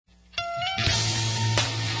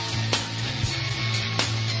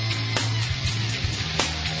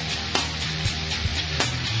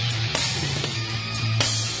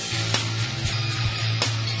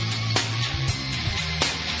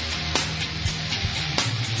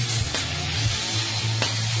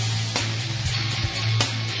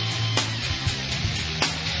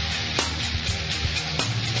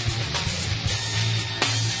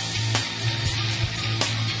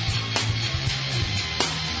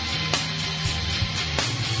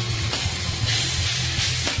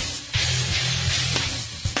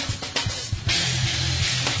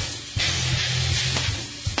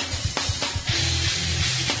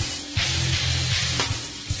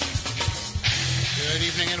Good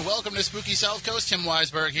evening and welcome to Spooky South Coast. Tim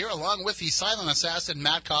Weisberg here, along with the silent assassin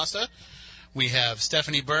Matt Costa. We have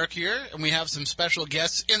Stephanie Burke here, and we have some special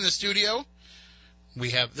guests in the studio. I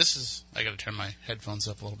got to turn my headphones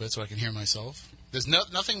up a little bit so I can hear myself. There's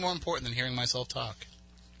nothing more important than hearing myself talk.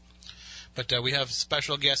 But we have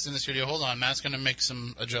special guests in the studio. Hold on, Matt's going to make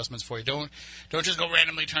some adjustments for you. Don't just go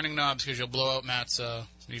randomly turning knobs because you'll blow out Matt's.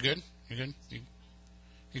 You good? You good?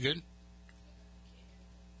 You good?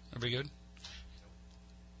 Everybody good?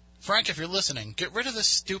 Frank, if you're listening, get rid of this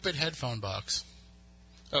stupid headphone box.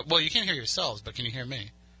 Well, you can't hear yourselves, but can you hear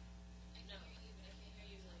me? I know, but I can't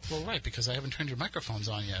hear you. Well, right, because I haven't turned your microphones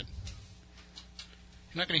on yet.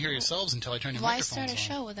 You're not going to hear yourselves until I turn your microphones on. Why start a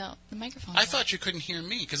show without the microphones I on? thought you couldn't hear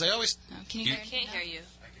me, because I always... Can you hear I can't hear you.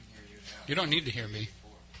 I can hear you now. You don't need to hear me.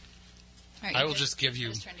 Right, I will just give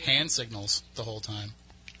you hand signals the whole time.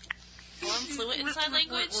 Well, I'm fluent in sign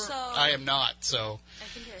language, so... I am not, so...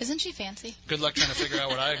 I can hear Isn't she fancy? Good luck trying to figure out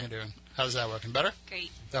what I can do. How's that working? Better?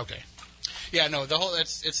 Great. Okay. Yeah, no,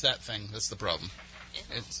 it's that thing. That's the problem.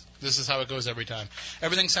 This is how it goes every time.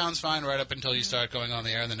 Everything sounds fine right up until you start going on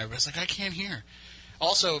the air, and then everybody's like, I can't hear.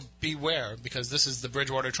 Also, beware, because this is the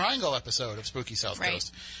Bridgewater Triangle episode of Spooky South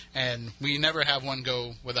Coast. And we never have one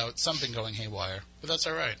go without something going haywire. But that's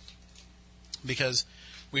all right. Because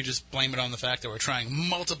we just blame it on the fact that we're trying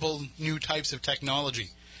multiple new types of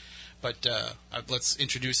technology. But let's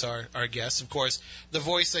introduce our guests. Of course, the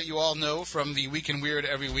voice that you all know from the Week in Weird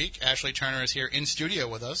every week, Ashley Turner, is here in studio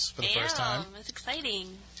with us for the first time. It's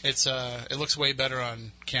exciting. It looks way better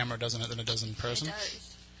on camera, doesn't it, than it does in person? It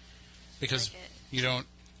does. Because I like it.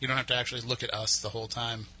 you don't have to actually look at us the whole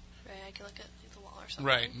time. Right, I can look at the wall or something.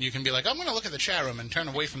 Right. You can be like, I'm going to look at the chat room and turn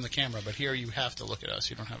away from the camera, but here you have to look at us.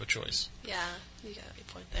 You don't have a choice. Yeah, you got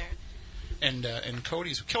a point there. And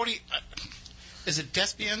Cody, is it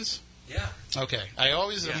Despians? Yeah. Okay. I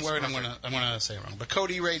always am Yes, worried I'm perfect. gonna say it wrong. But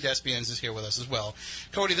Cody Ray Despians is here with us as well.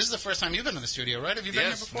 Cody, this is the first time you've been in the studio, right? Have you been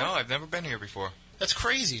here before? No, I've never been here before. That's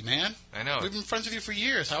crazy, man. I know. We've been friends with you for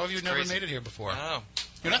years. How have you never crazy. made it here before? No.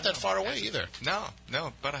 You're not that far away either. No,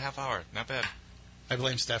 about a half hour. Not bad. I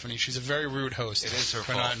blame Stephanie. She's a very rude host. It is her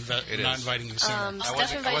for fault. not inviting you sooner.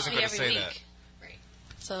 Steph invites wasn't me gonna every say week. that. Right.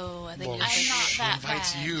 So I think Well, you're I'm not she that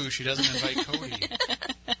invites bad. you. She doesn't invite Cody.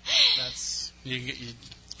 That's you're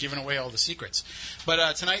giving away all the secrets.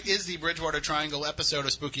 But tonight is the Bridgewater Triangle episode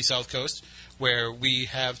of Spooky South Coast, where we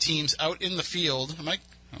have teams out in the field.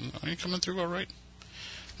 Are you coming through all right?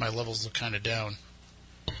 My levels look kind of down.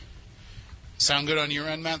 Sound good on your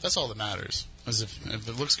end, Matt? That's all that matters. As if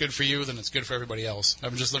it looks good for you, then it's good for everybody else.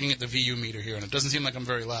 I'm just looking at the VU meter here, and it doesn't seem like I'm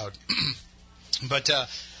very loud. But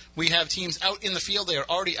we have teams out in the field. They are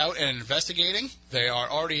already out and investigating. They are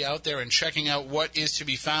already out there and checking out what is to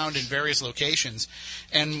be found in various locations.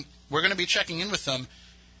 And we're going to be checking in with them.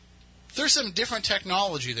 There's some different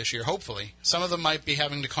technology this year, hopefully. Some of them might be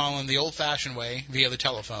having to call in the old-fashioned way via the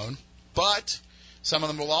telephone. But some of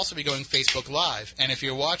them will also be going Facebook Live. And if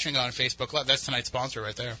you're watching on Facebook Live, that's tonight's sponsor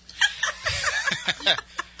right there.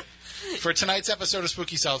 For tonight's episode of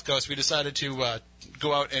Spooky South Coast, we decided to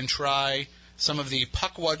go out and try some of the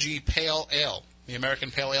Pukwudgie Pale Ale, the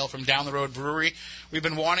American Pale Ale from Down the Road Brewery. We've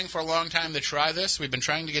been wanting for a long time to try this. We've been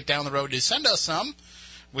trying to get Down the Road to send us some,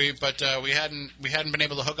 but we hadn't been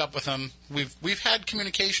able to hook up with them. We've had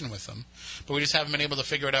communication with them, but we just haven't been able to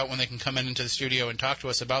figure it out when they can come into the studio and talk to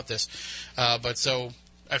us about this. But so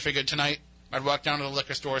I figured tonight I'd walk down to the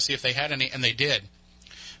liquor store, see if they had any, and they did.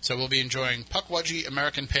 So we'll be enjoying Pukwudgie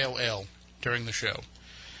American Pale Ale during the show.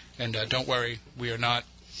 And don't worry, we are not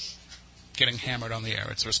getting hammered on the air.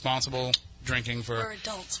 It's responsible drinking for We're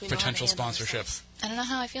adults. We know how to potential handle sponsorship. ourselves. I don't know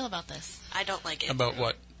how I feel about this. I don't like it. About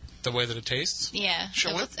what? The way that it tastes? Yeah.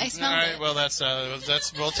 Sure. I smelled All right, it. well, that's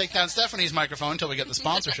we'll take down Stephanie's microphone until we get the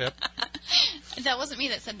sponsorship. That wasn't me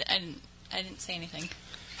that said I didn't say anything.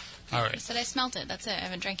 All I right. said I smelt it. That's it. I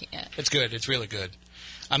haven't drank it yet. It's good. It's really good.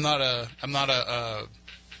 I'm not a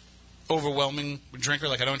overwhelming drinker.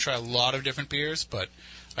 Like, I don't try a lot of different beers, but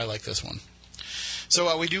I like this one.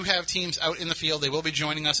 So we do have teams out in the field. They will be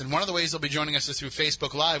joining us, and one of the ways they'll be joining us is through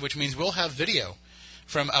Facebook Live, which means we'll have video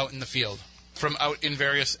from out in the field, from out in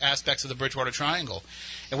various aspects of the Bridgewater Triangle,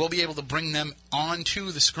 and we'll be able to bring them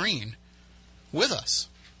onto the screen with us.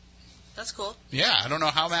 That's cool. Yeah, I don't know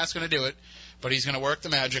how Matt's going to do it, but he's going to work the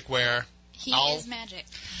magic where He is magic.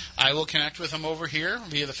 I will connect with him over here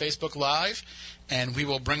via the Facebook Live, and we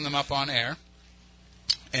will bring them up on air,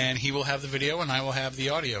 and he will have the video, and I will have the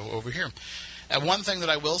audio over here. And one thing that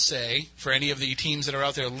I will say for any of the teams that are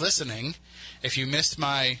out there listening, if you missed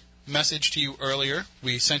my message to you earlier,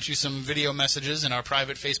 we sent you some video messages in our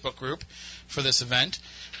private Facebook group for this event,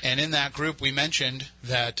 and in that group we mentioned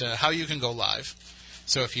that how you can go live.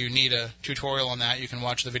 So if you need a tutorial on that, you can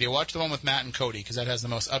watch the video. Watch the one with Matt and Cody, because that has the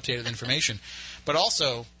most updated information. But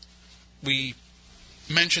also, we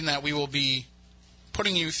mentioned that we will be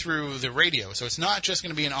putting you through the radio. So it's not just going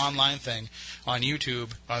to be an online thing on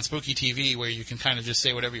YouTube, on Spooky TV, where you can kind of just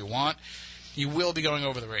say whatever you want. You will be going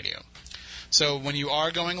over the radio. So when you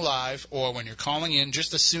are going live or when you're calling in,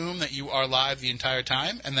 just assume that you are live the entire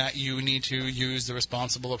time and that you need to use the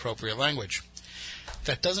responsible, appropriate language.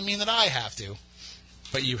 That doesn't mean that I have to,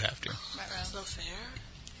 but you have to. That's no fair.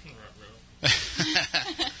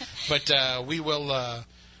 But we will...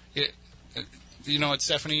 you know what,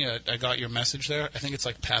 Stephanie? I got your message there. I think it's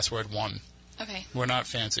like password 1. Okay. We're not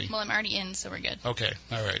fancy. Well, I'm already in, so we're good. Okay,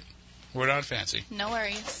 all right. We're not fancy. No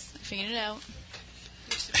worries. I figured it out.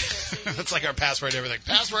 That's like our password, everything.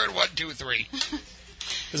 Password 1, 2, 3.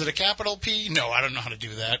 Is it a capital P? No, I don't know how to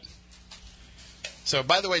do that. So,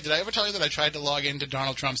 by the way, did I ever tell you that I tried to log into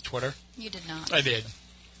Donald Trump's Twitter? You did not. I did.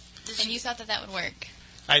 And you thought that would work?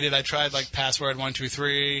 I did. I tried, like, password 1, 2,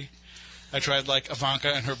 3. I tried, like, Ivanka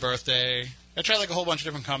and her birthday. I tried, like, a whole bunch of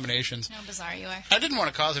different combinations. How bizarre you are. I didn't want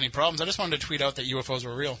to cause any problems. I just wanted to tweet out that UFOs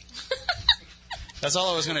were real. That's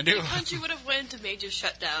all I was going to do. The country would have went to major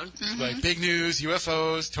shutdown. Mm-hmm. Like, big news,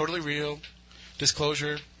 UFOs, totally real.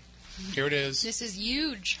 Disclosure. Here it is. This is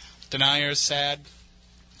huge. Deniers, sad.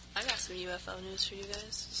 I got some UFO news for you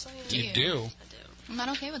guys. Just so Do you you? You do. I do. I'm not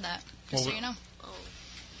okay with that. Well, Just so you know. Oh,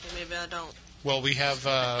 okay, maybe I don't. Well, we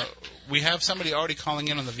have somebody already calling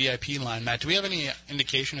in on the VIP line. Matt, do we have any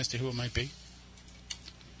indication as to who it might be?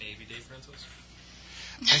 Maybe Dave Francis.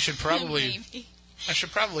 I should probably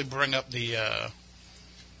Maybe. bring up the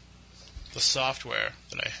software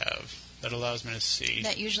that I have that allows me to see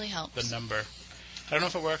That usually helps. the number. I don't know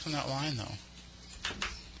if it works on that line though.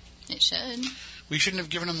 It should. We shouldn't have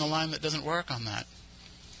given him the line that doesn't work on that.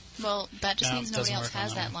 Well, that just No, means it nobody doesn't else work on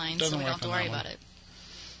has that that one. line, Doesn't so we don't work have to on worry that one. about it.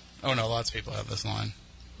 Oh no, lots of people have this line.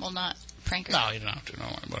 Well, not Pranker. No, you don't have to. Don't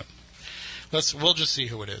worry about it. We'll just see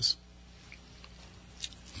who it is.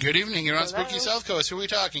 Good evening. You're on Hello. Spooky South Coast. Who are we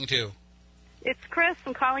talking to? It's Chris.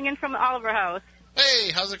 I'm calling in from the Oliver House.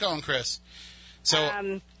 Hey, how's it going, Chris?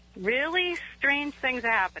 So Really strange things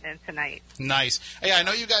are happening tonight. nice. Yeah, I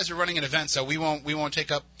know you guys are running an event, so we won't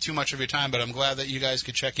take up too much of your time. But I'm glad that you guys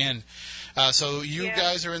could check in. So you Yeah.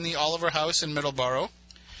 guys are in the Oliver House in Middleborough.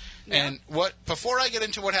 Yeah. And before I get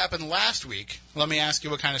into what happened last week, let me ask you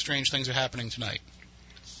what kind of strange things are happening tonight.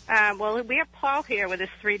 Well, we have Paul here with his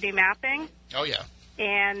 3D mapping, Oh yeah.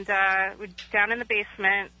 and we're down in the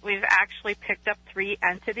basement. We've actually picked up 3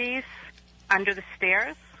 entities under the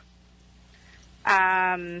stairs.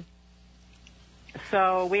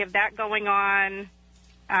 So we have that going on.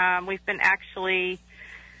 We've been actually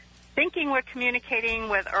thinking we're communicating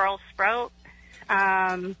with Earl Sprout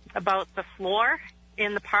about the floor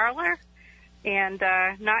in the parlor, and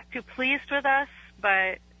not too pleased with us,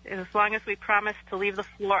 but as long as we promise to leave the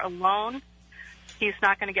floor alone, he's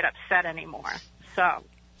not going to get upset anymore. So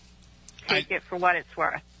take it for what it's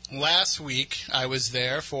worth. Last week, I was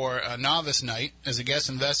there for a novice night as a guest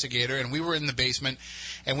investigator, and we were in the basement,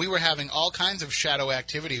 and we were having all kinds of shadow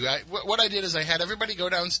activity. What I did is I had everybody go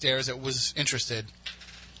downstairs that was interested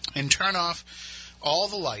and turn off all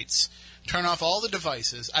the lights, turn off all the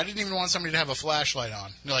devices. I didn't even want somebody to have a flashlight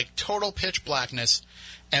on. Like, total pitch blackness.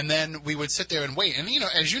 And then we would sit there and wait. And,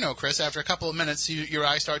 as you know, Chris, after a couple of minutes, your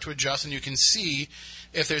eyes start to adjust, and you can see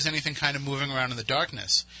if there's anything kind of moving around in the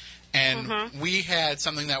darkness. And we had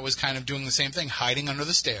something that was kind of doing the same thing, hiding under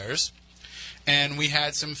the stairs. And we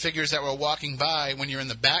had some figures that were walking by when you're in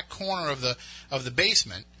the back corner of the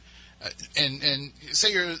basement. And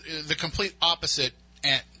say you're the complete opposite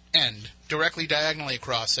end, directly diagonally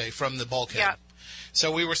across, say, from the bulkhead. Yeah. So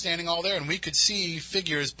we were standing all there, and we could see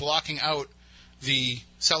figures blocking out the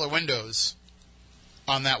cellar windows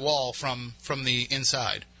on that wall from the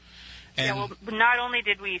inside. And Yeah, well, not only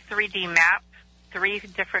did we 3D map 3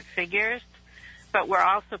 different figures, but we're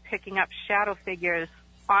also picking up shadow figures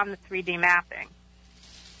on the 3D mapping.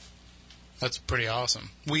 that's pretty awesome.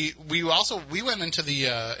 We went into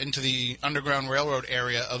the Underground Railroad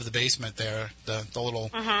area of the basement there, the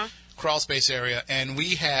little crawl space area, and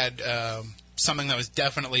we had something that was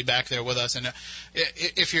definitely back there with us. And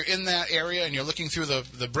if you're in that area and you're looking through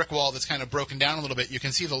the brick wall that's kind of broken down a little bit, you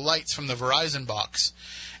can see the lights from the Verizon box.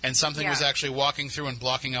 And something was actually walking through and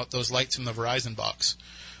blocking out those lights from the Verizon box,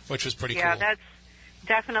 which was pretty cool. Yeah, that's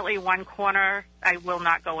definitely one corner I will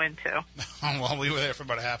not go into. Well, we were there for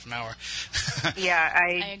about a half an hour. Yeah,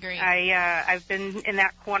 I agree. I've been in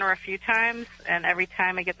that corner a few times, and every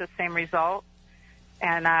time I get the same result.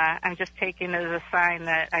 And I'm just taking it as a sign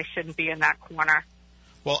that I shouldn't be in that corner.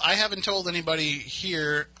 Well, I haven't told anybody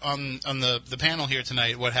here on the panel here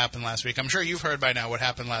tonight what happened last week. I'm sure you've heard by now what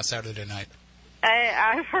happened last Saturday night.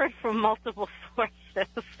 I've heard from multiple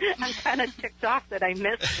sources. I'm kind of ticked off that I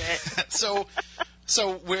missed it.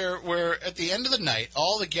 So we're at the end of the night.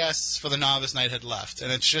 All the guests for the novice night had left,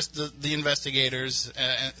 and it's just the investigators,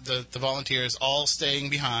 the volunteers, all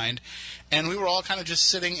staying behind, and we were all kind of just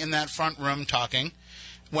sitting in that front room talking.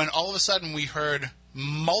 When all of a sudden we heard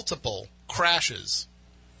multiple crashes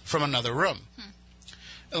from another room.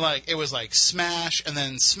 Like, it was like smash, and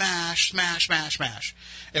then smash, smash, smash, smash.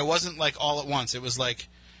 It wasn't like all at once. It was like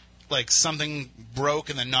something broke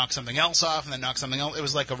and then knocked something else off and then knocked something else. It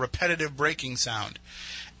was like a repetitive breaking sound.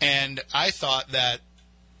 And I thought that,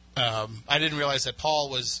 I didn't realize that Paul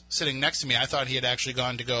was sitting next to me. I thought he had actually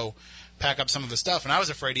gone to go pack up some of the stuff, and I was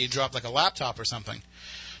afraid he had dropped like a laptop or something.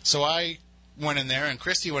 So I went in there, and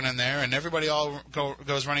Christy went in there, and everybody all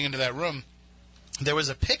goes running into that room. There was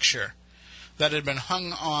a picture that had been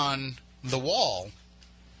hung on the wall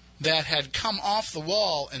that had come off the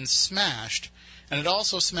wall and smashed, and it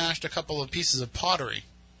also smashed a couple of pieces of pottery.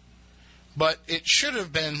 But it should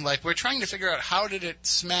have been, like, we're trying to figure out how did it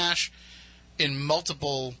smash in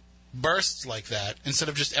multiple bursts like that instead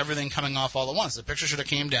of just everything coming off all at once. The picture should have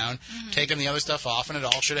came down, taken the other stuff off, and it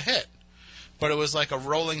all should have hit. But it was like a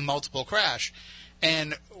rolling multiple crash.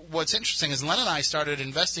 And what's interesting is Len and I started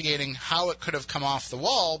investigating how it could have come off the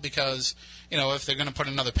wall because, you know, if they're going to put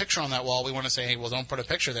another picture on that wall, we want to say, hey, well, don't put a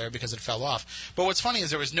picture there because it fell off. But what's funny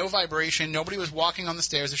is there was no vibration. Nobody was walking on the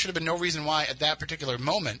stairs. There should have been no reason why at that particular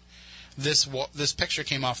moment this picture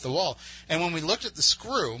came off the wall. And when we looked at the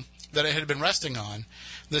screw that it had been resting on,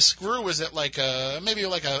 the screw was at maybe a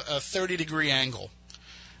 30-degree angle.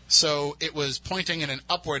 So it was pointing in an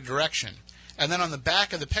upward direction. And then on the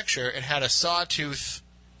back of the picture, it had a sawtooth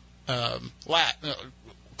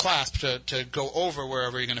clasp to go over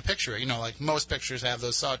wherever you're going to picture it. You know, like most pictures have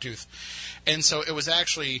those sawtooth. And so it was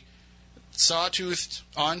actually sawtoothed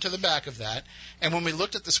onto the back of that. And when we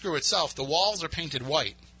looked at the screw itself, the walls are painted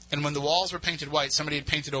white. And when the walls were painted white, somebody had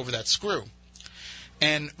painted over that screw.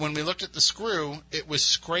 And when we looked at the screw, it was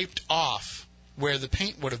scraped off where the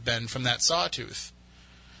paint would have been from that sawtooth.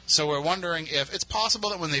 So we're wondering if it's possible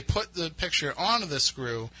that when they put the picture onto the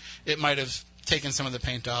screw, it might have taken some of the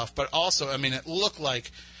paint off. But also, I mean, it looked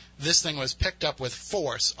like this thing was picked up with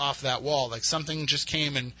force off that wall. Like something just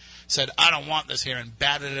came and said, I don't want this here, and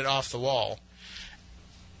batted it off the wall.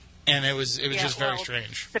 And it was just very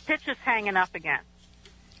strange. The picture's hanging up again.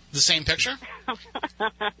 The same picture?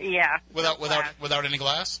 Yeah. Without any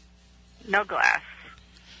glass? No glass.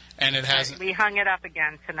 And it hasn't... We hung it up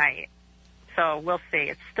again tonight. So we'll see.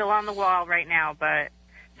 It's still on the wall right now, but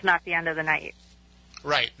it's not the end of the night.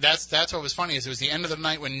 Right. That's what was funny is it was the end of the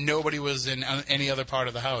night when nobody was in any other part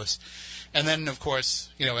of the house. And then, of course,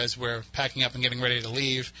 you know, as we're packing up and getting ready to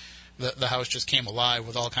leave, the house just came alive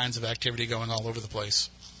with all kinds of activity going all over the place.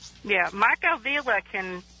 Yeah, Mark Alvila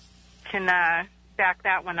can back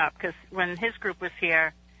that one up because when his group was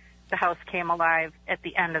here, the house came alive at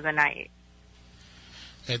the end of the night.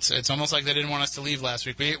 It's almost like they didn't want us to leave last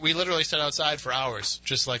week. We literally sat outside for hours,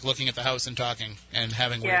 just like looking at the house and talking and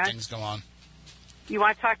having weird things go on. You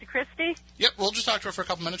want to talk to Christy? Yep, we'll just talk to her for a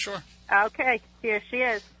couple minutes, sure. Okay, here she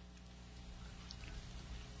is.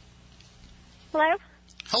 Hello?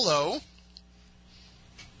 Hello.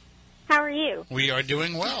 How are you? We are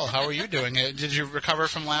doing well. How are you doing? Did you recover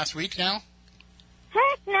from last week now?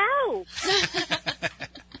 Heck no.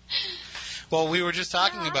 Well, we were just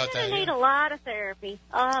talking about that. I'm going to need a lot of therapy.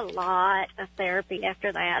 A lot of therapy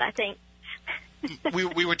after that, I think.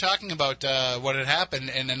 we were talking about what had happened,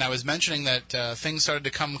 and I was mentioning that things started to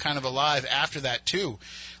come kind of alive after that, too.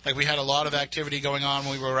 Like, we had a lot of activity going on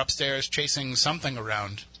when we were upstairs chasing something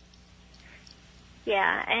around.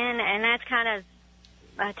 Yeah, and that's kind of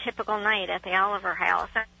a typical night at the Oliver house.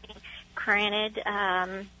 I mean, granted,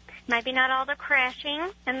 maybe not all the crashing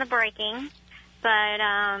and the breaking, but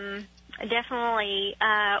definitely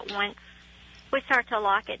once we start to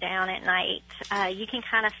lock it down at night, you can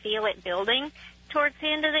kind of feel it building towards the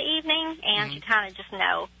end of the evening, and you kind of just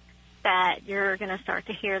know that you're going to start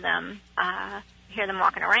to hear them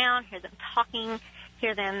walking around, hear them talking,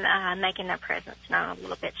 hear them making their presence known a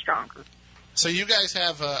little bit stronger. So you guys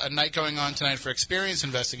have a night going on tonight for experienced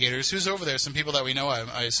investigators. Who's over there? Some people that we know,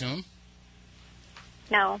 I assume?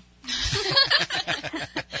 No.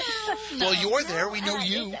 Well, you're there. We know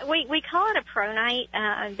you. We call it a pro night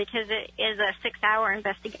because it is a 6-hour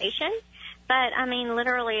investigation. But I mean,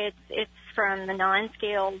 literally, it's from the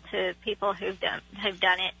non-skilled to people who've done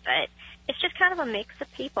it. But it's just kind of a mix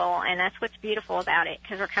of people, and that's what's beautiful about it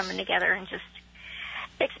because we're coming together and just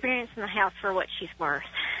experiencing the house for what she's worth.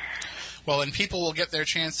 Well, and people will get their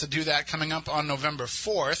chance to do that coming up on November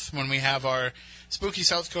 4th when we have our Spooky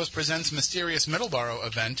South Coast Presents Mysterious Middleborough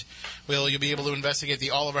event. You'll be able to investigate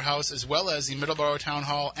the Oliver House as well as the Middleborough Town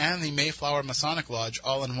Hall and the Mayflower Masonic Lodge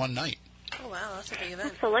all in one night. Oh, wow, that's a big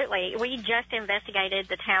event. Absolutely. We just investigated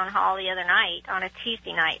the town hall the other night on a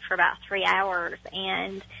Tuesday night for about 3 hours,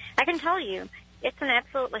 and I can tell you, it's an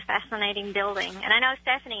absolutely fascinating building. And I know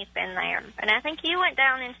Stephanie's been there, and I think you went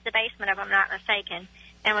down into the basement, if I'm not mistaken,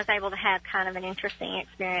 and was able to have kind of an interesting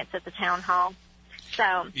experience at the town hall.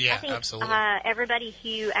 So yeah, I think absolutely. Everybody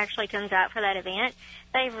who actually comes out for that event,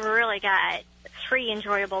 they've really got 3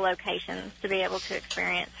 enjoyable locations to be able to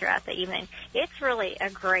experience throughout the evening. It's really a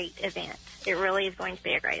great event. It really is going to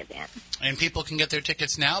be a great event. And people can get their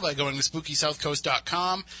tickets now by going to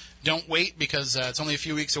SpookySouthCoast.com. Don't wait because it's only a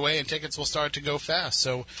few weeks away and tickets will start to go fast.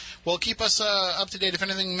 So, well, keep us up to date. If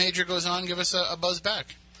anything major goes on, give us a buzz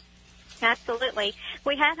back. Absolutely.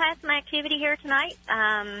 We have had some activity here tonight.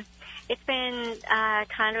 It's been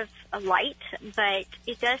kind of light, but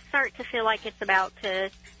it does start to feel like it's about to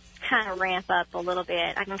kind of ramp up a little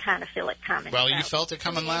bit. I can kind of feel it coming. Well, so you felt it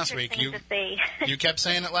coming last week. You kept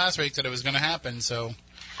saying it last week that it was going to happen, so...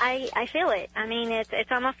 I feel it. I mean,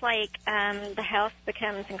 it's almost like the house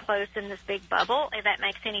becomes enclosed in this big bubble, if that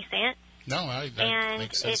makes any sense. No, that and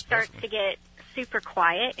makes sense. It starts perfectly. to get super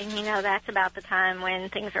quiet, and that's about the time when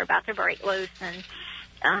things are about to break loose, and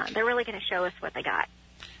they're really going to show us what they got.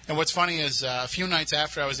 And what's funny is a few nights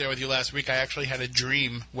after I was there with you last week, I actually had a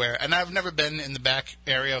dream where, and I've never been in the back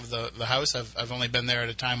area of the house. I've only been there at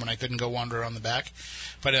a time when I couldn't go wander around the back.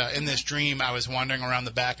 But in this dream, I was wandering around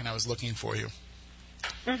the back and I was looking for you.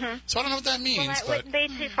 Mm-hmm. So I don't know what that means. Well, that wouldn't be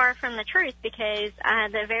too far from the truth because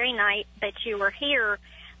the very night that you were here,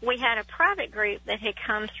 we had a private group that had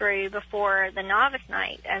come through before the novice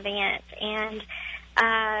night event, and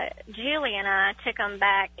Julie and I took them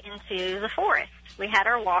back into the forest. We had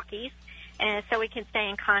our walkies, and so we could stay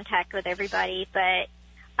in contact with everybody. But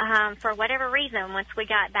for whatever reason, once we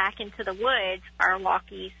got back into the woods, our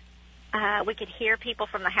walkies, we could hear people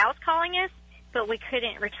from the house calling us, but we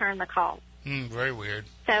couldn't return the call. Very weird.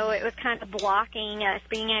 So it was kind of blocking us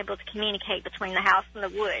being able to communicate between the house and the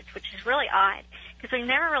woods, which is really odd because we've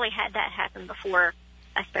never really had that happen before,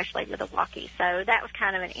 especially with the walkie. So that was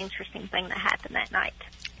kind of an interesting thing that happened that night.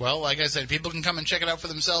 Well, like I said, people can come and check it out for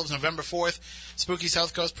themselves. November 4th, Spooky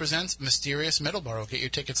South Coast presents Mysterious Middleborough. Get your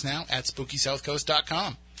tickets now at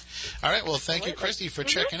SpookySouthCoast.com. All right, well, thank you, Christy, for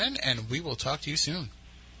checking in, and we will talk to you soon.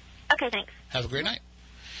 Okay, thanks. Have a great night.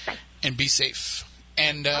 Bye. And be safe.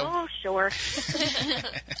 And oh, sure.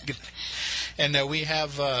 and we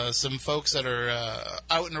have some folks that are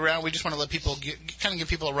out and around. We just want to let people kind of give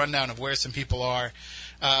people a rundown of where some people are.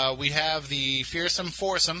 We have the Fearsome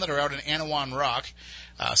Foursome that are out in Anawan Rock.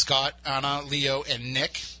 Scott, Anna, Leo, and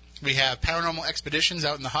Nick. We have Paranormal Expeditions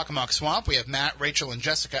out in the Hockomock Swamp. We have Matt, Rachel, and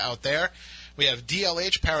Jessica out there. We have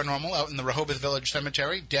DLH Paranormal out in the Rehoboth Village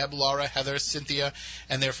Cemetery. Deb, Laura, Heather, Cynthia,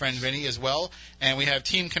 and their friend Vinny as well. And we have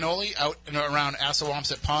Team Cannoli out and around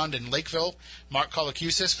Assawamsett Pond in Lakeville. Mark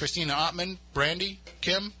Colacusis, Christina Ottman, Brandy,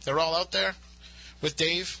 Kim. They're all out there with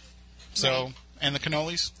Dave. So, right. And the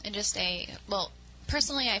Cannolis. And just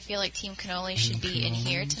personally, I feel like Team Cannoli should be in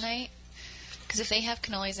here tonight. Because if they have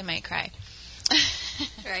cannolis, I might cry.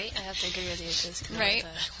 Right? I have to agree with you. Cause right?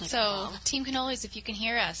 So, Team Cannolis, if you can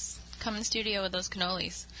hear us, come in the studio with those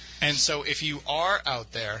cannolis. And so if you are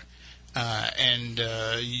out there and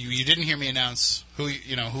you didn't hear me announce who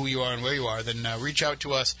you are and where you are, then reach out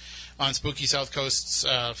to us on Spooky South Coast's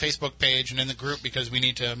Facebook page and in the group because we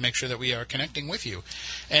need to make sure that we are connecting with you.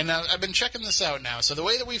 And I've been checking this out now. So the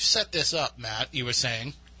way that we've set this up, Matt, you were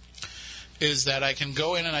saying, is that I can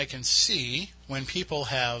go in and I can see when people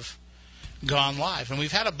have gone live. And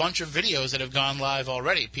we've had a bunch of videos that have gone live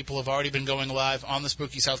already. People have already been going live on the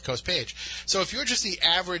Spooky South Coast page. So if you're just the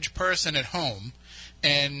average person at home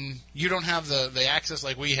and you don't have the access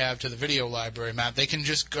like we have to the video library, Matt, they can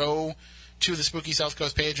just go to the Spooky South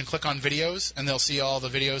Coast page and click on videos, and they'll see all the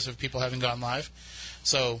videos of people having gone live.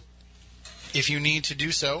 So if you need to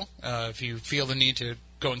do so, if you feel the need to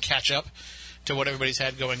go and catch up to what everybody's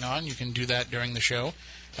had going on, you can do that during the show.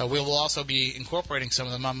 We will also be incorporating some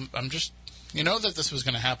of them. I'm just... You know that this was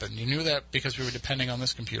going to happen. You knew that because we were depending on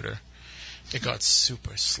this computer. It got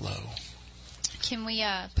super slow. Can we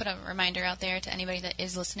put a reminder out there to anybody that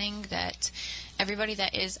is listening that everybody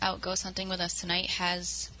that is out ghost hunting with us tonight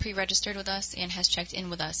has pre-registered with us and has checked in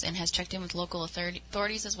with us and has checked in with local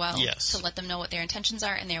authorities as well to let them know what their intentions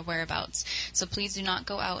are and their whereabouts. So please do not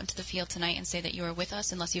go out into the field tonight and say that you are with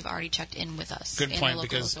us unless you've already checked in with us. Good point,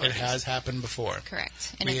 because it has happened before.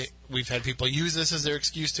 Correct. And we've had people use this as their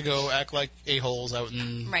excuse to go act like a-holes out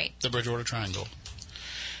in the Bridgewater Triangle.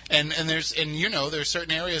 And there's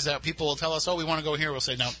certain areas that people will tell us, oh, we want to go here. We'll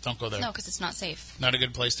say, no, don't go there. No, because it's not safe. Not a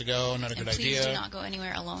good place to go. Not a good idea. Please do not go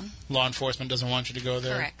anywhere alone. Law enforcement doesn't want you to go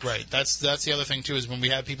there. Correct. Right. That's the other thing too, is when we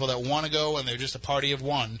have people that want to go and they're just a party of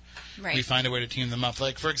one, we find a way to team them up.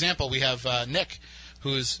 Like, for example, we have Nick,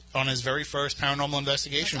 who's on his very first paranormal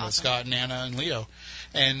investigation with Scott and Anna and Leo,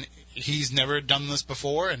 and he's never done this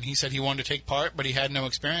before, and he said he wanted to take part, but he had no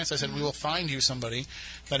experience. I said, we will find you somebody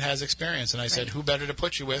that has experience. And I said, who better to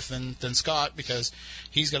put you with than Scott, because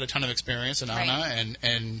he's got a ton of experience, and Anna,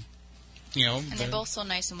 and you know. And they're both so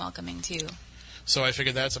nice and welcoming, too. So I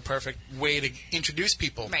figured that's a perfect way to introduce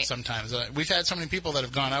people sometimes. We've had so many people that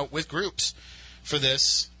have gone out with groups for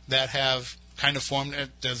this that have kind of formed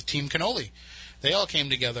the Team Cannoli. They all came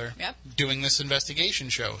together doing this investigation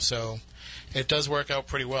show, so it does work out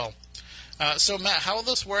pretty well. So, Matt, how will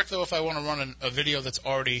this work, though, if I want to run a video that's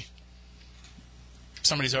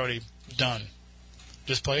somebody's already done?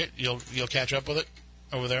 Just play it? You'll catch up with it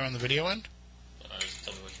over there on the video end? Tell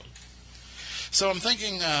me which one. So I'm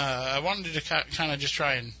thinking I wanted to kind of just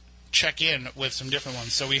try and check in with some different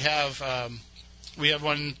ones. So we have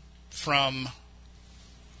one from...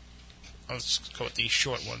 Let's go with these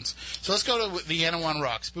short ones. So let's go to the Anawan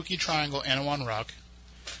Rock, Spooky Triangle, Anawan Rock.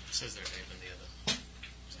 It says their name in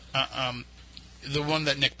the other. The one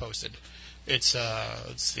that Nick posted. It's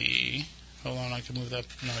the... Hold on, I can move that...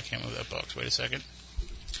 No, I can't move that box. Wait a second.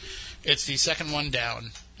 It's the second one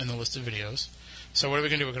down in the list of videos. So what are we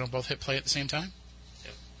going to do? We're going to both hit play at the same time?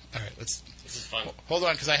 Yep. All right, This is fun. Hold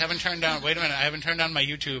on, because I haven't turned down... Wait a minute, I haven't turned on my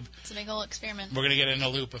YouTube. It's a big old experiment. We're going to get in a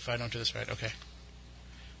loop if I don't do this right. Okay.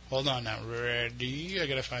 Hold on now. Ready? I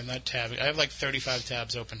got to find that tab. I have like 35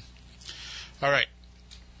 tabs open. All right.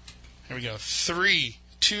 Here we go. 3,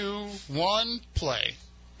 2, 1, play.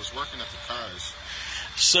 Was working at the cars.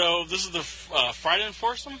 So this is the Friday and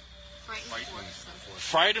Foursome?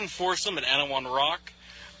 Friday and Foursome at Anawan Rock.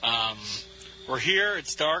 We're here.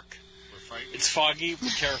 It's dark. It's foggy. We're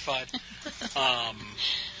terrified. A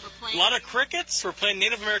lot of crickets. We're playing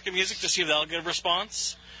Native American music to see if that'll get a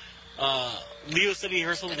response. Leo said he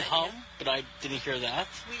heard something hum, but I didn't hear that.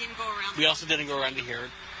 We didn't go around. We also didn't go around to hear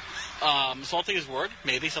it. So I'll take his word.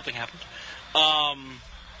 Maybe something happened.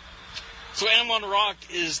 So Anawan Rock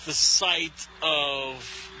is the site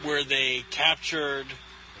of where they captured...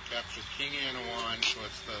 They captured King Anawan, so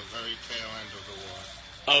it's the very tail end of the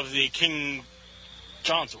war. Of the King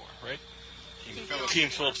John's War, right? King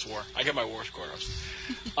Philip's War. I get my war score. This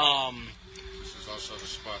is also the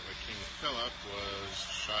spot where King Philip was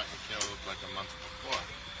shot and killed like a month before.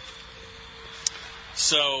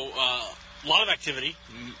 So, a lot of activity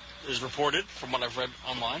is reported from what I've read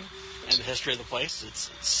online and the history of the place.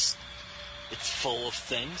 It's full of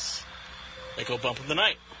things that go bump in the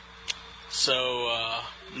night. So,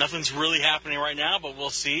 nothing's really happening right now, but we'll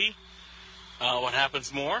see what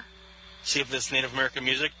happens more. See if this Native American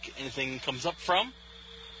music, anything comes up from.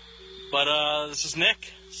 But this is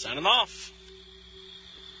Nick, signing off.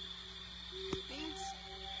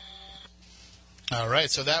 All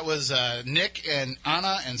right, so that was Nick and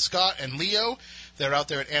Anna and Scott and Leo. They're out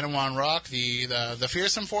there at Anawan Rock. The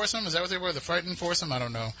Fearsome Foursome, is that what they were? The Frightened Foursome? I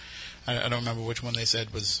don't know. I don't remember which one they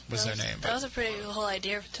said was their name. That was a pretty whole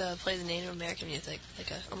idea to play the Native American music,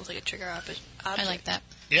 almost like a trigger object. I like that.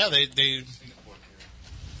 Yeah,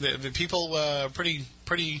 the people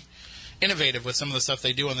pretty innovative with some of the stuff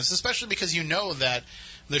they do on this, especially because you know that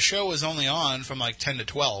the show is only on from like 10 to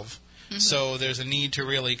 12, so there's a need to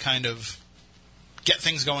really kind of get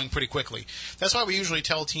things going pretty quickly. That's why we usually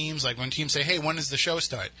tell teams, like when teams say, hey, when does the show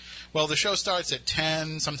start? Well, the show starts at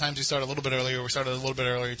 10. Sometimes we start a little bit earlier. We started a little bit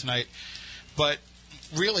earlier tonight. But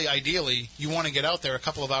really, ideally, you want to get out there a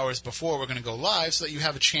couple of hours before we're going to go live so that you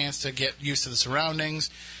have a chance to get used to the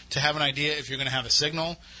surroundings, to have an idea if you're going to have a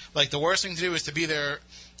signal. Like, the worst thing to do is to be there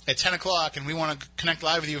at 10 o'clock and we want to connect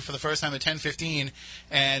live with you for the first time at 10:15,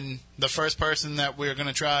 and the first person that we're going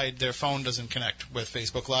to try, their phone doesn't connect with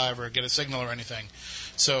Facebook Live or get a signal or anything.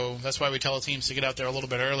 So that's why we tell the teams to get out there a little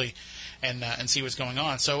bit early and see what's going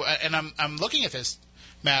on. So, and I'm looking at this,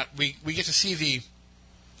 Matt. We get to see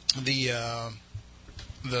the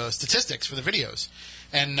statistics for the videos,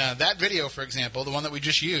 and that video, for example, the one that we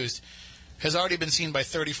just used, has already been seen by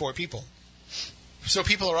 34 people. so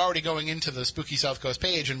people are already going into the Spooky South Coast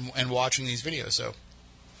page and watching these videos. So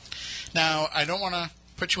now, I don't want to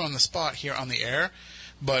put you on the spot here on the air,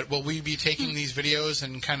 but will we be taking these videos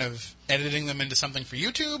and kind of editing them into something for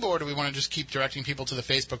YouTube, or do we want to just keep directing people to the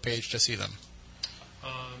Facebook page to see them?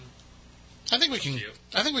 I think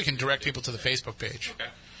we can direct people to the Facebook page. Okay.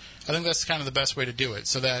 I think that's kind of the best way to do it,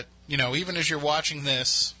 so that, you know, even as you're watching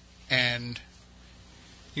this and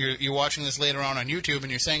you're watching this later on YouTube and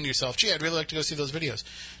you're saying to yourself, gee, I'd really like to go see those videos,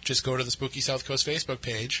 just go to the Spooky South Coast Facebook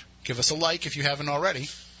page, give us a like if you haven't already,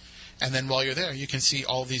 and then while you're there, you can see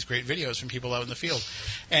all these great videos from people out in the field.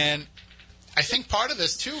 And I think part of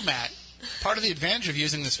this too, Matt, part of the advantage of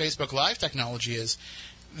using this Facebook Live technology is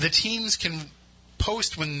the teams can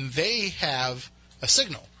post when they have a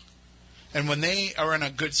signal. And when they are in a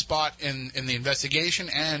good spot in the investigation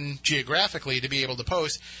and geographically to be able to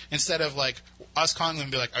post, instead of like us calling them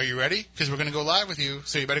and be like, are you ready? Because we're going to go live with you,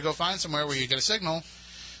 so you better go find somewhere where you get a signal.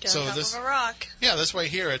 Get on top of a rock. Yeah, this way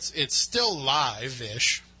here, it's still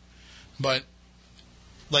live-ish, but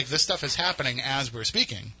like this stuff is happening as we're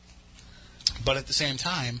speaking. But at the same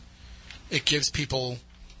time, it gives people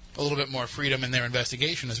a little bit more freedom in their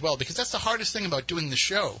investigation as well, because that's the hardest thing about doing the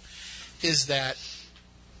show, is that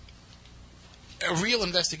a real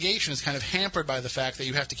investigation is kind of hampered by the fact that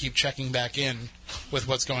you have to keep checking back in with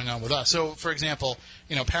what's going on with us. So, for example,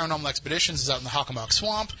 you know, Paranormal Expeditions is out in the Hockomock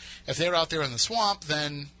Swamp. If they're out there in the swamp,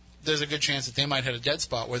 then there's a good chance that they might hit a dead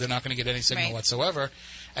spot where they're not going to get any signal whatsoever.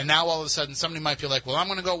 And now all of a sudden somebody might be like, well, I'm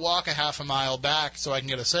going to go walk a half a mile back so I can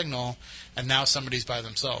get a signal, and now somebody's by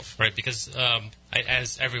themselves. Right, because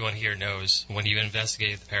as everyone here knows, when you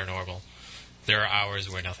investigate the paranormal, there are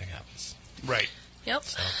hours where nothing happens. Right. Yep.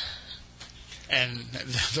 So. And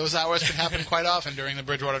those hours can happen quite often during the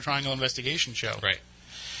Bridgewater Triangle investigation show. Right.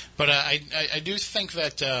 But I do think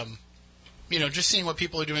that, you know, just seeing what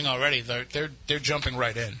people are doing already, they're jumping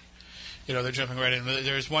right in. You know, they're jumping right in.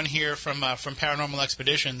 There's one here from Paranormal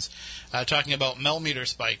Expeditions talking about millimeter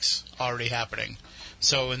spikes already happening.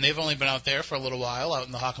 So, and they've only been out there for a little while, out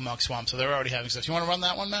in the Hockomock Swamp, so they're already having stuff. You want to run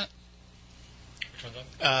that one, Matt? Which one's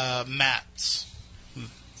that? Matt's.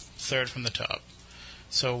 Third from the top.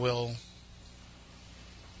 So we'll...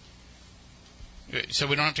 So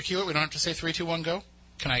we don't have to cue it? We don't have to say 3, 2, 1, go?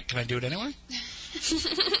 Can I do it anyway?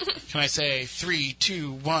 Can I say 3,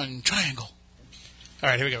 2, 1, triangle? All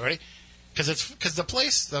right, here we go. Ready? Because the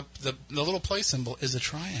place, the little place symbol is a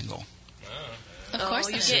triangle. Of course,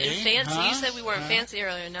 you're it is. getting fancy. Huh? You said we weren't fancy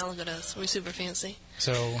earlier. Now look at us. We're super fancy.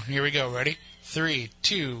 So here we go. Ready? 3,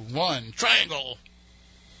 2, 1, triangle.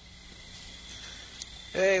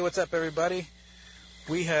 Hey, what's up, everybody?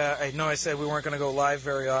 I know I said we weren't going to go live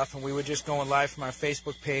very often. We were just going live from our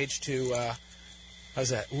Facebook page to, how's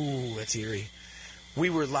that? Ooh, that's eerie. We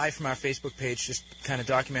were live from our Facebook page just kind of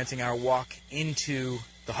documenting our walk into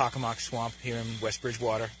the Hockomock Swamp here in West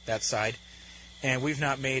Bridgewater, that side. And we've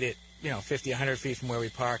not made it, 50, 100 feet from where we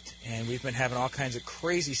parked. And we've been having all kinds of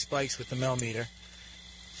crazy spikes with the millimeter.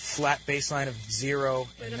 Flat baseline of 0,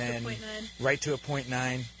 and then right to a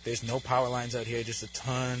 0.9. There's no power lines out here, just a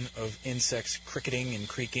ton of insects cricketing and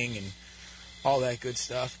creaking and all that good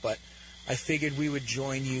stuff. But I figured we would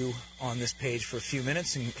join you on this page for a few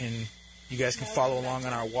minutes, and you guys can follow along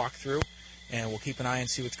on our walkthrough, and we'll keep an eye and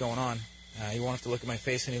see what's going on. You won't have to look at my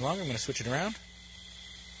face any longer. I'm going to switch it around.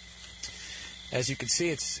 As you can see,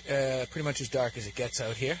 it's pretty much as dark as it gets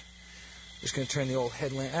out here. Just going to turn the old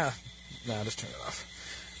headlamp. No, just turn it off.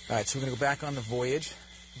 All right, so we're going to go back on the voyage.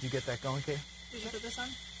 Did you get that going, Kay? Did you put this on?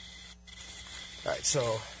 All right,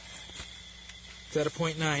 so it's at a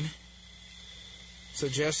 0.9. So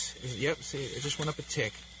Jess, yep, see, it just went up a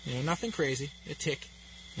tick. Nothing crazy, a tick.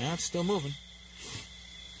 Now it's still moving.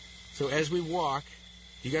 So as we walk,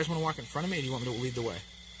 do you guys want to walk in front of me, or do you want me to lead the way?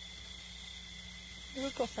 You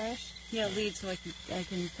would go first. Yeah, lead so I can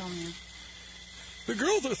film you. The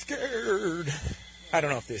girls are scared. I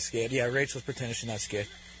don't know if they're scared. Yeah, Rachel's pretending she's not scared.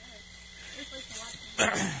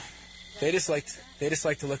 They just like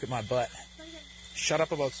to look at my butt. Shut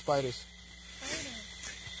up about spiders.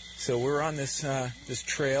 So we're on this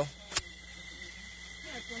trail.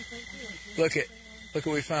 Look what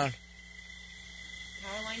we found.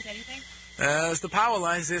 Power lines, anything? There's the power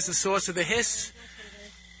lines. There's the source of the hiss.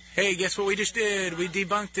 Hey, guess what we just did? We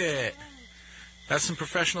debunked it. That's some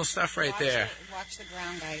professional stuff right there. Watch the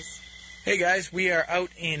ground, guys. Hey guys, we are out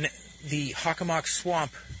in the Hockomock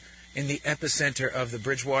Swamp in the epicenter of the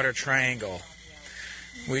Bridgewater Triangle.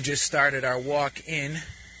 We just started our walk in.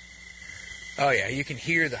 Oh yeah, you can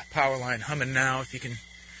hear the power line humming now if you can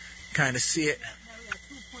kind of see it.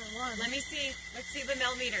 Let me see. Let's see the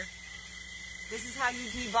millimeter. This is how you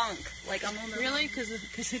debunk. Like, I'm on the Really? Because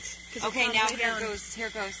it's... Okay, now here it goes. Here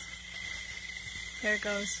it goes. There it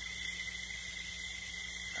goes.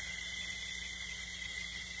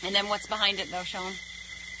 And then what's behind it, though, Sean?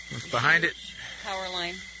 What's behind it? Power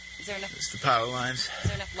line. Is there enough? It's the power lines. Is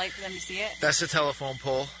there enough light for them to see it? That's the telephone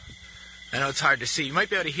pole. I know it's hard to see. You might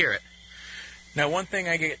be able to hear it. Now, one thing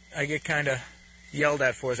I get kind of yelled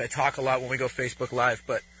at for is I talk a lot when we go Facebook Live,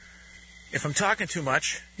 but if I'm talking too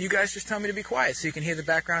much, you guys just tell me to be quiet so you can hear the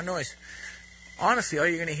background noise. Honestly, all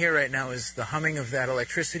you're going to hear right now is the humming of that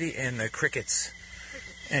electricity and the crickets.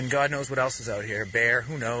 And God knows what else is out here. Bear,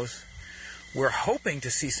 who knows? We're hoping to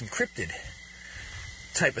see some cryptid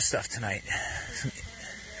type of stuff tonight.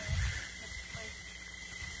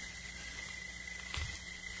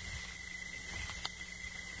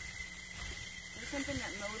 Something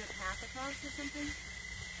that mowed a path across or something?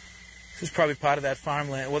 This is probably part of that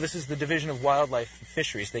farmland. Well, this is the Division of Wildlife and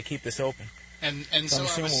Fisheries. They keep this open. And so I'm I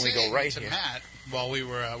was when we saying go right to here. Matt while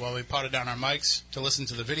we potted down our mics to listen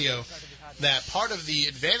to the video that part of the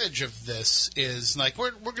advantage of this is like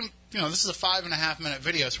we're going to, this is a 5.5 minute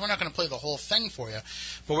video, so we're not going to play the whole thing for you,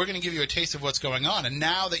 but we're going to give you a taste of what's going on. And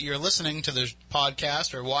now that you're listening to the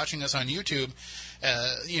podcast or watching us on YouTube,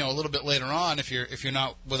 a little bit later on, if you're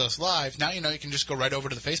not with us live, now you can just go right over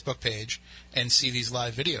to the Facebook page and see these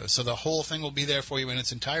live videos. So the whole thing will be there for you in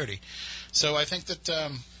its entirety. So I think that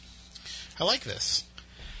I like this.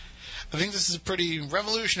 I think this is pretty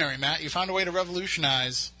revolutionary, Matt. You found a way to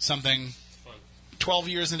revolutionize something 12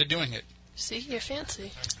 years into doing it. See, you're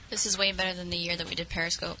fancy. This is way better than the year that we did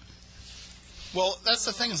Periscope. Well, that's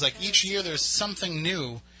the thing is like each year there's something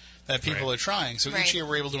new that people are trying. So each year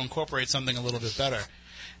we're able to incorporate something a little bit better.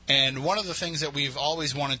 And one of the things that we've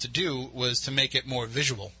always wanted to do was to make it more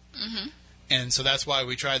visual. Mm-hmm. And so that's why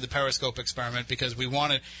we tried the Periscope experiment, because we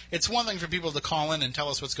wanted... It's one thing for people to call in and tell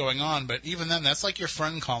us what's going on, but even then, that's like your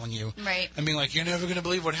friend calling you. Right. And being like, you're never going to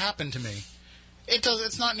believe what happened to me.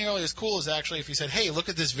 It's not nearly as cool as actually if you said, hey, look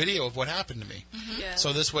at this video of what happened to me. Mm-hmm. Yeah.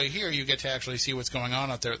 So this way here, you get to actually see what's going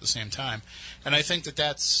on out there at the same time. And I think that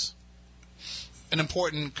that's an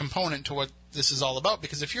important component to what this is all about,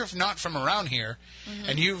 because if you're not from around here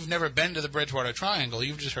and you've never been to the Bridgewater Triangle,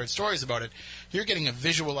 you've just heard stories about it, you're getting a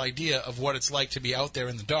visual idea of what it's like to be out there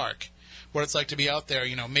in the dark, what it's like to be out there,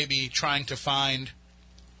 maybe trying to find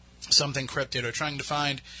something cryptid or trying to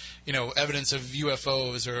find, evidence of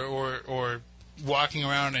UFOs or walking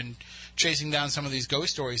around and chasing down some of these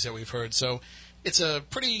ghost stories that we've heard. So it's a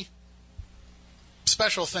pretty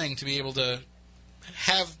special thing to be able to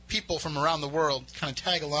have people from around the world kind of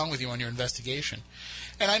tag along with you on your investigation.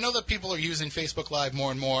 And I know that people are using Facebook Live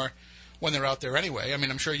more and more when they're out there anyway. I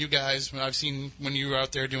mean, I'm sure you guys, I've seen when you were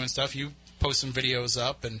out there doing stuff, you post some videos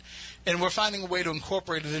up, and we're finding a way to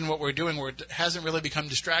incorporate it in what we're doing where it hasn't really become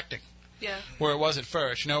distracting. Yeah. Where it was at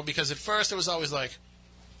first, because at first it was always like,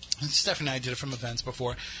 Stephanie and I did it from events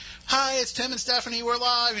before. Hi, it's Tim and Stephanie. We're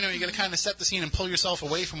live. You got to kind of set the scene and pull yourself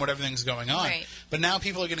away from what everything's going on. Right. But now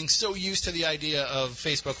people are getting so used to the idea of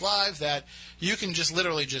Facebook Live that you can just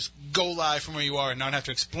literally just go live from where you are and not have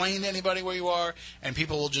to explain to anybody where you are, and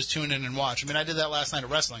people will just tune in and watch. I mean, I did that last night at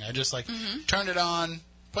wrestling. I just turned it on,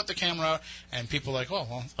 put the camera out, and people are like,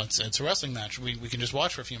 well, it's a wrestling match. We can just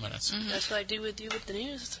watch for a few minutes. Mm-hmm. That's what I do with you with the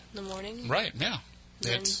news in the morning. Right, yeah.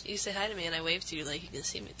 And you say hi to me, and I wave to you like you can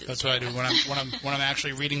see me through That's the what I do when I'm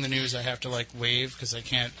actually reading the news. I have to wave because I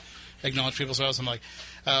can't acknowledge people's voice. I'm like,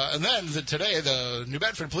 and then today the New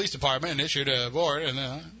Bedford Police Department issued a board, and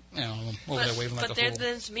I'm over there waving like a fool. But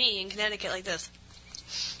there's me in Connecticut like this.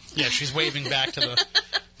 Yeah, she's waving back to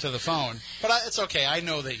the phone. But it's okay. I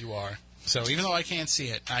know that you are. So even though I can't see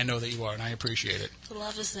it, I know that you are, and I appreciate it. The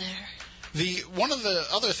love is there. One of the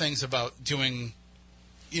other things about doing,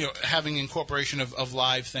 having incorporation of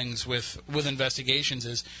live things with investigations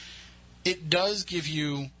is it does give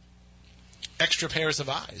you extra pairs of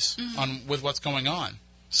eyes with what's going on.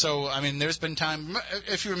 So, I mean, there's been time,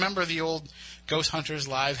 if you remember the old Ghost Hunters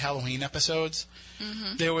live Halloween episodes,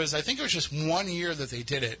 there was, I think it was just 1 year that they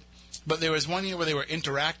did it, but there was 1 year where they were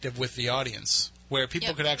interactive with the audience, where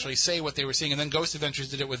people could actually say what they were seeing, and then Ghost Adventures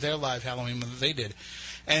did it with their live Halloween that they did.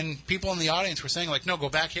 And people in the audience were saying, no, go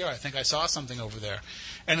back here. I think I saw something over there.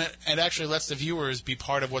 And it actually lets the viewers be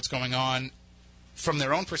part of what's going on from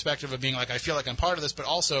their own perspective of being like, I feel like I'm part of this, but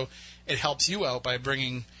also it helps you out by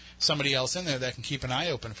bringing somebody else in there that can keep an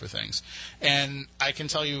eye open for things. And I can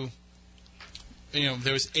tell you,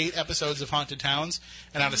 there was 8 episodes of Haunted Towns,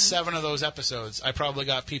 and out of 7 of those episodes, I probably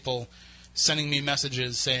got people sending me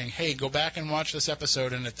messages saying, hey, go back and watch this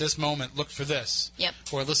episode, and at this moment, look for this. Yep.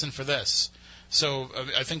 Or listen for this. So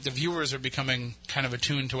I think the viewers are becoming kind of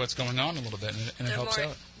attuned to what's going on a little bit, and it helps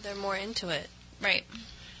out. They're more into it. Right.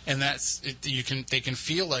 And they can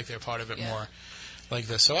feel like they're part of it more like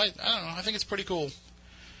this. So I don't know. I think it's pretty cool.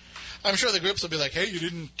 I'm sure the groups will be like, hey, you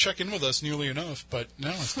didn't check in with us nearly enough. But no,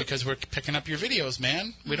 it's because we're picking up your videos,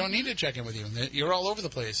 man. We don't need to check in with you. You're all over the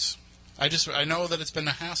place. I know that it's been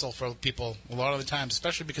a hassle for people a lot of the times,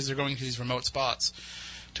 especially because they're going to these remote spots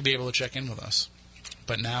to be able to check in with us.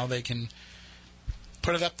 But now they can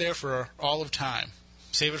put it up there for all of time.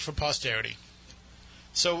 Save it for posterity.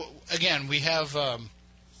 So, again, we have the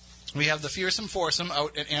Fearsome Foursome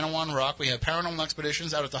out at Anawan Rock. We have Paranormal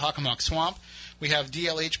Expeditions out at the Hockomock Swamp. We have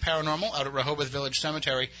DLH Paranormal out at Rehoboth Village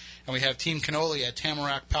Cemetery. And we have Team Cannoli at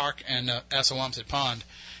Tamarack Park and Assawamsett Pond.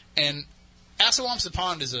 And Assawamsett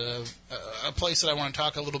Pond is a place that I want to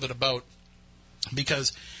talk a little bit about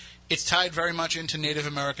because it's tied very much into Native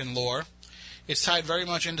American lore. It's tied very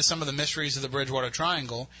much into some of the mysteries of the Bridgewater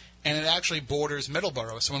Triangle, and it actually borders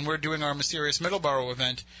Middleborough. So when we're doing our Mysterious Middleborough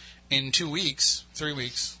event in 2 weeks, 3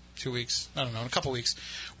 weeks, 2 weeks, I don't know, in a couple weeks,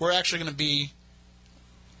 we're actually going to be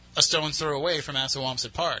a stone's throw away from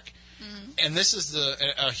Assawamsett Park. Mm-hmm. And this is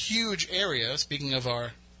a huge area, speaking of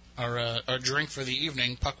our drink for the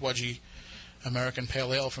evening, Pukwudgie American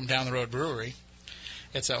Pale Ale from Down the Road Brewery.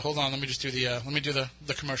 It's hold on, let me do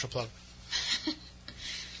the commercial plug.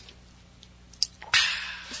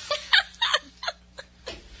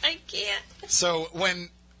 I can't. So when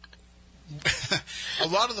a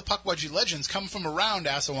lot of the Pukwudgie legends come from around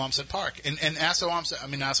Assawamsett Park and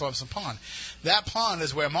Assawamsett Pond. That pond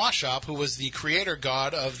is where Moshop, who was the creator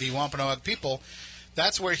god of the Wampanoag people,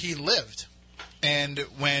 that's where he lived. And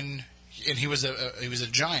he was a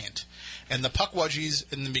giant. And the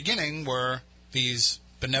Pukwudgies in the beginning were these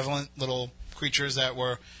benevolent little creatures that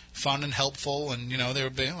were fun and helpful, and they were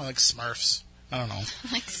big, like Smurfs. I don't know.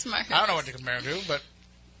 Like Smurfs. I don't know what to compare them to,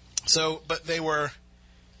 but they were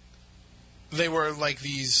like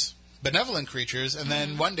these benevolent creatures, and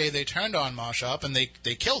then one day they turned on Moshop and they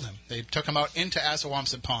killed him. They took him out into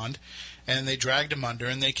Assawamsett Pond, and they dragged him under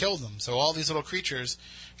and they killed him. So all these little creatures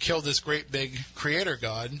killed this great big creator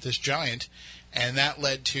god, this giant, and that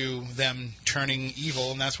led to them turning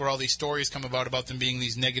evil, and that's where all these stories come about them being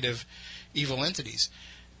these negative, evil entities.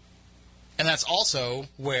 And that's also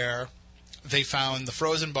where they found the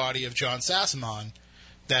frozen body of John Sassamon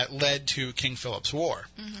that led to King Philip's War.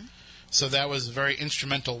 Mm-hmm. So that was a very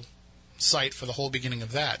instrumental site for the whole beginning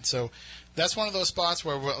of that. So that's one of those spots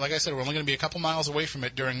where, like I said, we're only going to be a couple miles away from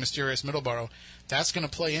it during Mysterious Middleborough. That's going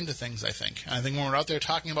to play into things, I think. And I think when we're out there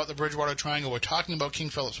talking about the Bridgewater Triangle, we're talking about King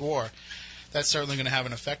Philip's War, that's certainly going to have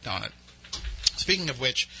an effect on it. Speaking of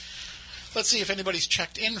which, let's see if anybody's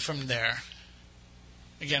checked in from there.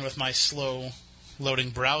 Again, with my slow-loading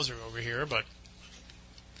browser over here, but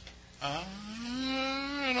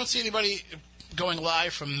I don't see anybody going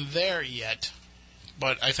live from there yet.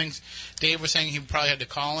 But I think Dave was saying he probably had to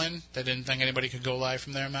call in. They didn't think anybody could go live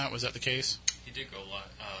from there, Matt. Was that the case? He did go live.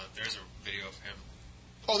 There's a video of him.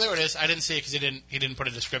 Oh, there it is. I didn't see it because he didn't put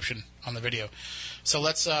a description on the video. So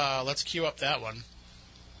let's cue up that one.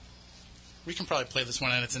 We can probably play this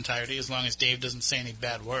one in its entirety as long as Dave doesn't say any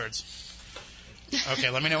bad words. Okay,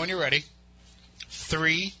 let me know when you're ready.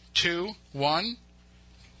 3, 2, 1.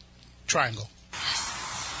 Triangle.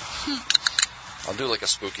 I'll do like a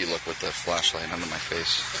spooky look with the flashlight under my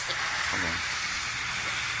face.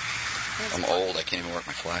 I'm old. I can't even work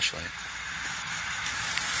my flashlight.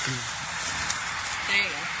 There you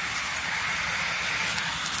go.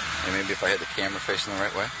 And maybe if I had the camera facing the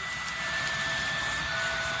right way.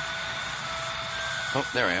 Oh,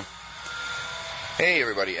 there I am. Hey,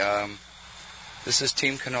 everybody. This is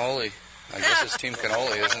Team Cannoli. I guess it's Team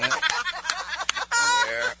Cannoli, isn't it?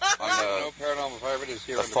 On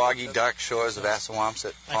the foggy, dark shores of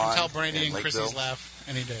Assawamsett Pond. I can tell Brandy and Chrissy's laugh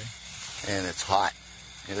any day. And it's hot.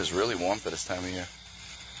 It is really warm for this time of year.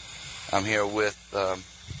 I'm here with,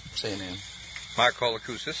 say your name. Mark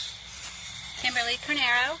Holocusis. Kimberly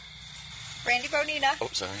Cornero. Brandy Bonita. Oh,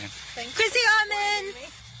 sorry. Chrissy Almond.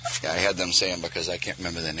 Yeah, I had them saying because I can't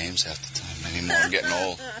remember their names half the time anymore. I'm getting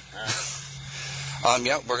old.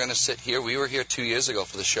 Yeah, we're going to sit here. We were here 2 years ago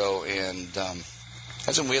for the show, and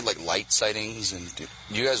had some weird, like, light sightings, and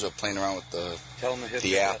you guys were playing around with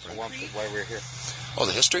the app. Why we're here. Oh,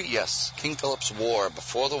 the history? Yes. King Philip's War.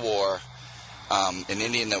 Before the war, an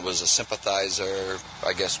Indian that was a sympathizer,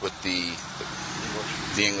 I guess, with the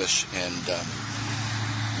English, and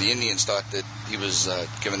the Indians thought that he was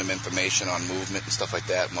giving them information on movement and stuff like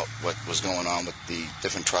that, and what was going on with the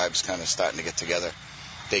different tribes kind of starting to get together.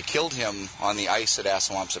 They killed him on the ice at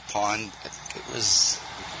Assawamsett Pond. I think it was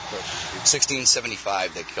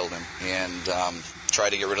 1675 they killed him, and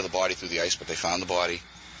tried to get rid of the body through the ice, but they found the body.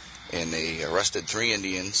 and they arrested 3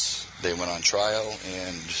 Indians. They went on trial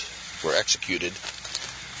and were executed.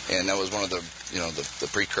 And that was one of the, the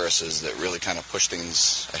precursors that really kind of pushed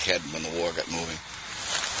things ahead when the war got moving.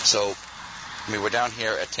 So, we're down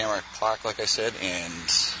here at Tamarack Park, like I said, and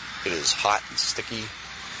it is hot and sticky.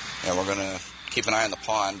 And we're going to keep an eye on the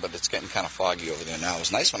pond, but it's getting kind of foggy over there now. It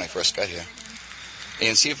was nice when I first got here.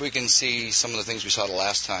 And see if we can see some of the things we saw the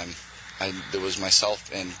last time. There was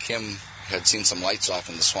myself and Kim had seen some lights off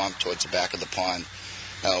in the swamp towards the back of the pond.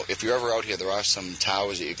 Now, if you're ever out here, there are some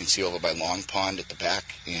towers that you can see over by Long Pond at the back,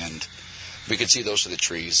 and we could see those through the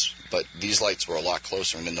trees, but these lights were a lot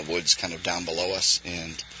closer and in the woods kind of down below us,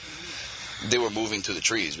 and they were moving through the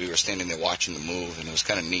trees. We were standing there watching them move, and it was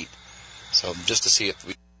kind of neat. So just to see if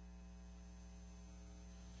we...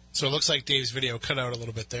 So it looks like Dave's video cut out a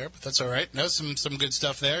little bit there, but that's all right. That was some good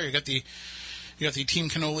stuff there. You got the Team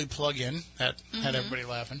Cannoli plug-in that had everybody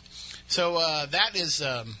laughing. So that is,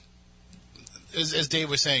 as Dave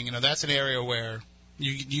was saying, that's an area where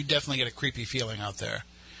you definitely get a creepy feeling out there.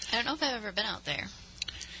 I don't know if I've ever been out there.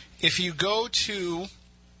 If you go to,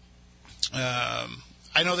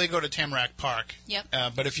 I know they go to Tamarack Park. Yep.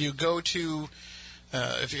 But if you go to,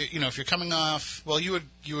 if you're coming off, well, you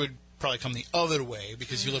would probably come the other way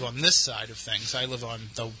because you live on this side of things. I live on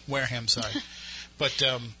the Wareham side. But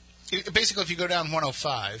basically, if you go down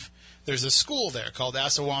 105, there's a school there called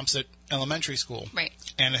Assawamsett Elementary School. Right.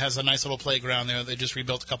 And it has a nice little playground there. They just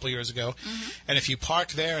rebuilt a couple years ago. And if you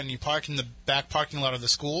park there and you park in the back parking lot of the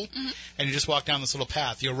school and you just walk down this little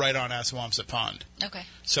path, you're right on Assawamsett Pond. Okay.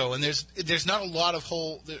 So, and there's not a lot of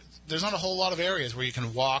there's not a whole lot of areas where you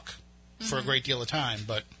can walk for a great deal of time,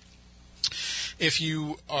 but if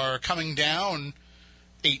you are coming down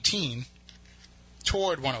 18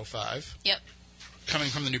 toward 105, coming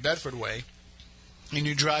from the New Bedford way, and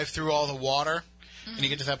you drive through all the water, and you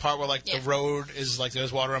get to that part where the road is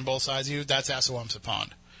there's water on both sides of you, that's Assawamsett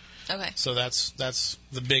Pond. Okay. So that's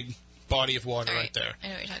the big body of water right there. I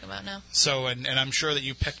know what you're talking about now. So, and I'm sure that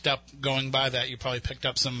you picked up, going by that, you probably picked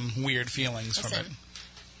up some weird feelings from it.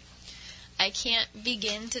 I can't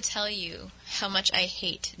begin to tell you how much I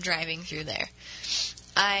hate driving through there.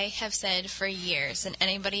 I have said for years, and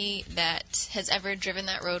anybody that has ever driven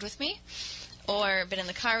that road with me, or been in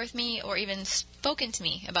the car with me, or even spoken to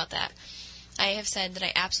me about that, I have said that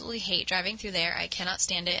I absolutely hate driving through there. I cannot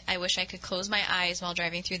stand it. I wish I could close my eyes while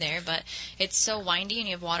driving through there, but it's so windy and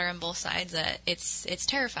you have water on both sides that it's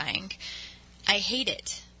terrifying. I hate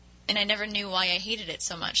it. And I never knew why I hated it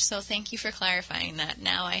so much. So thank you for clarifying that.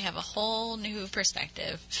 Now I have a whole new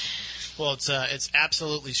perspective. Well, it's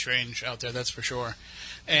absolutely strange out there, that's for sure.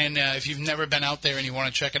 And if you've never been out there and you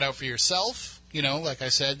want to check it out for yourself, like I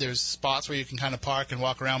said, there's spots where you can kind of park and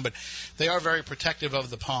walk around, but they are very protective of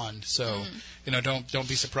the pond. So, don't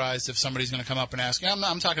be surprised if somebody's going to come up and ask.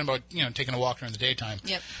 I'm talking about, taking a walk during the daytime.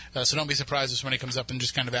 Yep. So don't be surprised if somebody comes up and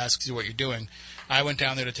just kind of asks you what you're doing. I went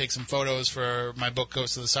down there to take some photos for my book,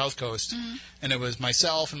 Coast to the South Coast, and it was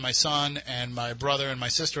myself and my son and my brother and my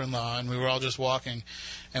sister-in-law, and we were all just walking.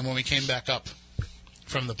 And when we came back up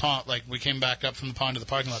from the pond, to the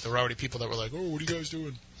parking lot, there were already people that were like, "Oh, what are you guys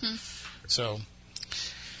doing?" So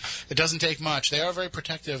it doesn't take much. They are very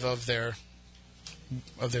protective of their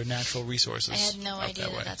natural resources. I had no idea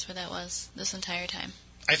that that's where that was this entire time.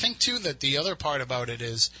 I think too that the other part about it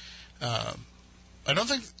is, I don't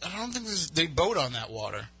think they boat on that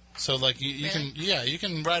water. So you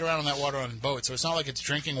can ride around on that water on a boat. So it's not like it's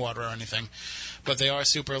drinking water or anything, but they are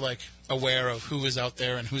super aware of who is out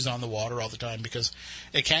there and who's on the water all the time because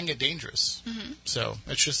it can get dangerous. So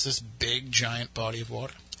it's just this big giant body of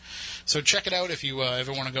water. So check it out if you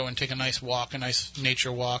ever want to go and take a nice walk, a nice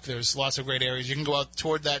nature walk. There's lots of great areas. You can go out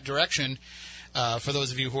toward that direction for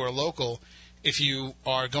those of you who are local. If you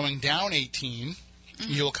are going down 18,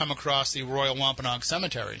 you'll come across the Royal Wampanoag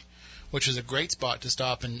Cemetery, which is a great spot to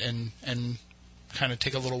stop and kind of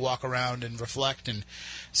take a little walk around and reflect and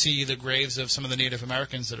see the graves of some of the Native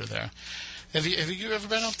Americans that are there. Have you ever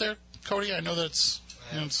been out there, Cody? I know that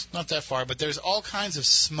it's not that far, but there's all kinds of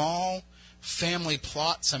small family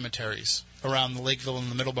plot cemeteries around the Lakeville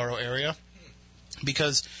and the Middleborough area,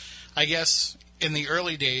 because I guess in the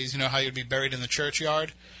early days, how you'd be buried in the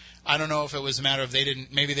churchyard. I don't know if it was a matter of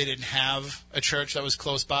maybe they didn't have a church that was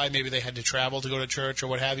close by. Maybe they had to travel to go to church or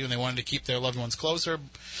what have you, and they wanted to keep their loved ones closer.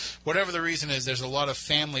 Whatever the reason is, there's a lot of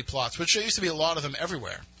family plots, which there used to be a lot of them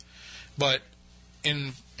everywhere. But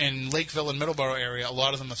in Lakeville and Middleborough area, a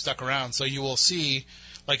lot of them have stuck around. So you will see,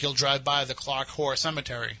 you'll drive by the Clark Horr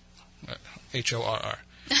Cemetery, Horr.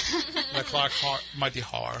 The Clark might be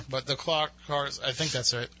Har, but the Clark cars, I think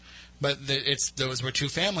that's it. But those were two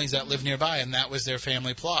families that lived nearby, and that was their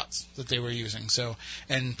family plots that they were using. So,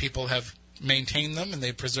 and people have maintained them, and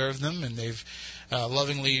they've preserved them, and they've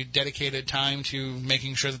lovingly dedicated time to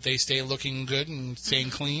making sure that they stay looking good and staying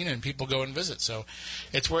clean, and people go and visit. So,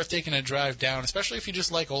 it's worth taking a drive down, especially if you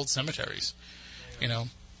just like old cemeteries. You know,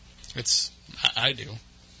 I do.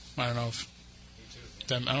 I don't know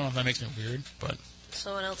if that makes me weird, but.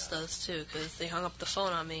 Someone else does, too, because they hung up the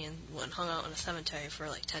phone on me and hung out in a cemetery for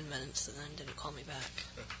like 10 minutes and then didn't call me back.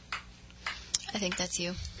 I think that's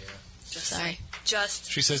you. Yeah. Sorry.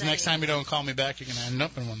 She says, next time you don't call me back, you're going to end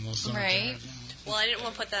up in one of those cemeteries. Right. Well, I didn't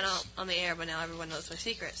want to put that on the air, but now everyone knows my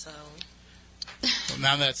secret, so... Well,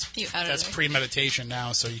 now that's premeditation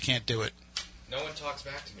now, so you can't do it. No one talks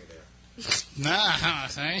back to me there. Nah,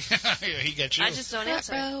 he gets you. I just don't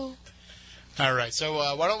answer. All right, so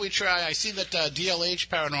why don't we try... I see that DLH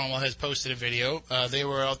Paranormal has posted a video. They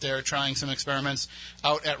were out there trying some experiments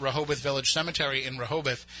out at Rehoboth Village Cemetery in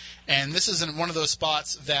Rehoboth, and this is in one of those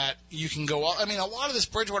spots that you can go... I mean, a lot of this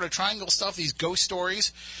Bridgewater Triangle stuff, these ghost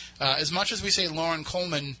stories, as much as we say Lauren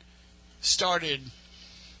Coleman started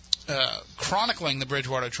chronicling the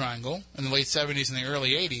Bridgewater Triangle in the late 70s and the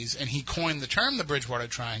early 80s, and he coined the term the Bridgewater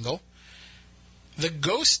Triangle, the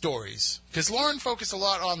ghost stories, because Lauren focused a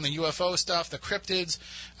lot on the UFO stuff, the cryptids,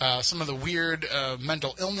 some of the weird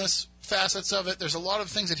mental illness facets of it. There's a lot of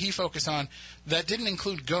things that he focused on that didn't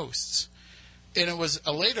include ghosts. And it was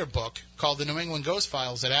a later book called The New England Ghost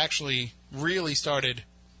Files that actually really started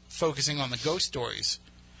focusing on the ghost stories.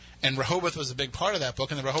 And Rehoboth was a big part of that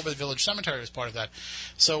book, and the Rehoboth Village Cemetery was part of that.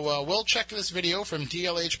 So we'll check this video from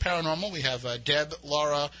DLH Paranormal. We have Deb,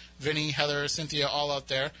 Laura, Vinny, Heather, Cynthia all out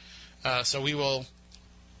there. So we will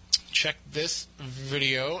check this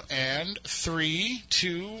video, and 3,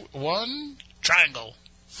 2, 1, triangle.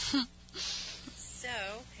 So,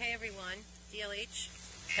 hey everyone, DLH,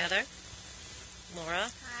 Heather, Laura.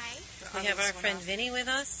 Hi. We have our friend Vinny with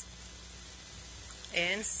us,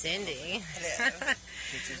 and Cindy.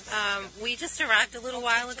 Hello. We just arrived a little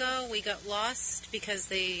while ago. We got lost because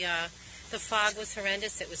the fog was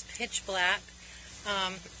horrendous. It was pitch black.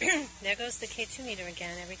 There goes the K2 meter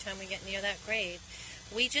again every time we get near that grave.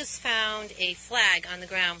 We just found a flag on the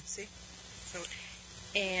ground. See?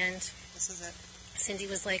 And this is it. Cindy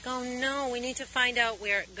was like, oh no, we need to find out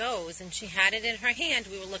where it goes. And she had it in her hand.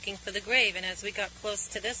 We were looking for the grave. And as we got close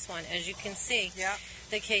to this one, as you can see,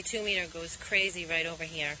 the K2 meter goes crazy right over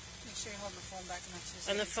here. Make sure you hold the phone back next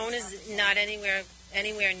to you. And the phone is not anywhere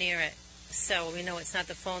near it. So we know it's not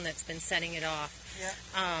the phone that's been setting it off.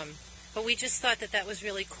 Yeah. But we just thought that was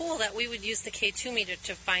really cool that we would use the K2 meter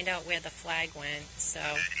to find out where the flag went. So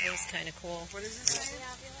it was kind of cool. What is this?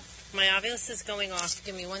 My Ovilus is going off.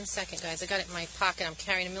 Give me 1 second, guys. I got it in my pocket. I'm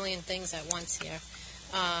carrying a million things at once here.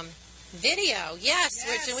 Video. Yes,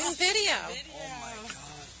 we're doing video. Oh, my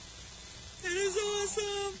God. That is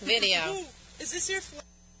awesome. Video. Ooh, is this your flag?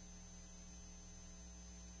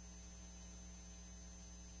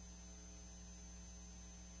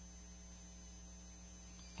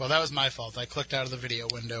 Well, that was my fault. I clicked out of the video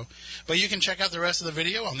window. But you can check out the rest of the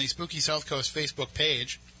video on the Spooky South Coast Facebook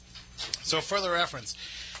page. So, further reference,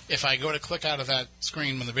 if I go to click out of that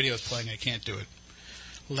screen when the video is playing, I can't do it.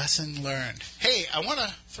 Lesson learned. Hey, I want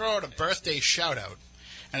to throw out a birthday shout-out.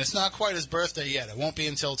 And it's not quite his birthday yet. It won't be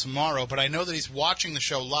until tomorrow, but I know that he's watching the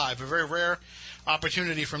show live. A very rare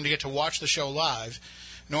opportunity for him to get to watch the show live.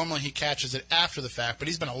 Normally he catches it after the fact, but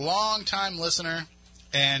he's been a long-time listener,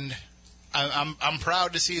 and I'm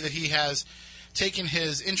proud to see that he has taken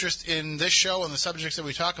his interest in this show and the subjects that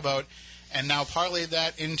we talk about and now parlayed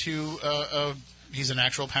that into he's an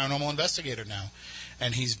actual paranormal investigator now.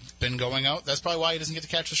 And he's been going out. That's probably why he doesn't get to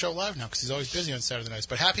catch the show live now, because he's always busy on Saturday nights.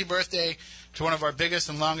 But happy birthday to one of our biggest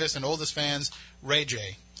and longest and oldest fans, Ray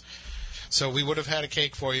J. So we would have had a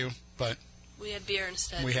cake for you, but we had beer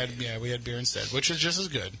instead. We had beer instead, which is just as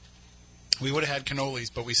good. We would have had cannolis,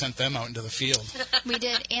 but we sent them out into the field. We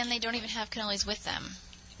did, and they don't even have cannolis with them.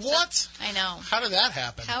 What? So, I know. How did that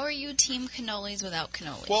happen? How are you team cannolis without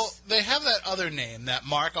cannolis? Well, they have that other name that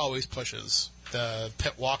Mark always pushes. The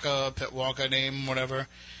Pitwaka name, whatever.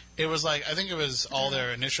 It was like, I think it was all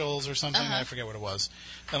their initials or something. I forget what it was.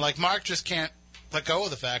 And like, Mark just can't let go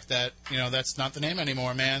of the fact that, that's not the name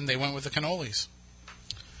anymore, man. They went with the cannolis.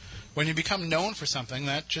 When you become known for something,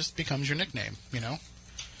 that just becomes your nickname,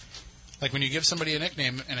 Like when you give somebody a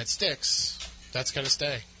nickname and it sticks, that's got to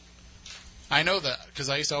stay. I know that because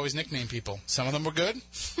I used to always nickname people. Some of them were good.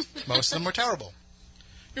 Most of them were terrible.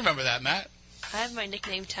 You remember that, Matt? I have my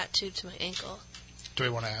nickname tattooed to my ankle. Do we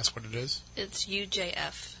want to ask what it is? It's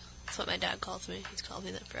UJF. That's what my dad calls me. He's called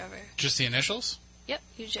me that forever. Just the initials? Yep,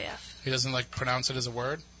 UJF. He doesn't, like, pronounce it as a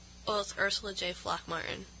word? Well, it's Ursula J.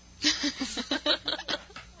 Flockmartin.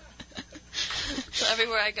 So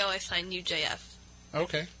everywhere I go, I sign UJF.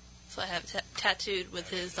 Okay. So I have tattooed with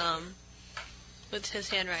his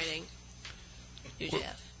handwriting.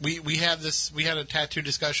 UJF. We had a tattoo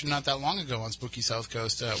discussion not that long ago on Spooky South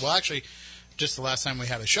Coast. Well, actually, just the last time we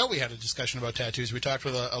had a show, we had a discussion about tattoos. We talked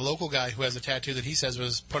with a local guy who has a tattoo that he says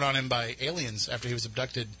was put on him by aliens after he was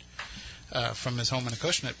abducted from his home in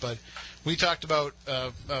Acushnet. But we talked about,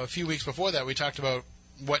 a few weeks before that, we talked about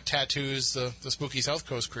what tattoos the Spooky South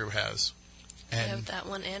Coast crew has. And I have that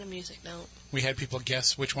one and a music note. We had people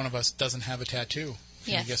guess which one of us doesn't have a tattoo.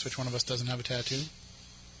 Can you guess which one of us doesn't have a tattoo?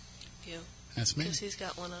 You. That's me. Because he's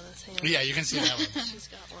got one on his hand. Yeah, you can see that one. She's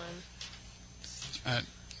got one.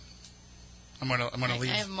 I'm gonna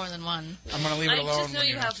leave. I have more than one. I'm gonna leave it alone. I just know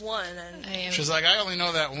you have one. And she's like, I only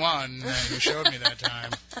know that one that you showed me that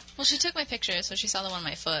time. Well, she took my picture, so she saw the one on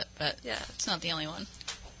my foot, but it's not the only one.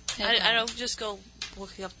 I don't just go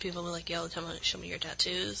looking up people and be like, yo, tell me, show me your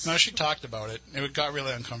tattoos. No, she talked about it. It got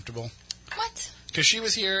really uncomfortable. What? Because she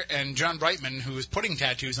was here, and John Brightman, who was putting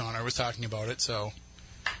tattoos on her, was talking about it, so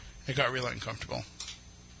it got really uncomfortable.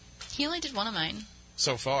 He only did one of mine.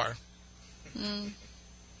 So far. Mm.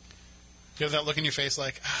 You have that look in your face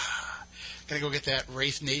like, gotta go get that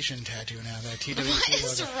Wraith Nation tattoo now. That TWC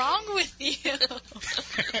What is wrong with you?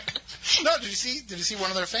 No, did you see one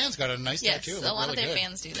of their fans got a nice tattoo? Yes, a lot of their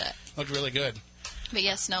fans do that. Looked really good. But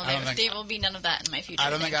yes, no, there will be none of that in my future. I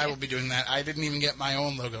don't think I will be doing that. I didn't even get my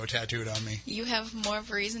own logo tattooed on me. You have more of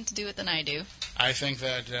a reason to do it than I do. I think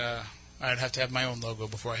that I'd have to have my own logo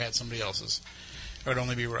before I had somebody else's. It would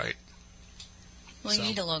only be right. Well, you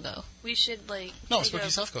need a logo. We should, like... No, Spooky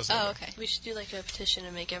South Coast logo. Oh, okay. We should do, like, a petition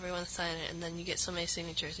and make everyone sign it, and then you get so many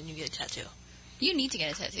signatures and you get a tattoo. You need to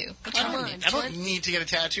get a tattoo. I don't need to get a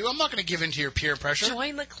tattoo. I'm not going to give in to your peer pressure.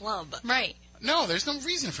 Join the club. Right. No, there's no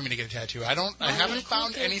reason for me to get a tattoo. I haven't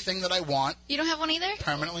found anything that I want. You don't have one either?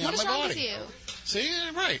 Permanently on my body. What is wrong with you? See,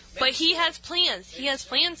 right. But he has plans. He has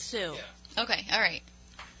plans too. Yeah. Okay, all right.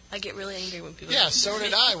 I get really angry when people... Yeah, so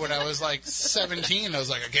did I when I was like 17. I was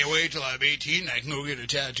like, I can't wait till I'm 18 and I can go get a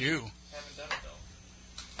tattoo. Haven't done it,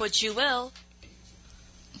 though. But you will.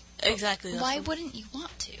 Exactly. Why wouldn't you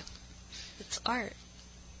want to? It's art.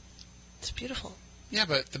 It's beautiful. Yeah,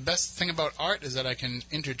 but the best thing about art is that I can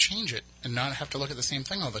interchange it and not have to look at the same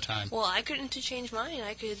thing all the time. Well, I could interchange mine.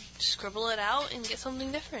 I could scribble it out and get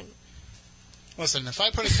something different. Listen, if I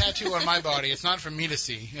put a tattoo on my body, it's not for me to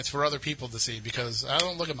see. It's for other people to see because I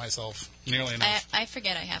don't look at myself nearly enough. I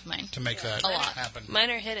forget I have mine. To make that happen. Mine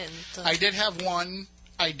are hidden. So. I did have one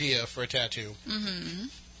idea for a tattoo. Mm-hmm.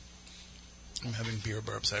 I'm having beer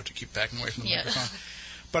burps. I have to keep backing away from the microphone.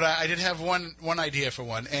 But I did have one idea for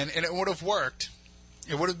one, and it would have worked.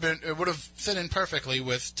 It would have fit in perfectly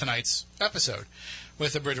with tonight's episode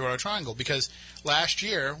with the Bridgewater Triangle because last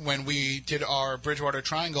year when we did our Bridgewater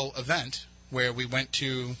Triangle event where we went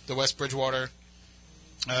to the West Bridgewater,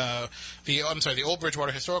 the Old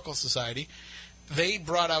Bridgewater Historical Society, they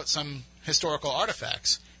brought out some historical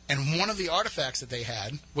artifacts, and one of the artifacts that they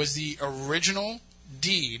had was the original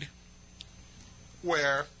deed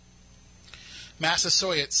where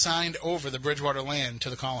Massasoit signed over the Bridgewater land to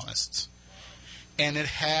the colonists. And it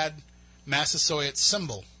had Massasoit's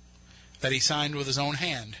symbol that he signed with his own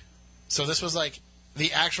hand. So this was like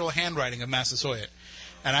the actual handwriting of Massasoit.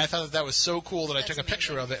 And I thought that was so cool that I took a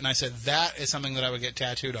picture of it and I said, that is something that I would get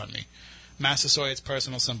tattooed on me. Massasoit's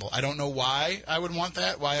personal symbol. I don't know why I would want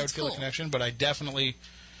that, why I would feel a connection, but I definitely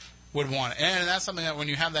would want it. And that's something that when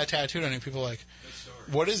you have that tattooed on you, people are like,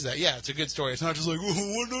 what is that? Yeah, it's a good story. It's not just like,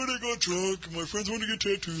 oh, one night I got drunk and my friends wanted to get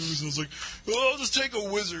tattoos. And I was like, oh, I'll just take a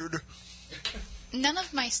wizard. None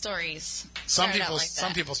of my stories Some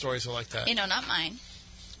people's stories are like that. You know, not mine.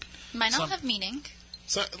 Mine all have meaning.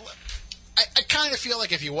 So I kind of feel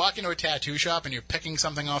like if you walk into a tattoo shop and you're picking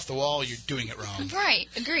something off the wall, you're doing it wrong. Right.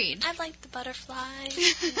 Agreed. I like the butterflies.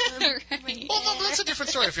 Right. Well, no, that's a different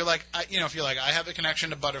story. If you're like, I have a connection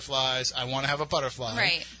to butterflies, I want to have a butterfly.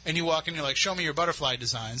 Right. And you walk in, you're like, show me your butterfly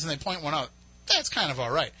designs, and they point one out. That's kind of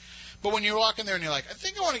all right. But when you walk in there and you're like, I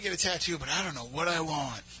think I want to get a tattoo, but I don't know what I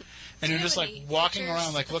want. And you're just like walking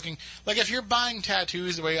around, like looking, like if you're buying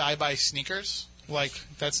tattoos the way I buy sneakers, like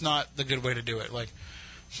that's not the good way to do it. Like,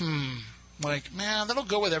 like man, that'll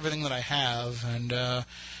go with everything that I have, and I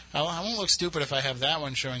won't look stupid if I have that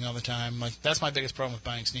one showing all the time. Like that's my biggest problem with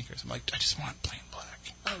buying sneakers. I'm like, I just want plain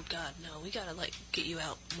black. Oh God, no! We gotta get you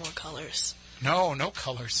out more colors. No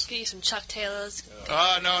colors. Get you some Chuck Taylors.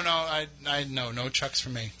 No, no Chucks for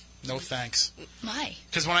me. No thanks. Why?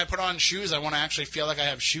 Because when I put on shoes, I want to actually feel like I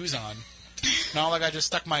have shoes on. Not like I just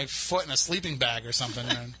stuck my foot in a sleeping bag or something.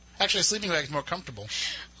 Actually, a sleeping bag is more comfortable.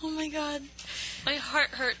 Oh my god. My heart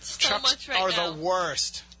hurts so Chucks much right are now. the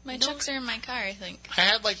worst. My Chucks are in my car, I think. I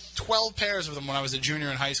had like 12 pairs of them when I was a junior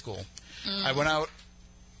in high school. I went out.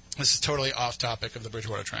 This is totally off topic of the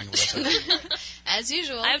Bridgewater Triangle. As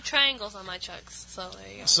usual. I have triangles on my Chucks, so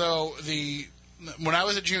there you go. So when I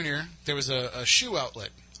was a junior, there was a shoe outlet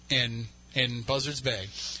in Buzzards Bay.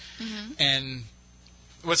 And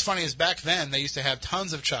what's funny is back then they used to have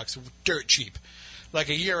tons of Chucks, dirt cheap. Like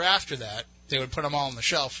a year after that, they would put them all on the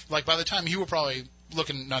shelf. Like by the time you were probably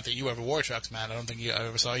looking, not that you ever wore Chucks, Matt. I don't think I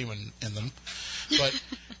ever saw you in them. But,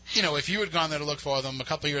 if you had gone there to look for them a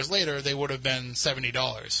couple of years later, they would have been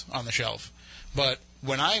 $70 on the shelf. But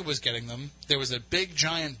when I was getting them, there was a big,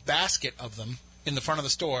 giant basket of them in the front of the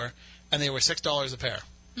store, and they were $6 a pair.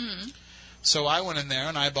 So I went in there,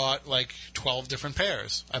 and I bought, 12 different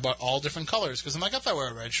pairs. I bought all different colors, because I'm like, if I wear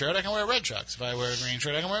a red shirt, I can wear red Chucks. If I wear a green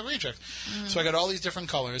shirt, I can wear green Chucks. So I got all these different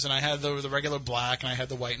colors, and I had the regular black, and I had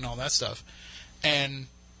the white and all that stuff. And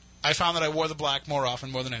I found that I wore the black more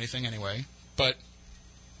than anything anyway. But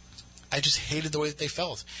I just hated the way that they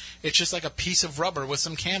felt. It's just like a piece of rubber with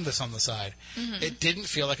some canvas on the side. It didn't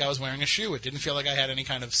feel like I was wearing a shoe. It didn't feel like I had any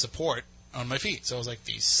kind of support on my feet. So I was like,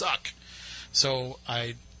 these suck. So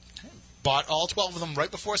I bought all 12 of them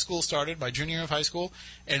right before school started, my junior year of high school.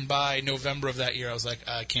 And by November of that year, I was like,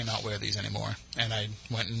 I cannot wear these anymore. And I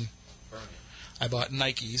went and I bought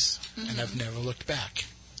Nikes, and I've never looked back.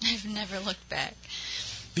 I've never looked back.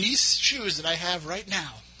 These shoes that I have right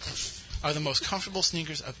now are the most comfortable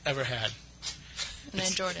sneakers I've ever had. And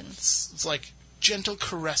then Jordans. It's like gentle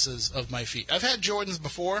caresses of my feet. I've had Jordans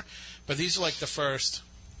before, but these are like the first.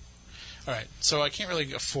 All right, so I can't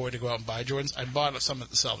really afford to go out and buy Jordans. I bought some at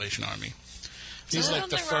the Salvation Army. These are like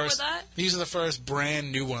the first. These are the first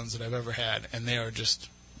brand new ones that I've ever had, and they are just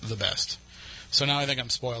the best. So now I think I'm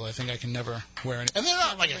spoiled. I think I can never wear any. And they're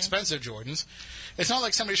not like expensive Jordans. It's not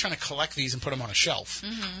like somebody's trying to collect these and put them on a shelf.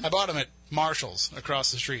 I bought them at Marshall's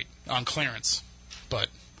across the street on clearance. But,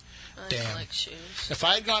 damn. If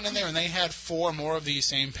I had gone in there and they had 4 more of these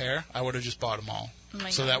same pair, I would have just bought them all.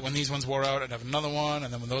 So that when these ones wore out, I'd have another one,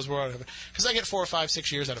 and then when those wore out, because I get 4 or 5,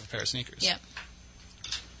 6 years out of a pair of sneakers. Yep.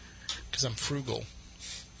 Because I'm frugal.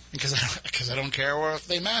 Because I don't care if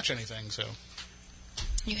they match anything, so.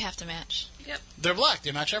 You have to match. Yep. They're black.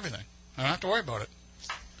 They match everything. I don't have to worry about it.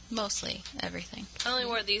 Mostly everything. I only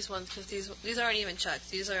wore these ones because these aren't even Chucks.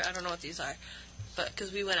 These are, I don't know what these are. But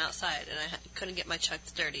because we went outside and I couldn't get my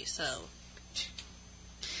Chucks dirty, so.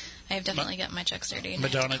 I have definitely got my Chucks dirty and I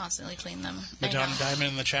have to constantly clean them. Madonna Diamond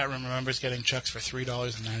in the chat room remembers getting Chucks for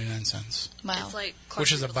 $3.99. Wow. It's like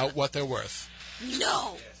which is about what they're worth.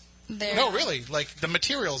 No! No, really. Like, the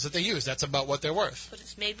materials that they use, that's about what they're worth. But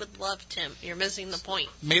it's made with love, Tim. You're missing the point.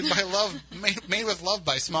 Made by love, made with love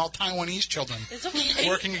by small Taiwanese children. It's okay.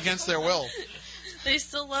 Working against their will. They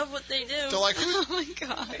still love what they do. They're like, oh my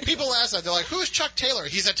god. People ask that. They're like, who's Chuck Taylor?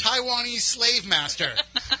 He's a Taiwanese slave master.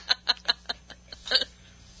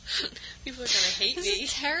 People are going to hate me. This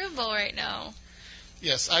is terrible right now.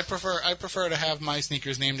 Yes, I prefer to have my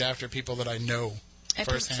sneakers named after people that I know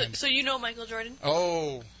firsthand. So you know Michael Jordan?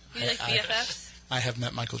 Oh. You like BFFs? I have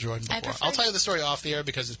met Michael Jordan before. I'll tell you the story off the air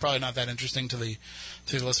because it's probably not that interesting to the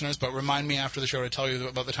listeners, but remind me after the show to tell you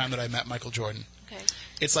about the time that I met Michael Jordan. Okay.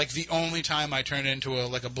 It's like the only time I turned into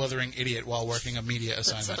a blithering idiot while working a media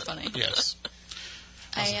assignment. That's so funny. Yes.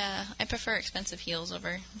 I prefer expensive heels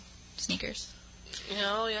over sneakers.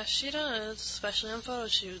 Oh, yes, she does, especially on photo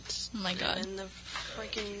shoots. Oh my god. In the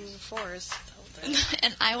freaking forest.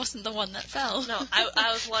 And I wasn't the one that fell. No,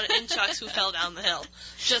 I was one in Chucks who fell down the hill.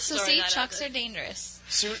 Just so see, Chucks are dangerous.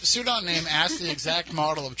 Sudan name asked the exact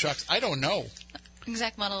model of Chucks. I don't know.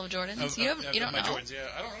 Exact model of Jordans? You don't know? Jordans, yeah,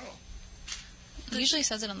 I don't know. It usually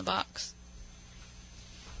says it on the box.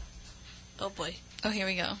 Oh boy. Oh, here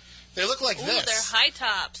we go. They look like this. They're high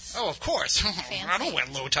tops. Oh, of course. I don't wear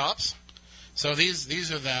low tops. So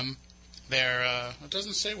these are them. They're it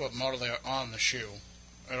doesn't say what model they are on the shoe.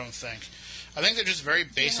 I don't think. I think they're just very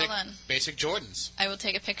basic basic Jordans. I will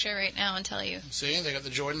take a picture right now and tell you. See, they got the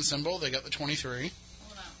Jordan symbol. They got the 23.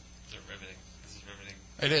 Hold on. They're riveting. This is riveting.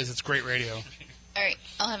 It is. It's great radio. All right.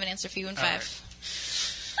 I'll have an answer for you in 5. Right.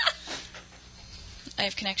 I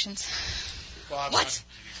have connections. Well, what?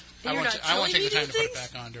 I won't take the time to put it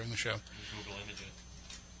back on during the show. Google image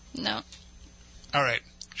it. No. All right.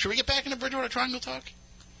 Should we get back into Bridgewater Triangle talk?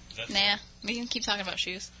 Nah. We can keep talking about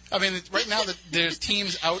shoes. I mean, right now there's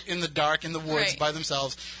teams out in the dark in the woods by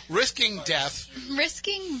themselves, risking death.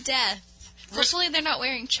 Risking death. Hopefully they're not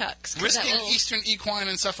wearing Chucks. 'Cause that risking will- Eastern equine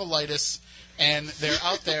encephalitis, and they're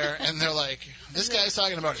out there, and they're like, this guy's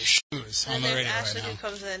talking about his shoes on And the there's radio Ashley right now. who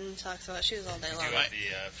comes in and talks about shoes all day Do long. you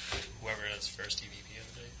have the whoever has first EVP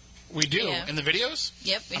of the day? We do. Yeah. In the videos?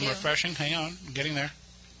 Yep, we I'm do. refreshing. Hang on. I'm getting there.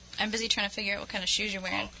 I'm busy trying to figure out what kind of shoes you're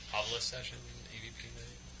wearing. Obelisk session EVP day.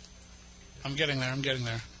 I'm getting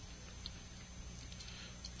there.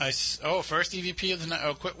 First EVP of the night.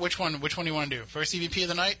 Oh, which one do you want to do? First EVP of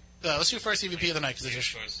the night? Let's do first EVP of the night because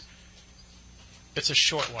it's a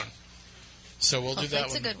short one. So we'll do that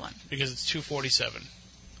Hopefully it's a good one. because it's 2:47.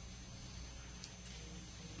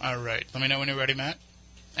 All right. Let me know when you're ready, Matt.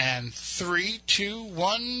 And 3, 2,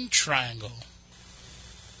 1, triangle.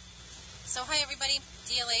 So, hi everybody,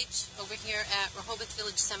 DLH over here at Rehoboth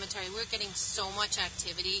Village Cemetery. We're getting so much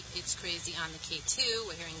activity. It's crazy on the K2.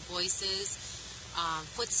 We're hearing voices,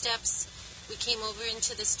 footsteps. We came over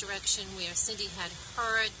into this direction where Cindy had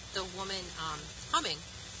heard the woman humming.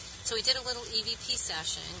 So we did a little EVP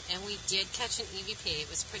session, and we did catch an EVP. It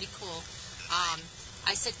was pretty cool.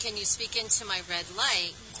 I said, can you speak into my red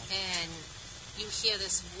light? And you hear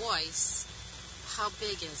this voice. How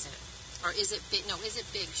big is it? Or is it big? No, is it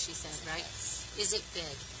big, she said, right? Is it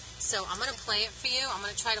big? So I'm going to play it for you. I'm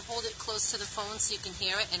going to try to hold it close to the phone so you can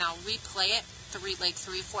hear it, and I'll replay it 3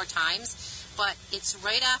 or 4 times. But it's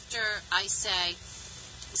right after I say,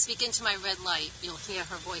 speak into my red light, you'll hear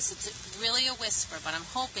her voice. It's really a whisper, but I'm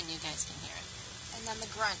hoping you guys can hear it. And then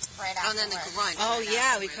the grunt right Oh, afterwards. and then the grunt. Oh, right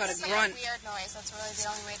yeah, we afterwards. caught a grunt. It's a weird noise. That's really the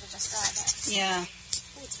only way to describe it. Yeah.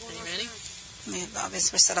 Are you ready?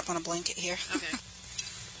 Obviously, we're set up on a blanket here. Okay.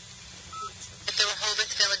 At the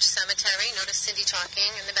Rehoboth Village Cemetery, notice Cindy talking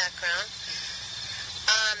in the background.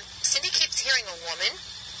 Cindy keeps hearing a woman.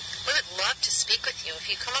 We would love to speak with you. If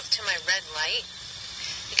you come up to my red light,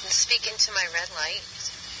 you can speak into my red light.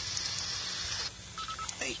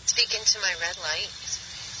 Speak into my red light.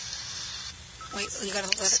 Wait, you gotta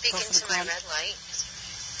let it Speak go for into the my ground. red light.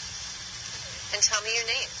 And tell me your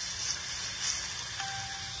name.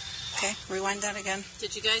 Okay, rewind that again.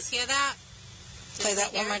 Did you guys hear that? Play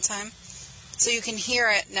that one more time. So you can hear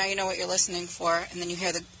it, now you know what you're listening for, and then you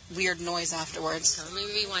hear the weird noise afterwards. Let me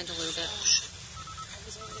rewind a little bit.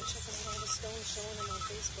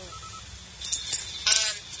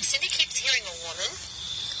 Cindy keeps hearing a woman.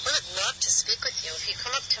 We would love to speak with you. If you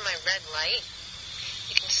come up to my red light,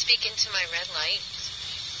 you can speak into my red light.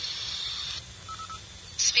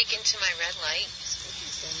 Speak into my red light.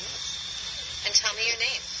 And tell me your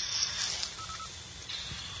name.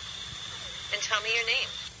 And tell me your name.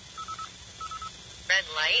 Red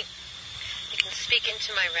light. You can speak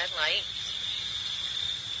into my red light.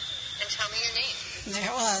 And tell me your name. There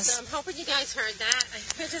it was. So I'm hoping you guys heard that.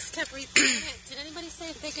 I just kept repeating it. Did anybody say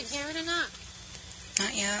if they could hear it or not?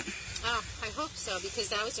 Not yet. Oh, I hope so, because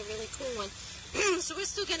that was a really cool one. So we're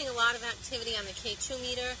still getting a lot of activity on the K2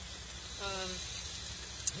 meter.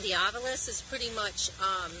 The obelisk has pretty much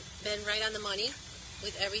been right on the money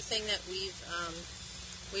with everything that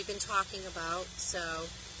we've been talking about. So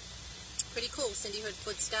pretty cool. Cindy heard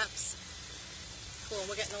footsteps. Cool.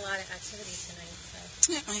 We're getting a lot of activity tonight.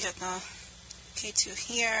 So. Yeah, we got the K2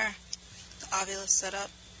 here, the obelisk set up.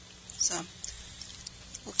 So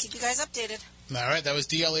we'll keep you guys updated. All right, that was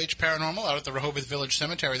DLH Paranormal out at the Rehoboth Village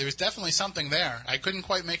Cemetery. There was definitely something there. I couldn't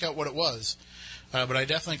quite make out what it was, but I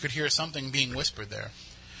definitely could hear something being whispered there,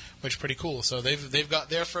 which is pretty cool. So they've got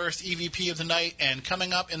their first EVP of the night, and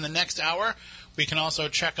coming up in the next hour, we can also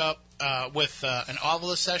check up with an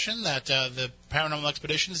obelisk session that the Paranormal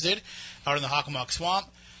Expeditions did out in the Hockomock Swamp.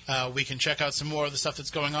 We can check out some more of the stuff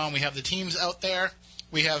that's going on. We have the teams out there.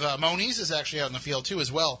 We have Moniz is actually out in the field, too,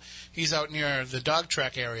 as well. He's out near the dog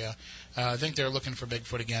track area. I think they're looking for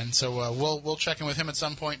Bigfoot again. So we'll check in with him at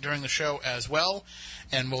some point during the show as well.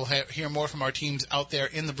 And we'll hear more from our teams out there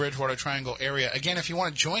in the Bridgewater Triangle area. Again, if you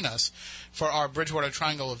want to join us for our Bridgewater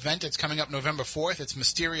Triangle event, it's coming up November 4th. It's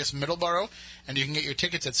Mysterious Middleborough. And you can get your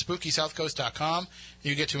tickets at SpookySouthCoast.com.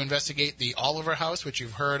 You get to investigate the Oliver House, which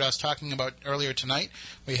you've heard us talking about earlier tonight.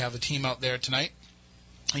 We have a team out there tonight.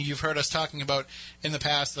 You've heard us talking about in the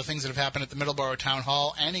past the things that have happened at the Middleborough Town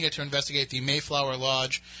Hall, and you get to investigate the Mayflower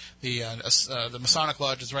Lodge. The Masonic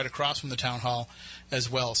Lodge is right across from the Town Hall as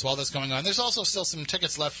well. So all that's going on. There's also still some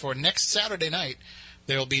tickets left for next Saturday night.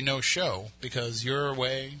 There will be no show because you're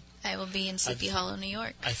away. I will be in Sleepy Hollow, New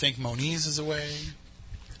York. I think Moniz is away.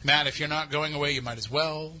 Matt, if you're not going away, you might as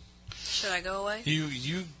well. Should I go away?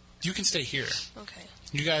 You can stay here. Okay.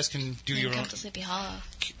 You guys can do your come own. to Sleepy Hollow.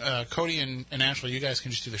 Cody and Ashley, you guys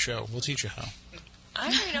can just do the show. We'll teach you how. I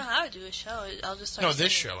don't even know how to do a show. I'll just start No,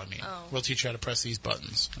 this singing. show, I mean. Oh. We'll teach you how to press these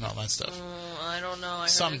buttons and all that stuff. I don't know. I heard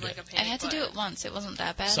Someday. like a I had to do it once. It wasn't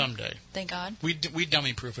that bad. Someday. Thank God. We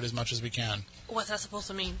dummy-proof it as much as we can. What's that supposed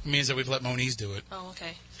to mean? It means that we've let Moniz do it. Oh,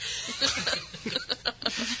 okay.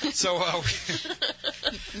 So,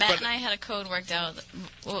 Matt and I had a code worked out.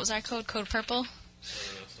 What was our code? Code purple?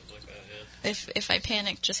 Something like that, yeah. If I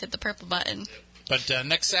panic, just hit the purple button. But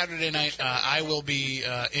next Saturday night, I will be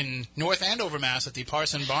in North Andover, Mass. at the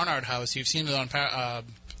Parson Barnard House. You've seen it on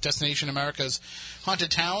Destination America's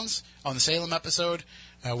Haunted Towns on the Salem episode.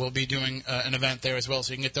 We'll be doing an event there as well,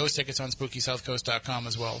 so you can get those tickets on SpookySouthCoast.com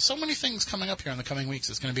as well. So many things coming up here in the coming weeks.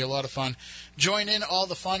 It's going to be a lot of fun. Join in all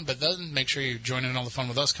the fun, but then make sure you join in all the fun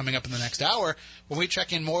with us coming up in the next hour when we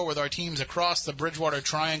check in more with our teams across the Bridgewater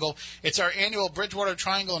Triangle. It's our annual Bridgewater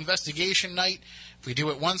Triangle Investigation Night. We do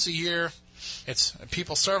it once a year. It's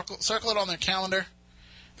people circle it on their calendar.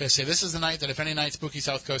 They say this is the night that if any night Spooky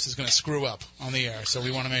South Coast is going to screw up on the air. So we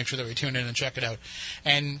want to make sure that we tune in and check it out.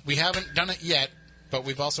 And we haven't done it yet, but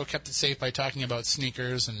we've also kept it safe by talking about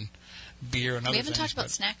sneakers and beer and other things. We haven't talked about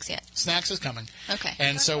snacks yet. Snacks is coming. Okay.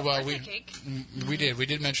 And so cake. we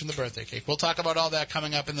did mention the birthday cake. We'll talk about all that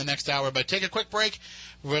coming up in the next hour, but take a quick break.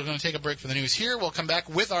 We're going to take a break for the news here. We'll come back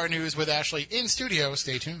with our news with Ashley in studio.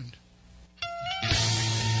 Stay tuned.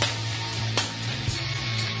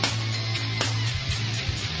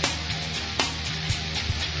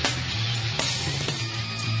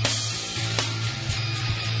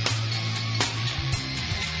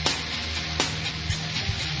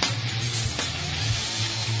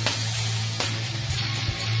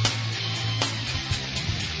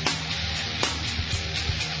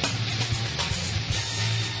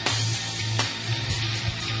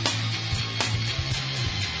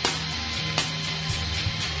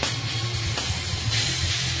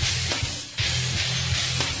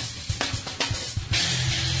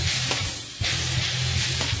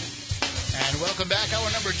 Welcome back. Hour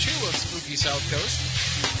number 2 of Spooky South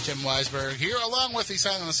Coast. Tim Weisberg here, along with the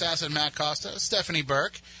silent assassin Matt Costa, Stephanie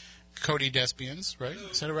Burke, Cody Despians, right?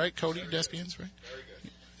 Is that it right? Cody Despians, right? Very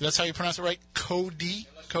good. That's how you pronounce it, right? Cody?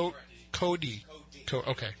 Cody.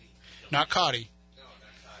 Okay. Not Cody.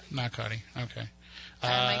 No, Not Cody. Okay.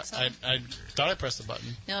 I thought I pressed the button.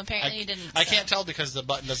 No, apparently you didn't. I can't tell because the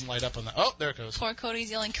button doesn't light up on the... Oh, there it goes. Poor Cody's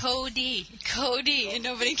yelling, Cody, Cody, and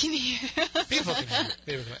nobody can hear. People can hear.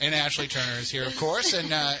 People can. And Ashley Turner is here, of course.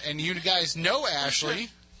 And you guys know Ashley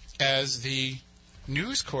as the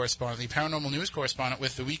news correspondent, the paranormal news correspondent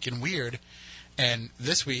with The Week in Weird. And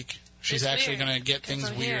this week, she's It's actually weird, going to get 'cause things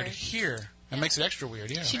I'm weird here. here. That makes it extra weird,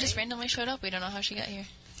 yeah. She just randomly showed up. We don't know how she got here.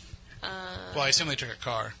 Well, I assume they took a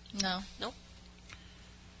car. No. Nope.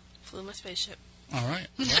 Flew my spaceship. All right.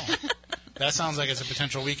 Well, that sounds like it's a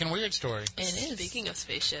potential Week in Weird story. It is. Speaking of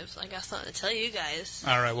spaceships, I got something to tell you guys.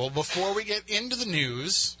 All right. Well, before we get into the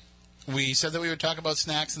news, we said that we would talk about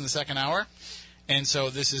snacks in the second hour. And so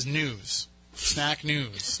this is news. Snack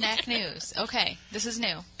news. Snack news. Okay. This is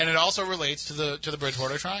new. And it also relates to the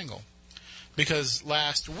Bridgewater Triangle. Because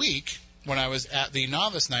last week, when I was at the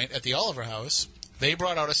novice night at the Oliver House, they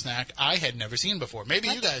brought out a snack I had never seen before. Maybe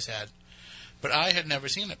you guys had. But I had never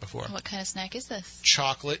seen it before. What kind of snack is this?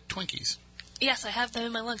 Chocolate Twinkies. Yes, I have them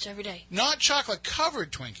in my lunch every day. Not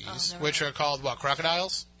chocolate-covered Twinkies, which are called, what,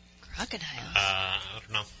 crocodiles? Crocodiles? I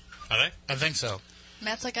don't know. Are they? I think so.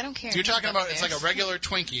 Matt's like, I don't care. So you're talking about, it's like a regular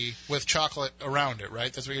Twinkie with chocolate around it,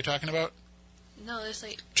 right? That's what you're talking about? No, there's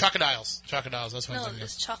like... Chocodiles. Chocodiles, that's what I'm No, thinking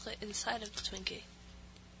there's chocolate inside of the Twinkie.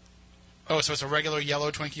 Oh, so it's a regular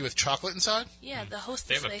yellow Twinkie with chocolate inside? Yeah, the They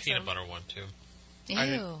hostess have a makes peanut them. butter one, too.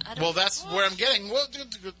 Ew. Well, that's where I'm getting. Well,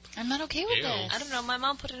 I'm not okay with Ew. this. I don't know. My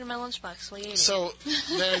mom put it in my lunchbox, so we ate it. so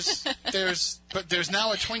there's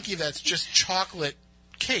now a Twinkie that's just chocolate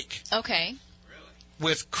cake Okay.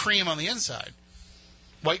 with cream on the inside,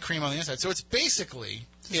 white cream on the inside. So it's basically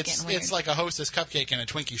getting weird. it's like a Hostess cupcake in a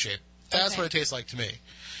Twinkie shape. That's what it tastes like to me.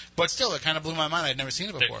 But still, it kind of blew my mind. I'd never seen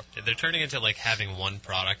it before. They're turning into like having one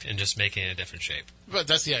product and just making it a different shape. But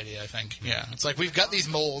that's the idea, I think. Yeah, it's like we've got these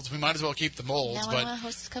molds. We might as well keep the molds. Now but I want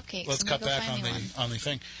Hostess cupcakes. let's I'm cut gonna go back find on me the one. on the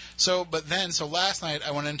thing. So last night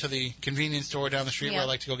I went into the convenience store down the street where I Yeah.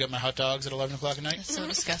 like to go get my hot dogs at 11 o'clock at night. That's so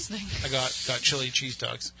disgusting. I got chili cheese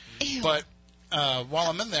dogs. Ew. But while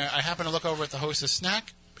I'm in there, I happen to look over at the Hostess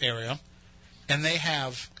snack area, and they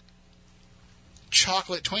have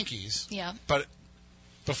chocolate Twinkies. Yeah. But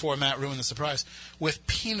before Matt ruined the surprise, with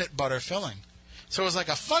peanut butter filling. So it was like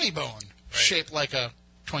a funny bone shaped like a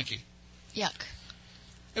Twinkie. Yuck.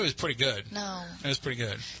 It was pretty good. No. It was pretty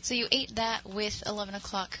good. So you ate that with 11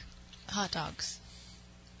 o'clock hot dogs.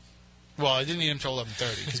 Well, I didn't eat them until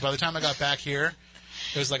 11:30 because by the time I got back here,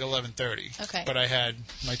 It was like 11:30. Okay. But I had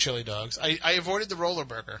my chili dogs. I avoided the roller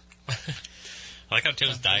burger. I like how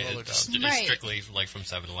Tim's diet is Right. strictly like from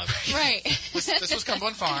 7-Eleven. Right. This was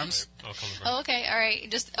Cumberland Farms. Oh, okay. All right.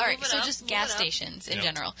 Move it So up, just move gas it up. stations in Yep.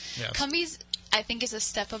 general. Yes. Cumbies, I think, is a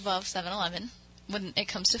step above 7-Eleven when it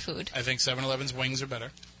comes to food. I think 7-Eleven's wings are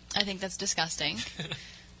better. I think that's disgusting.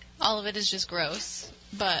 All of it is just gross.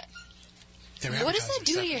 But Their what does that advertisements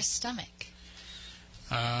do to happen. your stomach?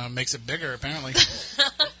 Makes it bigger, apparently.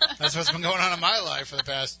 That's what's been going on in my life for the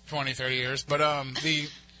past 20, 30 years. But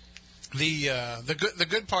the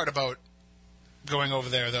good part about going over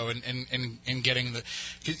there, though, and getting the...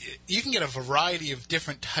 You can get a variety of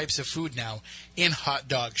different types of food now in hot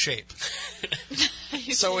dog shape.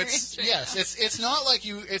 So it's not like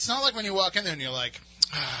when you walk in there and you're like,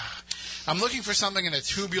 I'm looking for something in a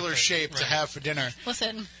tubular shape to have for dinner.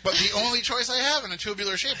 Listen. But the only choice I have in a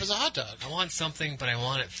tubular shape is a hot dog. I want something, but I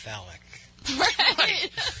want it phallic. Right.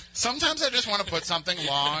 Sometimes I just want to put something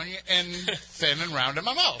long and thin and round in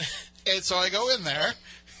my mouth. And so I go in there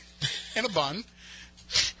in a bun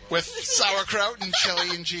with sauerkraut and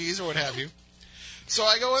chili and cheese or what have you. So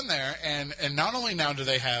I go in there, and not only now do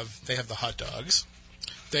they have the hot dogs,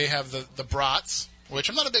 they have the brats, which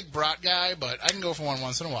I'm not a big brat guy, but I can go for one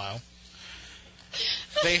once in a while.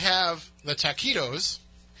 They have the taquitos.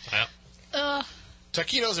 Yeah.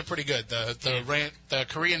 Taquitos are pretty good. The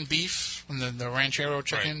Korean beef and the ranchero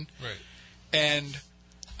chicken. Right. And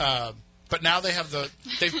but now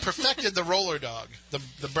they've perfected the roller dog,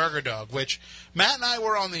 the burger dog, which Matt and I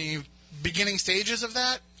were on the beginning stages of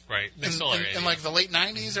that. Right. In like the late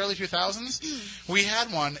 90s, early 2000s. We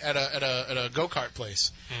had one at a go-kart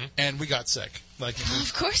place, and we got sick. Like,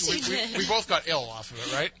 of course we did. We both got ill off of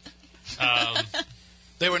it, right?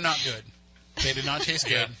 They were not good. They did not taste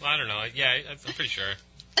good. Yeah, well, I don't know. Yeah, I'm pretty sure.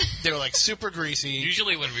 They were like super greasy.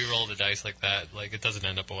 Usually when we roll the dice like that, like it doesn't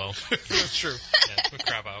end up well. That's true. Yeah, we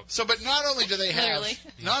crap out. So, but not only do they have, Literally.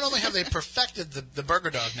 not only have they perfected the burger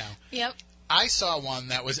dog now. Yep. I saw one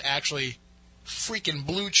that was actually freaking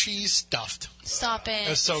blue cheese stuffed. Stop it. It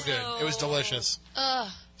was so good. It was delicious. Ugh.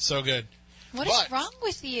 So good. What is wrong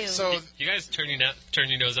with you? So you guys turn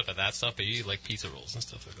your nose up at that stuff, but you eat like pizza rolls and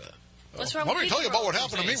stuff like that. What's wrong Let with me tell you pizza about what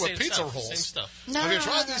rolls? happened to me with pizza stuff, rolls. Same stuff. No, Have you no,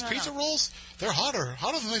 tried no, these no, pizza no. rolls? They're hotter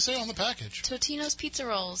than they say on the package. Totino's pizza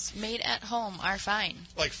rolls made at home are fine.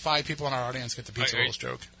 Like 5 people in our audience get the pizza rolls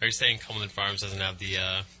joke. Are you saying Cumberland Farms doesn't have the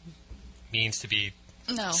means to be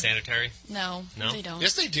No. sanitary? No, No? they don't.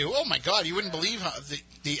 Yes, they do. Oh my God, you wouldn't believe how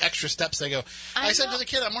the extra steps they go. I said to the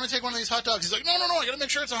kid, "I'm going to take one of these hot dogs." He's like, "No, I got to make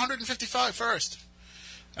sure it's 155 first."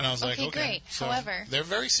 And I was like, Okay, great. So However- they're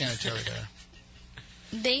very sanitary there.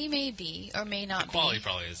 They may be or may not The quality be.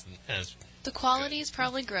 probably isn't as The quality is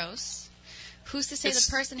probably gross. Who's to say It's-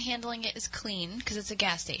 the person handling it is clean because it's a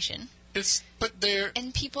gas station? But they're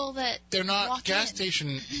And people that they're not walk gas in.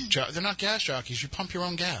 station. They're not gas jockeys. You pump your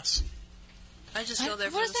own gas. I just go there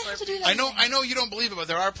for What does the that have to Slurpee. do with I know you don't believe it, but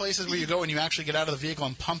there are places where you go and you actually get out of the vehicle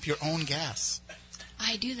and pump your own gas.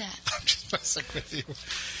 I do that. I'm just messing with you.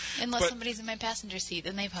 Unless But- somebody's in my passenger seat,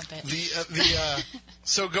 then they pump it.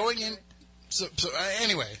 So going in.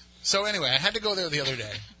 Anyway, I had to go there the other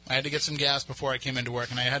day. I had to get some gas before I came into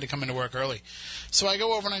work, and I had to come into work early. So I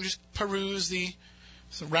go over and I just peruse the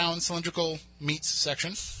round cylindrical meats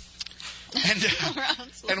section.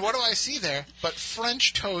 And what do I see there but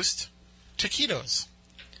French toast taquitos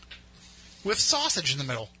with sausage in the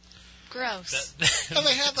middle. Gross. And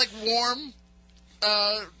they had like warm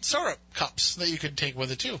syrup cups that you could take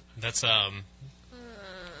with it too. That's a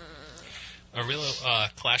real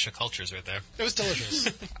clash of cultures right there. It was delicious.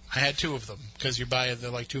 I had 2 of them because you buy they're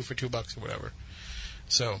like 2 for $2 or whatever.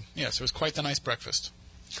 So yes, it was quite the nice breakfast.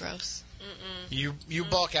 Gross. You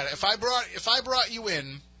bulk at it. If I brought you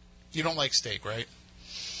in, you don't like steak, right?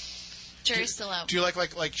 Jury's still out. Do you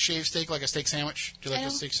like shaved steak, like a steak sandwich? Do you like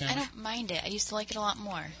a steak I sandwich? don't mind it. I used to like it a lot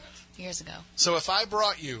more years ago. So if I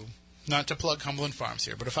brought you, not to plug Cumberland Farms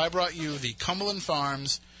here, but if I brought you the Cumberland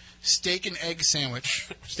Farms steak and egg sandwich,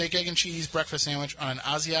 steak, egg, and cheese breakfast sandwich on an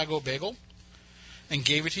Asiago bagel, and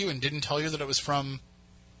gave it to you and didn't tell you that it was from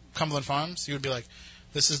Cumberland Farms, you would be like,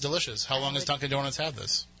 "This is delicious. How long has Dunkin' Donuts had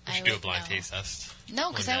this?" We should do a blind taste test. No,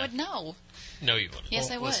 because I would know. No, you wouldn't. Yes,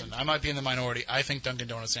 I would. Listen, I might be in the minority. I think Dunkin'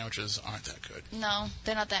 Donuts sandwiches aren't that good. No,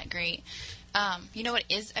 they're not that great. You know what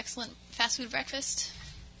is excellent fast food breakfast?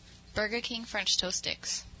 Burger King French toast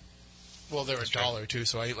sticks. Well, they're $1 too,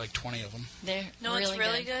 so I eat like 20 of them. They're No, really it's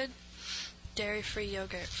really good. Dairy-free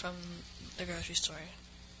yogurt from the grocery store.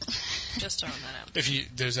 Just throwing that out.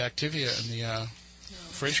 There's Activia in the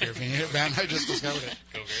fridge here. If you need it, man, I just discovered it.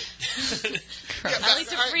 Go-gurt. I like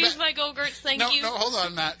to freeze my Go-Gurts, thank you. No, hold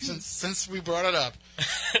on, Matt. Since we brought it up,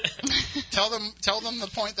 Tell them the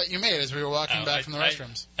point that you made as we were walking back from the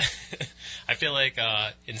restrooms. I feel like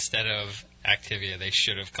instead of Activia, they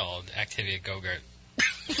should have called Activia Go-Gurt.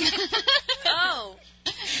 Oh,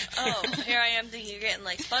 here I am thinking you're getting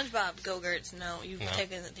like SpongeBob Go-Gurts. No, you've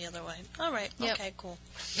taken it the other way. All right, Yep. okay, cool.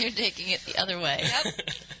 You're taking it the other way. Yep.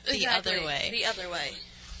 The Exactly. other way. The other way.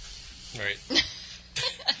 Right.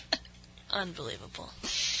 Unbelievable.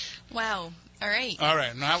 Wow. All right. All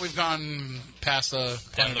right, now we've gone past the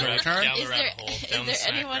point of no return. Is there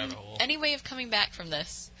any way of coming back from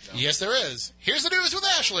this? Yes, there is. Here's the news with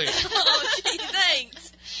Ashley. Oh, gee,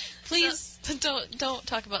 thanks. Please don't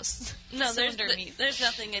talk about cylinder meat. There's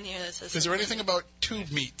nothing in here that says. Is there anything about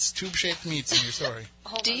tube-shaped meats in your story?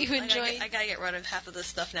 Hold Do on. you enjoy? I gotta get rid of half of this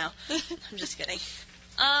stuff now. I'm just kidding.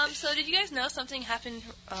 So did you guys know something happened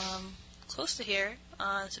close to here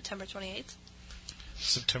on September 28th?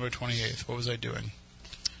 September 28th. What was I doing?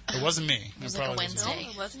 It wasn't me. It was like a Wednesday.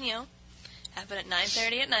 No, it wasn't you. Happened at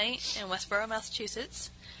 9:30 at night in Westboro, Massachusetts,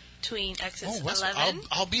 between exits 11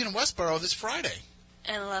 I'll be in Westboro this Friday.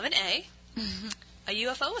 and 11A. A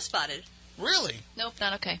UFO was spotted Really? Nope,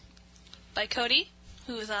 not okay. by Cody,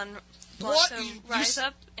 who was on What? Blossom You Rise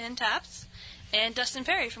Up and Taps, and Dustin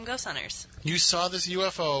Perry from Ghost Hunters. You saw this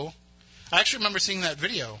UFO. I actually remember seeing that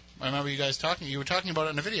video. I remember you guys talking. You were talking about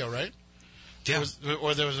it in a video, right? Yeah.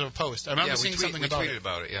 Or there was a post. I remember seeing something about it. We tweeted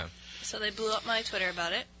about it, yeah. So they blew up my Twitter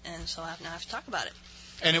about it, and so now I have to talk about it.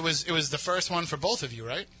 And it was the first one for both of you,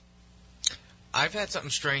 right? I've had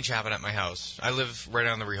something strange happen at my house. I live right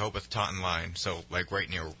on the Rehoboth-Taunton line, so like right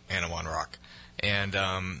near Anawan Rock. And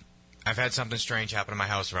I've had something strange happen in my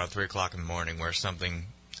house around 3 o'clock in the morning where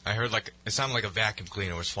I heard it sounded like a vacuum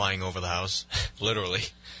cleaner was flying over the house, literally.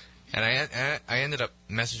 And I ended up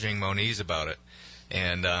messaging Moniz about it.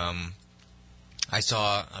 And I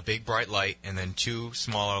saw a big bright light and then two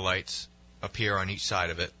smaller lights appear on each side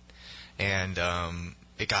of it. And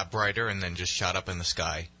it got brighter and then just shot up in the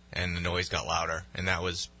sky. And the noise got louder, and that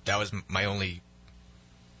was my only,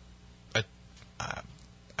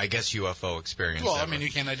 I guess, UFO experience. Well, ever. I mean,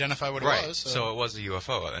 you can't identify what it right. was. So it was a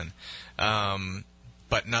UFO then,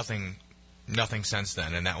 but nothing since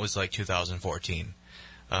then, and that was like 2014.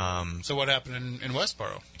 So what happened in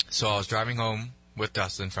Westboro? So I was driving home with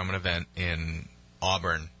Dustin from an event in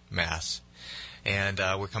Auburn, Mass, and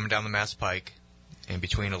we're coming down the Mass Pike, and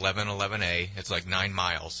between 11 and 11A, it's like 9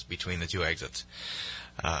 miles between the two exits.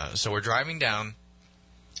 So we're driving down,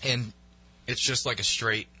 and it's just like a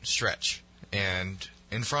straight stretch. And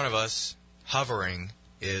in front of us, hovering,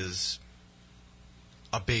 is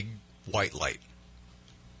a big white light.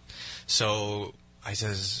 So I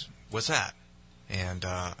says, "What's that?" And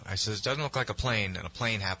I says, "Doesn't look like a plane." And a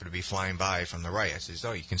plane happened to be flying by from the right. I says,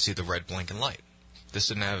 "Oh, you can see the red blinking light." This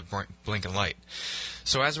didn't have a blinking light.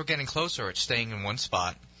 So as we're getting closer, it's staying in one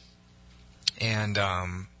spot. And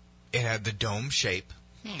it had the dome shape.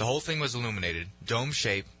 The whole thing was illuminated. Dome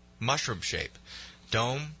shape, mushroom shape.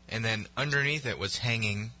 Dome, and then underneath it was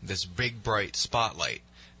hanging this big bright spotlight.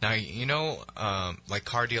 Now, you know, like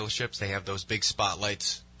car dealerships, they have those big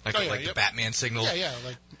spotlights, like the Batman signal. Yeah,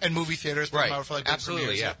 like and movie theaters put them out for like big absolutely,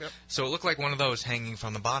 premieres. yeah. Yep. So it looked like one of those hanging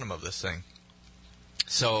from the bottom of this thing.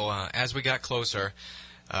 So as we got closer,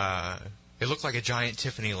 it looked like a giant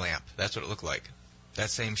Tiffany lamp. That's what it looked like.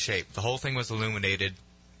 That same shape. The whole thing was illuminated.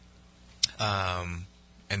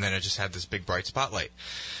 And then it just had this big bright spotlight.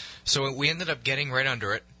 So we ended up getting right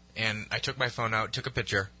under it, and I took my phone out, took a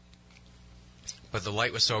picture. But the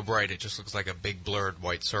light was so bright, it just looks like a big blurred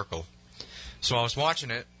white circle. So I was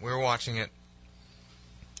watching it. We were watching it.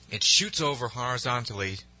 It shoots over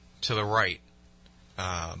horizontally to the right,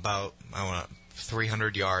 about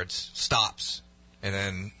 300 yards, stops, and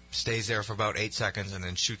then stays there for about 8 seconds, and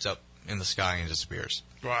then shoots up in the sky and disappears.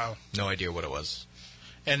 Wow. No idea what it was.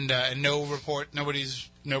 And no report. Nobody's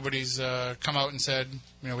come out and said,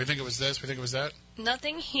 we think it was this, we think it was that.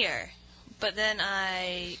 Nothing here. But then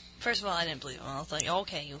first of all, I didn't believe him. I was like,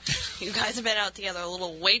 okay, you guys have been out together a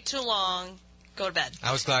little way too long. Go to bed.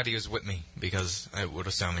 I was glad he was with me because it would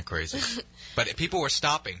have sounded crazy. But people were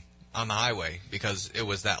stopping on the highway because it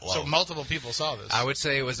was that low. So multiple people saw this. I would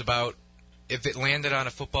say it was about, if it landed on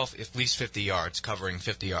a football, at least 50 yards, covering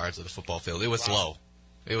 50 yards of the football field. It was low.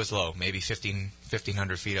 It was low, maybe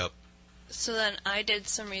 1,500 feet up. So then I did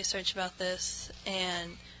some research about this,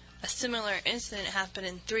 and a similar incident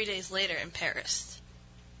happened 3 days later in Paris.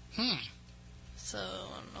 So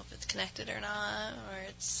I don't know if it's connected or not, or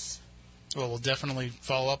it's... Well, we'll definitely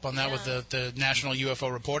follow up on that with the National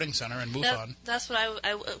UFO Reporting Center in MUFON. That's what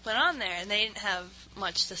I went on there, and they didn't have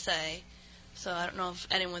much to say. So I don't know if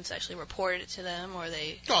anyone's actually reported it to them or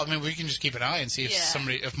they... Well, I mean, we can just keep an eye and see if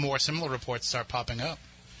Yeah. if more similar reports start popping up.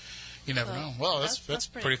 You never know. Well, that's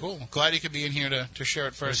pretty cool. Glad you could be in here to share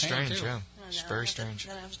it firsthand, strange, too. yeah. It's very strange.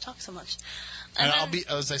 I don't have to talk so much. And I'll be,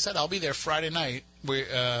 as I said, I'll be there Friday night.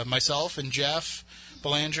 Myself and Jeff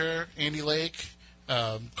Belanger, Andy Lake,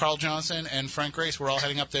 Carl Johnson, and Frank Grace, we're all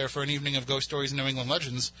heading up there for an evening of Ghost Stories and New England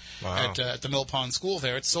Legends at the Mill Pond School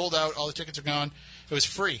there. It's sold out. All the tickets are gone. It was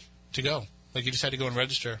free to go. Like, you just had to go and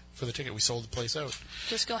register for the ticket. We sold the place out.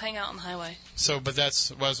 Just go hang out on the highway. So, but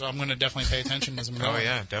I'm going to definitely pay attention as I'm going. Oh,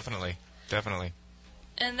 yeah, definitely. Definitely.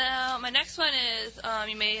 And now my next one is,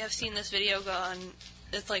 you may have seen this video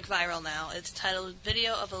it's like viral now. It's titled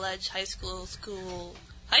 "Video of Alleged High School's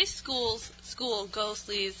School Ghost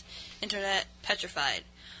Leaves Internet Petrified."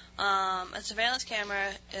 A surveillance camera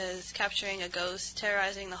is capturing a ghost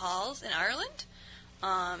terrorizing the halls in Ireland.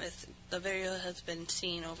 The video has been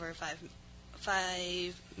seen over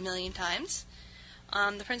 5 million times.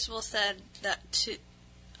 The principal said that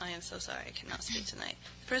I am so sorry, I cannot speak tonight.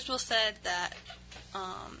 The principal said that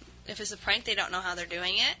if it's a prank, they don't know how they're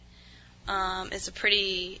doing it. It's a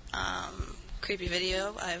pretty creepy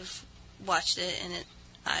video. I've watched it, and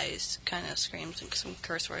I kind of screamed some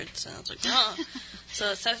curse words, and I was like, oh.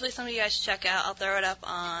 So it's definitely something you guys should check out. I'll throw it up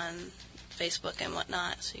on Facebook and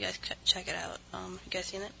whatnot, so you guys check it out. You guys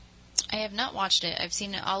seen it? I have not watched it. I've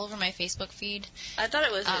seen it all over my Facebook feed. I thought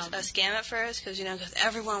it was a scam at first because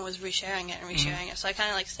everyone was resharing it and resharing it. So I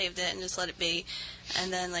kind of saved it and just let it be.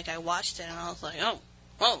 And then I watched it and I was like, oh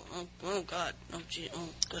God, oh gee, oh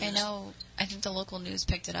goodness. I know. I think the local news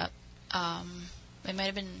picked it up. It might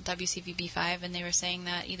have been WCVB5, and they were saying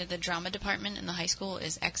that either the drama department in the high school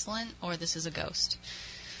is excellent or this is a ghost.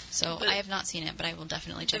 So I have not seen it, but I will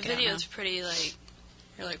definitely check it out. The video is pretty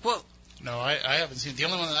you're like, whoa. No, I haven't seen it. The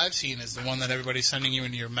only one that I've seen is the one that everybody's sending you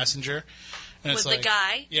into your messenger. And With it's the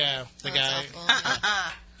guy? Yeah, the guy.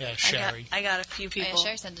 Yeah, Sherry. I got a few people.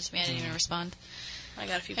 Sherry sent it to me. I didn't even respond. I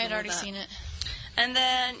got a few I people. had already seen it. And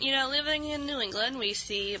then, living in New England, we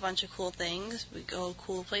see a bunch of cool things. We go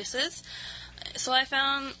cool places. So I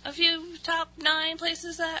found a few top 9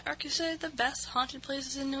 places that are considered the best haunted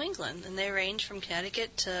places in New England. And they range from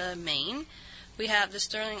Connecticut to Maine. We have the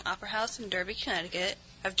Sterling Opera House in Derby, Connecticut.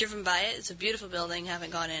 I've driven by it. It's a beautiful building.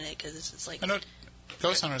 Haven't gone in it because it's like... I know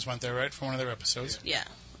Ghost Hunters went there, right, for one of their episodes? Yeah.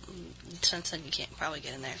 Since then, you can't probably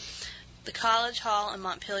get in there. The College Hall in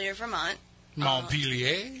Montpelier, Vermont.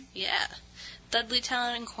 Montpelier? Yeah.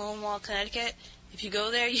 Dudleytown in Cornwall, Connecticut. If you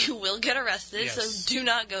go there, you will get arrested, Yes. so do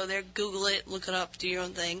not go there. Google it, look it up, do your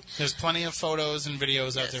own thing. There's plenty of photos and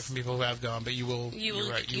videos out there from people who have gone, but you will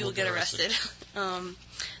get arrested.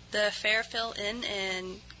 The Fairfield Inn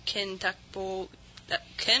in Kentucky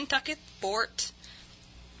Port.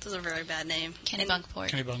 This is a very bad name.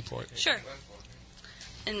 Kennebunkport. Sure.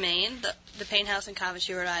 In Maine, the Payne House in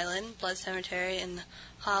Coventry, Rhode Island, Blood Cemetery in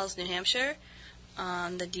Halls, New Hampshire,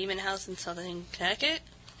 the Demon House in Southern Connecticut,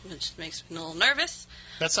 which makes me a little nervous.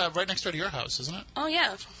 That's right next door to your house, isn't it? Oh,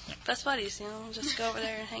 yeah. Best buddies, just go over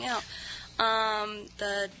there and hang out.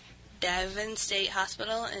 The Devon State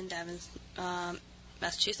Hospital in Devon,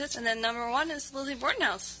 Massachusetts, and then number 1 is Lizzie Borden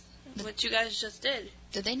House, which you guys just did.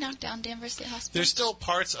 Did they knock down Danvers State Hospital? There's still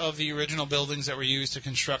parts of the original buildings that were used to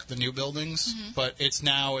construct the new buildings, but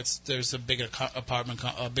there's a big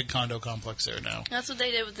a big condo complex there now. That's what they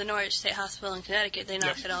did with the Norwich State Hospital in Connecticut. They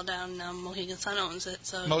knocked it all down. Mohegan Sun owns it.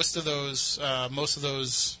 So most of those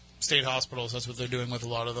state hospitals, that's what they're doing with a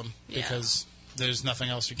lot of them because there's nothing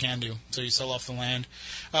else you can do. So you sell off the land.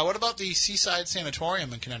 What about the Seaside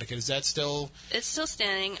Sanatorium in Connecticut? Is that still? It's still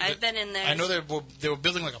standing. I've been in there. I know they were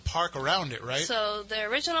building like a park around it, right? So the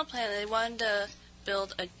original plan, they wanted to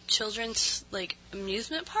build a children's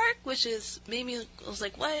amusement park, which is I was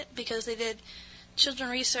like, what? Because they did children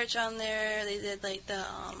research on there. They did the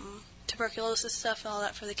tuberculosis stuff and all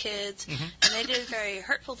that for the kids, and they did very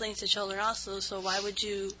hurtful things to children also. So why would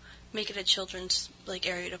you make it a children's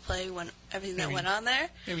area to play when everything that went on there?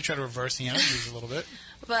 Maybe try to reverse the energies a little bit.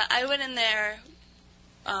 But I went in there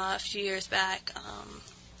a few years back.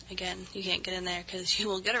 Again, you can't get in there because you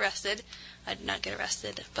will get arrested. I did not get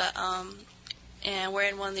arrested, but and we're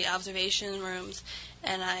in one of the observation rooms,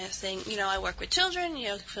 and I was saying, I work with children.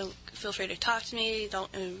 Feel free to talk to me.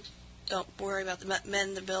 Don't worry about the men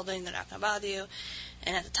in the building. They're not going to bother you.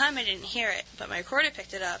 And at the time, I didn't hear it, but my recorder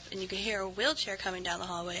picked it up, and you could hear a wheelchair coming down the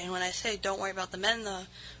hallway. And when I say, don't worry about the men in the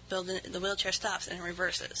building, the wheelchair stops and it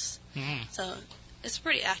reverses. So it's a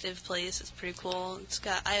pretty active place. It's pretty cool.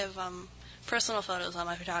 I have personal photos on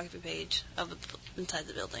my photography page of inside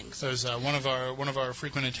the building. So. There's one of our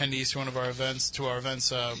frequent attendees to one of our events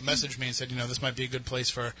messaged me and said, this might be a good place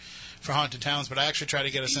for haunted towns, but I actually try to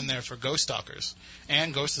get us in there for ghost stalkers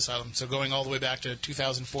and ghost asylum. So going all the way back to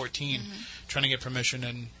 2014, trying to get permission,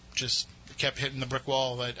 and just kept hitting the brick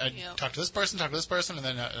wall. That I talk to this person, and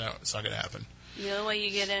then no, it's not going to happen. The only way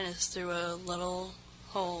you get in is through a little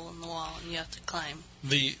hole in the wall, and you have to climb.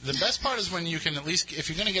 The best part is when you can at least, if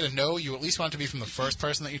you're going to get a no, you at least want it to be from the first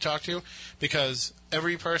person that you talk to, because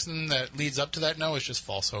every person that leads up to that no is just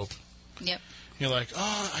false hope. Yep. You're like,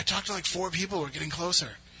 oh, I talked to like 4 people, we're getting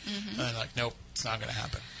closer. And they're like, nope, it's not going to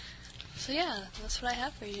happen. So yeah, that's what I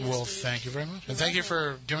have for you. Well, thank you very much. And thank you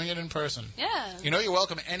for doing it in person. Yeah. You're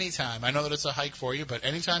welcome anytime. I know that it's a hike for you, but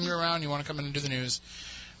anytime you're around, you want to come in and do the news,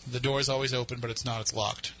 the door is always open, but it's not. It's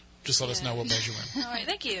locked. Just let us know what made you in. All right,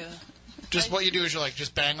 thank you. Just what you do is you're like,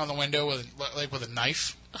 just bang on the window with a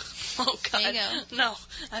knife. Oh, God. There you go. No,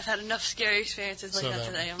 I've had enough scary experiences like that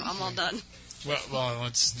today. I'm all done. Well,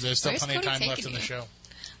 there's still plenty of time left in the show.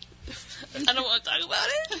 I don't want to talk about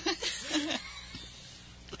it.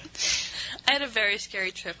 I had a very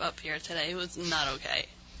scary trip up here today. It was not okay.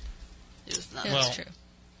 It was not. That's true.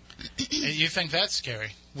 You think that's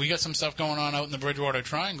scary? We got some stuff going on out in the Bridgewater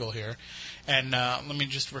Triangle here, and let me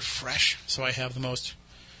just refresh so I have the most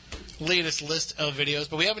latest list of videos.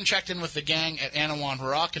 But we haven't checked in with the gang at Anawan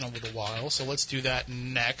Rock in a little while, so let's do that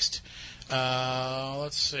next.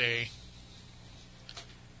 Let's see.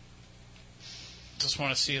 Just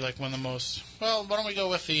want to see when the most. Well, why don't we go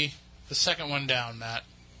with the second one down, Matt?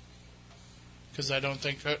 Because I don't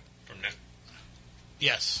think. From Nick?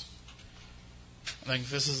 Yes. I think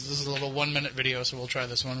this is a little 1-minute video, so we'll try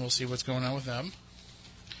this one. We'll see what's going on with them.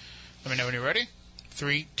 Let me know when you're ready.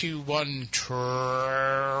 3, 2, 1. Put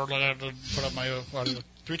up my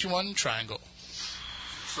 3, 2, 1. Triangle.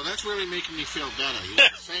 So that's really making me feel better. You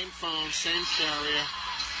got the same phone, same carrier.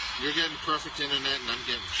 You're getting perfect internet, and I'm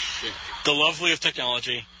getting shit. The lovely of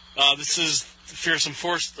technology. This is Fearsome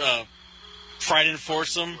Force, Friday and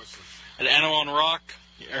Foursome at Anawan Rock,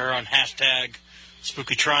 or on hashtag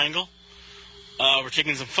Spooky Triangle. We're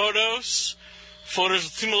taking some photos. Photos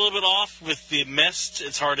seem a little bit off with the mist.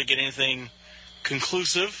 It's hard to get anything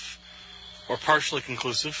conclusive or partially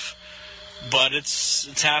conclusive, but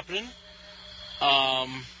it's happening.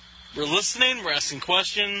 We're listening. We're asking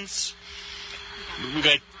questions.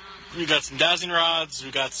 We got some dowsing rods.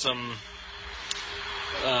 We got some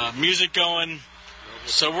music going.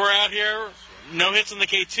 So we're out here. No hits on the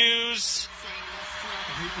K2s.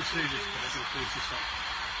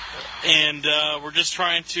 And we're just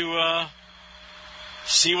trying to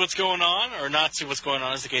see what's going on, or not see what's going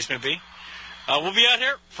on, as the case may be. We'll be out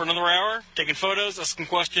here for another hour, taking photos, asking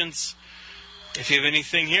questions. If you have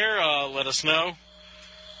anything here, let us know.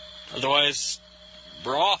 Otherwise,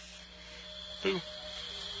 we're off. Boo.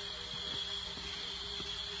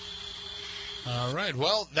 All right.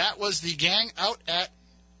 Well, that was the gang out at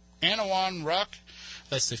Anawan Rock.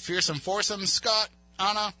 That's the Fearsome Foursome: Scott,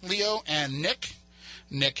 Anna, Leo, and Nick.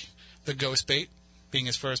 Nick, the ghost bait, being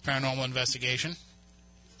his first paranormal investigation.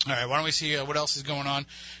 All right, why don't we see what else is going on?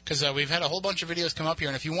 Because we've had a whole bunch of videos come up here,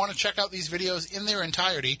 and if you want to check out these videos in their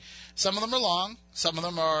entirety, some of them are long, some of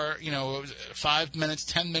them are, 5 minutes,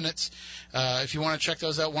 10 minutes. If you want to check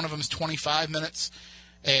those out, one of them is 25 minutes.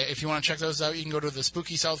 If you want to check those out, you can go to the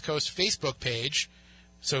Spooky South Coast Facebook page.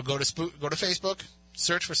 So go to Facebook,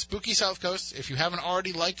 search for Spooky South Coast. If you haven't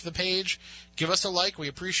already liked the page, give us a like. We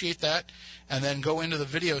appreciate that. And then go into the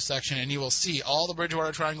video section, and you will see all the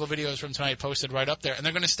Bridgewater Triangle videos from tonight posted right up there. And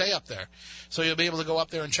they're going to stay up there. So you'll be able to go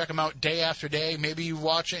up there and check them out day after day. Maybe you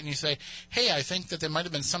watch it and you say, hey, I think that there might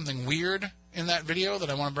have been something weird in that video that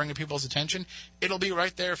I want to bring to people's attention. It'll be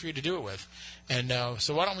right there for you to do it with. And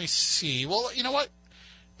so why don't we see? Well, you know what?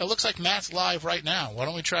 It looks like Matt's live right now. Why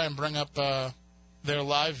don't we try and bring up their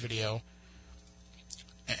live video?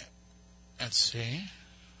 Let's see.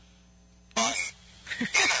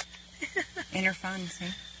 Inner fun, see?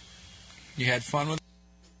 You had fun with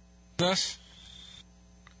us?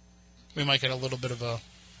 We might get a little bit of a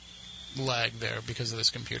lag there because of this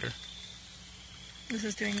computer. This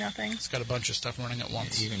is doing nothing. It's got a bunch of stuff running at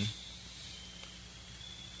once. It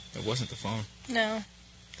wasn't the phone. No.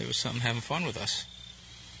 There was something having fun with us.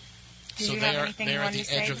 Did you have anything you wanted to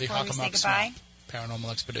say before we say goodbye?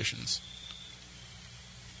 Paranormal Expeditions.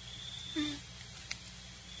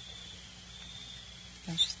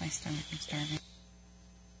 That's just my stomach. I'm starving.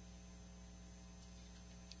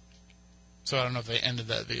 So I don't know if they ended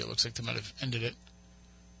that video. It looks like they might have ended it.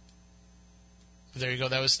 But there you go.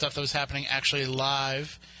 That was stuff that was happening actually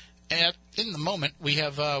live in the moment, we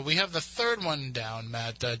have the third one down,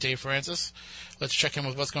 Matt. Dave Francis. Let's check in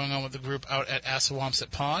with what's going on with the group out at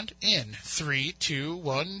Assawampset Pond in 3, 2,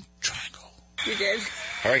 1, triangle. You did.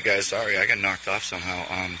 All right, guys. Sorry, I got knocked off somehow.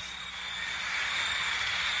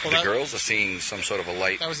 The girls are seeing some sort of a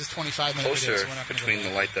light. That was his 25-minute closer video, so we're not gonna between go the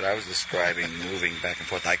there. light that I was describing, moving back and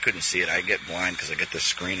forth. I couldn't see it. I get blind because I get this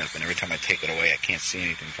screen up, and every time I take it away, I can't see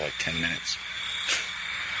anything for like 10 minutes.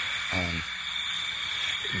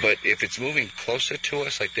 But if it's moving closer to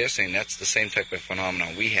us like this, and that's the same type of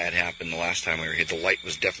phenomenon we had happen the last time we were here. The light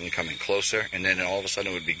was definitely coming closer, and then all of a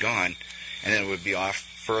sudden it would be gone, and then it would be off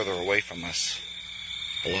further away from us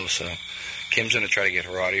below. So Kim's going to try to get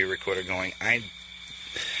her audio recorder going.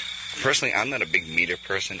 Personally, I'm not a big meter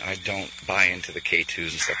person. I don't buy into the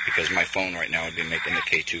K2s and stuff because my phone right now would be making the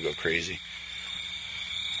K2 go crazy.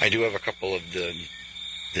 I do have a couple of the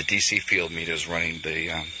DC field meters running,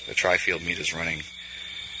 the tri-field meters running,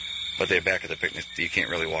 but they're back at the picnic. You can't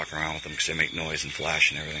really walk around with them because they make noise and flash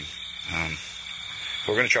and everything.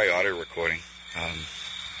 We're going to try audio recording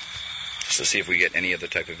just to see if we get any other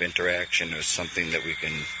type of interaction or something that we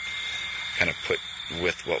can kind of put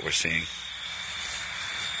with what we're seeing.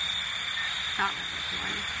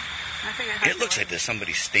 It looks like there's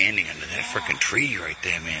somebody standing under that frickin' tree right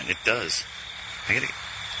there, man. It does. I gotta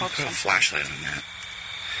put a flashlight on that.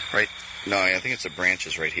 Right? No, I think it's the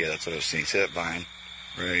branches right here. That's what I was seeing. See that vine?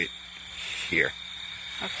 Right here.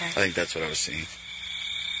 Okay. I think that's what I was seeing.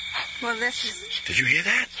 Well, this is... Did you hear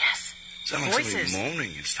that? Yes. Sounded like somebody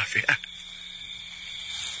moaning and stuff, yeah.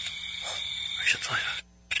 I should play that.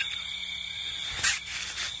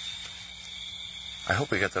 I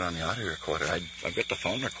hope we got that on the audio recorder. I've got the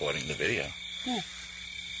phone recording the video. Ooh.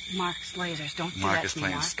 Mark's lasers. Don't do Mark that is to me,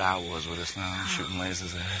 playing Mark. Star Wars with us now, shooting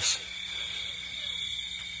lasers at us.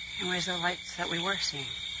 And where's the lights that we were seeing?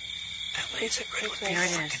 That laser grid would be There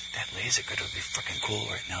it is. that laser grid would be freaking cool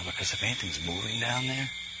right now because if anything's moving down there,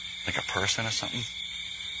 like a person or something,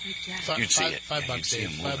 you'd see it. $5, You'd see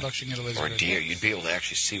Dave. them moving. $5 you can get a laser Or a grid. deer. You'd be able to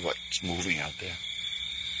actually see what's moving out there.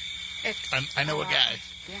 I know a guy.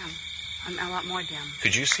 Dim. I'm a lot more dim.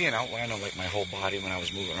 Could you see an outline of like my whole body when I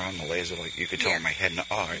was moving around the laser? Like you could tell in my head.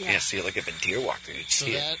 Yeah, see it like if a deer walked through, you'd So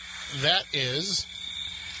see it. that is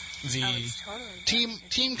the team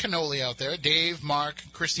Cannoli out there. Dave, Mark,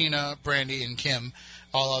 Christina, Brandy, and Kim,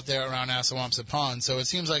 all out there around Assawampset Pond. So it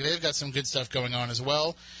seems like they've got some good stuff going on as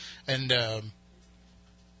well. And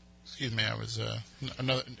excuse me, I was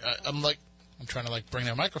I'm trying to bring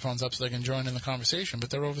their microphones up so they can join in the conversation,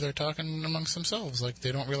 but they're over there talking amongst themselves like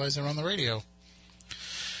they don't realize they're on the radio.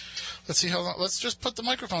 Let's see how long. Let's just put the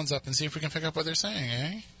microphones up and see if we can pick up what they're saying,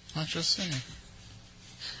 eh? Let's just see.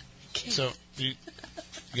 Okay. So, you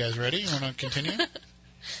guys ready? You want to continue?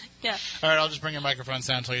 Yeah. All right, I'll just bring your microphones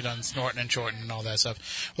down until you're done snorting and chorting and all that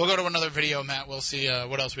stuff. We'll go to another video, Matt. We'll see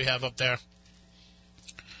what else we have up there.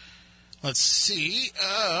 Let's see.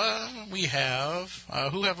 We have...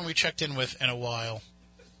 who haven't we checked in with in a while?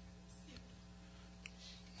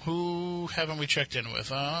 Who haven't we checked in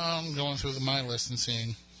with? I'm going through my list and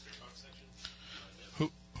seeing.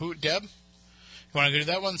 Who? Deb? You want to do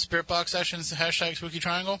that one? Spirit Box Sessions, hashtag Spooky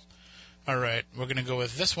Triangle? All right, we're going to go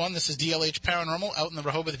with this one. This is DLH Paranormal out in the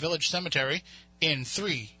Rehoboth Village Cemetery in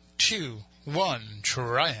 3, 2, 1,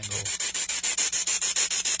 triangle.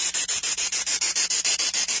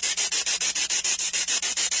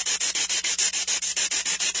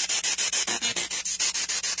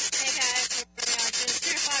 Hey guys, we're doing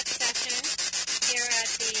Spirit Box session here at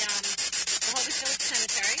the Rehoboth Village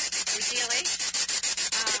Cemetery with DLH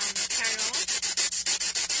Paranormal.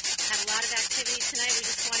 Had a lot of activity tonight. We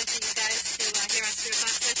just wanted you guys to hear our Spirit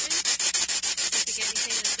Box session. If you get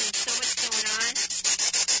anything, there's been so much going on.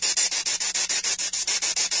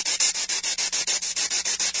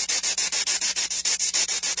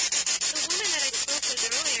 The woman that I spoke with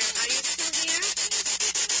earlier, are you still here?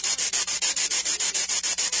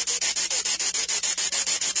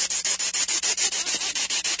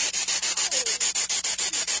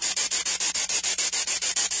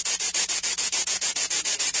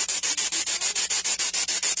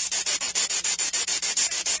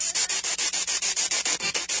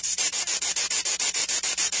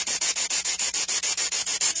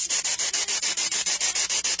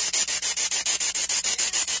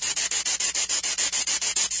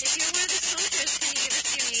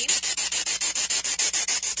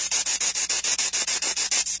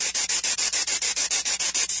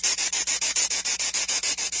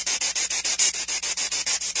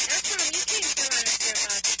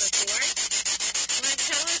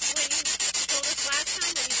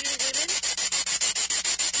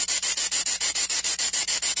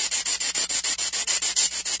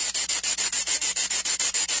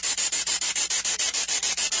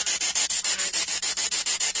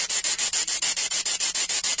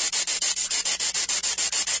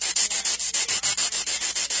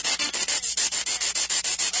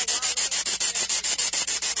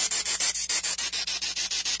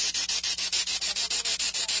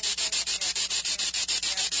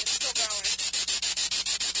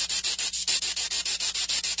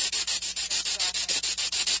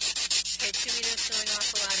 K2 meter is throwing off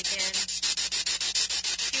a lot again. A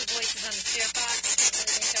few voices on the spirit box. Can't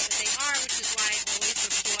really make out what they are, which is why I always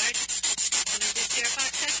record when I do spirit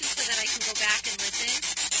box sessions so that I can go back and listen.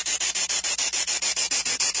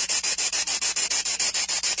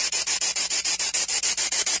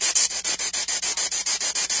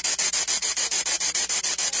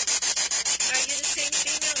 Are you the same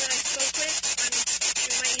female that I spoke with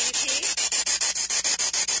through my EVP?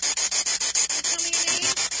 Tell me your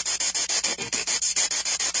name.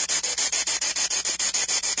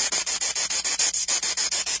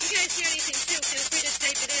 If you guys hear anything too, feel free to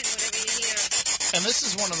type it in, whatever you hear. And this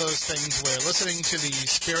is one of those things where listening to the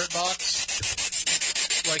Spirit Box,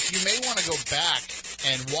 like, you may want to go back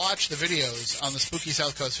and watch the videos on the Spooky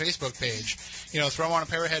South Coast Facebook page. You know, throw on a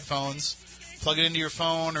pair of headphones, plug it into your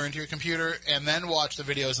phone or into your computer, and then watch the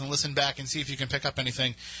videos and listen back and see if you can pick up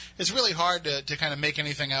anything. It's really hard to kind of make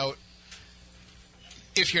anything out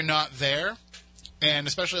if you're not there, and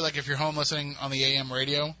especially like if you're home listening on the AM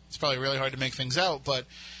radio, it's probably really hard to make things out, but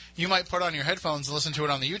you might put on your headphones and listen to it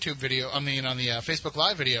on the YouTube video, on the Facebook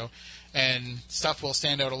Live video, and stuff will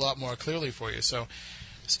stand out a lot more clearly for you. So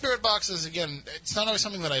Spirit Boxes, again, it's not always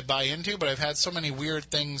something that I buy into, but I've had so many weird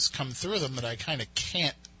things come through them that I kind of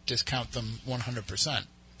can't discount them 100%.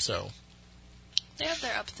 So They have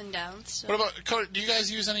their ups and downs. So. what about Cody? Do you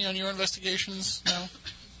guys use any on your investigations now?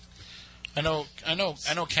 I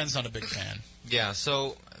know Ken's not a big fan. Yeah,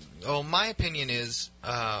 so, well, my opinion is,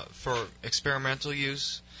 for experimental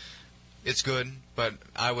use, it's good, but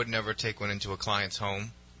I would never take one into a client's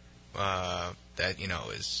home that, you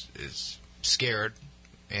know, is scared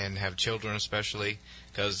and have children especially,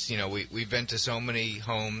 because, you know, we've been to so many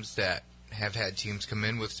homes that have had teams come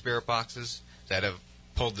in with spirit boxes that have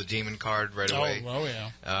pulled the demon card right away. Oh,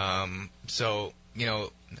 yeah. So, you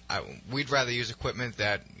know, we'd rather use equipment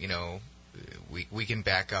that, you know, we can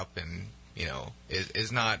back up and, you know,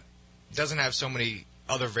 doesn't have so many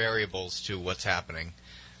other variables to what's happening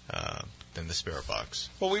than the spirit box.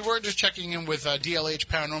 Well, we were just checking in with DLH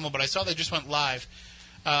Paranormal, but I saw they just went live.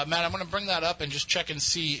 Matt, I'm going to bring that up and just check and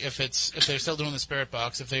see if they're still doing the spirit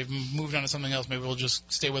box. If they've moved on to something else, maybe we'll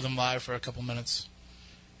just stay with them live for a couple minutes.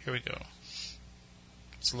 Here we go.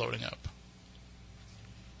 It's loading up.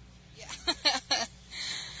 Yeah.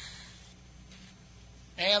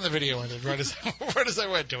 And the video ended right as I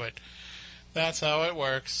went to it. That's how it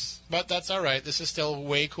works. But that's all right. This is still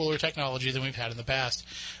way cooler technology than we've had in the past.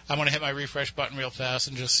 I'm going to hit my refresh button real fast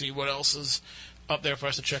and just see what else is up there for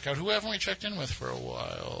us to check out. Who haven't we checked in with for a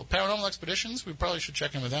while? Paranormal Expeditions? We probably should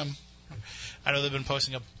check in with them. I know they've been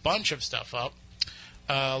posting a bunch of stuff up.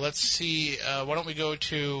 Let's see. Why don't we go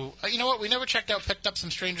to... you know what? We never picked up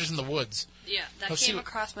some Strangers in the Woods. Yeah, that came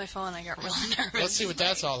across my phone. I got real nervous. Let's see what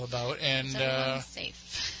that's all about. And Is everyone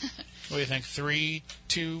safe? What do you think? 3,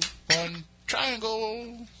 2, 1,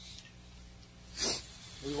 triangle.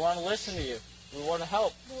 We want to listen to you. We want to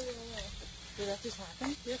help. Did that just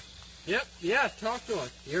happen? Yep. Yeah, talk to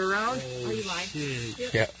us. You're around? Are you live?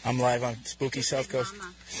 Yep. Yeah, I'm live on Spooky South Coast.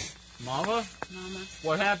 Mama. Mama?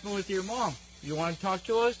 What happened with your mom? You want to talk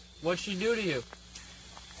to us? What'd she do to you?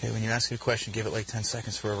 Hey, when you ask a question, give it like 10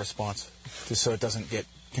 seconds for a response, just so it doesn't get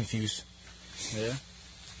confused. Yeah?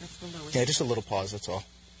 That's the lowest. Yeah, just a little pause, that's all.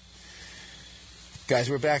 Guys,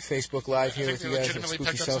 we're back Facebook Live here with you guys at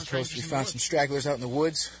Spooky South Coast. We found some stragglers out in the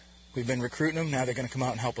woods. We've been recruiting them. Now they're going to come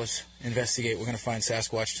out and help us investigate. We're going to find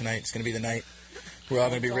Sasquatch tonight. It's going to be the night. We're all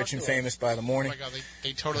going to be rich and famous by the morning. Oh my God,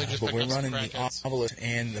 they totally just but picked we're up some running the crackheads. obelisk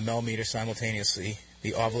and the Mel meter simultaneously.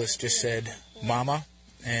 The obelisk just said "Mama,"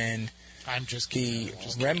 and I'm just the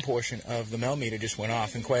REM portion of the Mel meter just went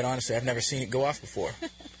off. And quite honestly, I've never seen it go off before.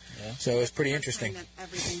 So it's pretty interesting.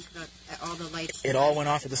 All the lights. It all went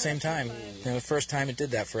off at the same time. The first time it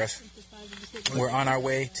did that for us. We're on our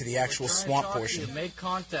way to the actual swamp portion. Make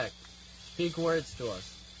contact. Speak words to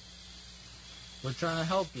us. We're trying to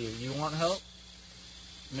help you. You want help?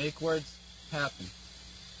 Make words happen.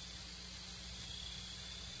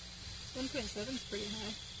 1.7 is pretty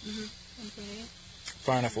high. 1.8.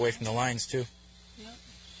 Far enough away from the lines, too. Yep.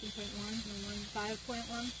 2.1 and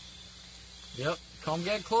 5.1. Yep. Come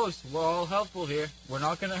get close. We're all helpful here. We're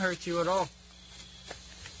not going to hurt you at all.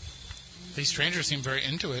 These strangers seem very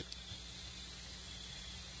into it.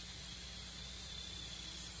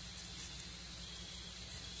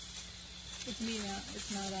 It's me now.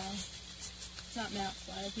 It's not Matt's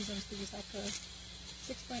live. He's on Spooky South Coast.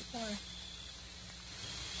 6.4.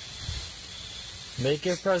 Make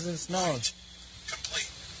your presence known.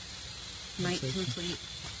 Might complete.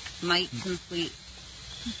 Might complete.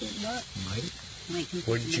 What? Might complete.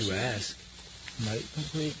 What did you ask? Might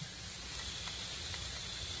complete.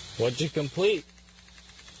 What'd you complete?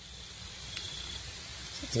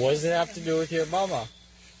 What does it have to do with your mama?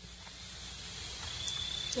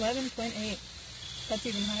 11.8. That's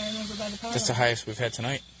even higher than over by the power That's the line. highest we've had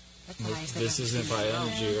tonight. This isn't by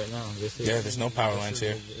energy right now. There's no power lines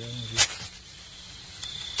here.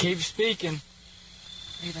 Keep speaking.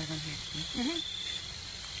 Mm-hmm.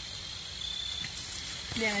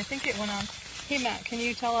 Yeah, I think it went on. Hey, Matt, can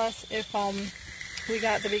you tell us if we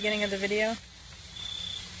got the beginning of the video?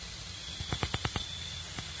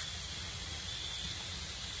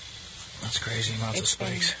 That's crazy amounts of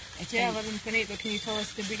spikes. Yeah, 11.8, but can you tell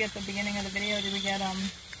us, did we get the beginning of the video? Did we get,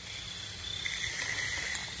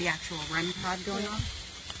 the actual REM pod going on?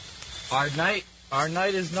 Our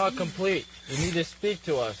night is not complete. You need to speak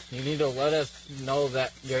to us. You need to let us know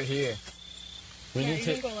that you're here. We need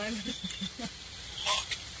to. Go live.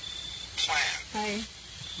 Hi.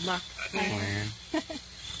 Luck. Plan.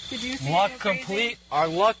 Did you see Luck it go crazy? complete. Our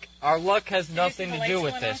luck has Did nothing you see to the do lights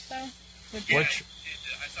with went this. off,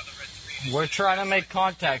 though? We're trying to make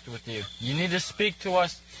contact with you. You need to speak to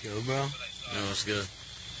us. Yo, bro. No, it's good.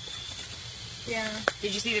 Yeah.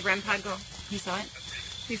 Did you see the REM pod go? You saw it?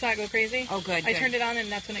 You saw it go crazy? Oh, good. I turned it on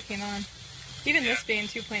and that's when it came on. Even this being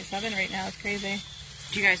 2.7 right now, it's crazy.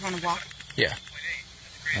 Do you guys want to walk? Yeah.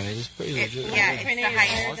 I mean, it's pretty legit. Yeah, it's the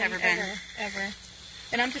highest it's ever been. Ever.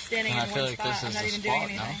 And I'm just standing And in I feel one like spot. this I'm is not the even doing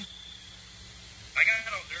spot now. anything.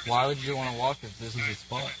 Why would you want to walk if this is the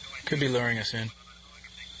spot? Could be luring us in.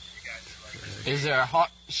 Is there a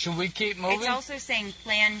hot? Should we keep moving? It's also saying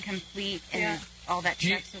plan complete and all that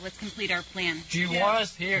stuff, so let's complete our plan. Do you want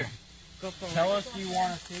us here? Go forward. Tell us you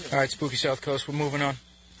want us here. All right, Spooky South Coast, we're moving on.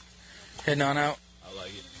 Heading on out. I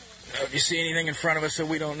like it. If you see anything in front of us that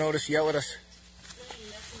we don't notice, yell at us.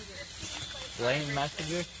 Lane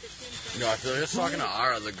messenger? No, I feel like it's talking to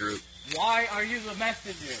our other group. Why are you the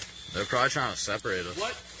messenger? They're probably trying to separate us.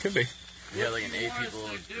 What? Could be. Yeah, like an 8 people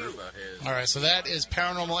group out here. All right, so that is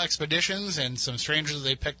Paranormal Expeditions and some strangers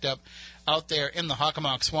they picked up out there in the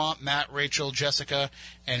Hockomock Swamp. Matt, Rachel, Jessica,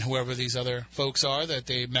 and whoever these other folks are that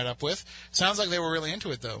they met up with. Sounds like they were really into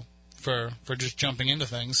it, though, for just jumping into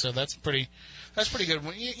things. So that's pretty good.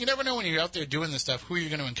 You never know when you're out there doing this stuff who you're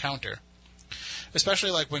going to encounter.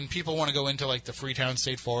 Especially like when people want to go into like the Freetown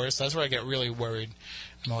State Forest. That's where I get really worried.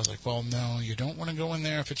 I'm always like, well, no, you don't want to go in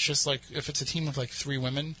there if it's just like if it's a team of like 3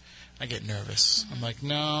 women. I get nervous. I'm like,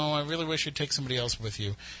 no, I really wish you'd take somebody else with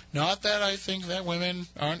you. Not that I think that women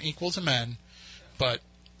aren't equal to men, but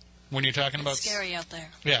when you're talking about... It's scary out there.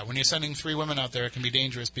 Yeah, when you're sending 3 women out there, it can be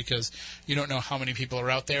dangerous because you don't know how many people are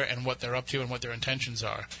out there and what they're up to and what their intentions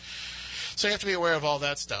are. So you have to be aware of all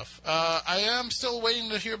that stuff. I am still waiting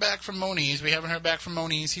to hear back from Moniz. We haven't heard back from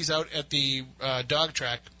Moniz. He's out at the dog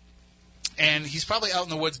track. And he's probably out in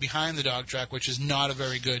the woods behind the dog track, which is not a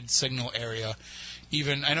very good signal area.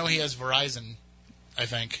 Even I know he has Verizon, I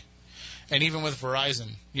think. And even with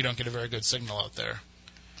Verizon, you don't get a very good signal out there.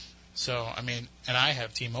 So, I mean, and I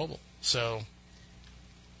have T-Mobile. So,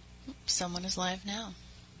 someone is live now.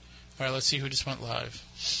 All right, let's see who just went live.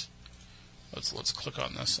 Let's click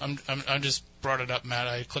on this. I just brought it up, Matt.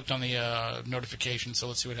 I clicked on the notification, so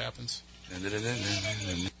let's see what happens. And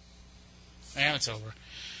it's over.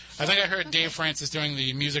 I think I heard Dave Francis doing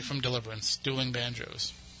the music from Deliverance, Dueling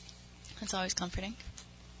Banjos. That's always comforting.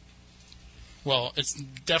 Well, it's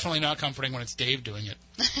definitely not comforting when it's Dave doing it.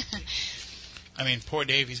 I mean, poor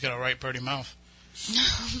Dave, he's got a right pretty mouth.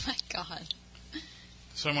 Oh, my God.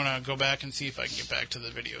 So I'm going to go back and see if I can get back to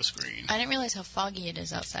the video screen. I didn't realize how foggy it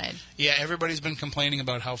is outside. Yeah, everybody's been complaining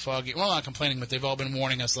about how foggy... Well, not complaining, but they've all been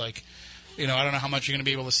warning us, like, I don't know how much you're going to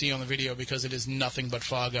be able to see on the video because it is nothing but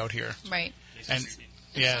fog out here. Right. And,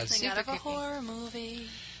 yeah, Something out of a horror movie.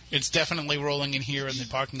 It's definitely rolling in here in the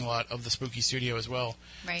parking lot of the Spooky Studio as well.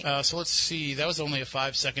 Right. So let's see. That was only a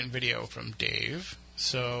 5-second video from Dave.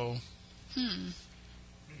 So,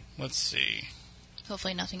 let's see.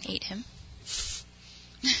 Hopefully nothing ate him.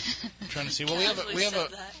 I'm trying to see. Well, we have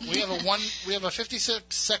a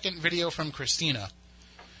 56-second video from Christina.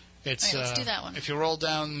 It's all right, let's do that one. If you roll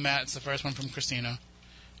down, Matt, it's the first one from Christina.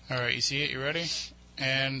 All right, you see it? You ready?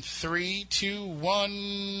 And 3, 2,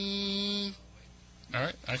 1. All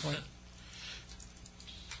right, I can wait.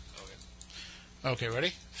 Okay,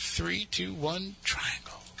 ready? 3, 2, 1,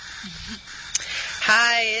 triangle.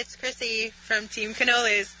 Hi, it's Chrissy from Team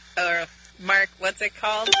Cannolis. Or, Mark, what's it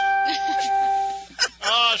called?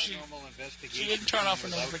 Oh, she didn't turn off her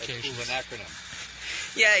notifications. An acronym.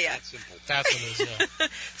 Yeah. That's simple. That's what it is, yeah.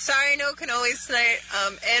 Sorry, no cannolis tonight.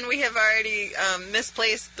 And we have already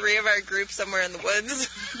misplaced 3 of our group somewhere in the woods.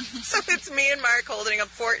 So it's me and Mark holding up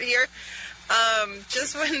fort here.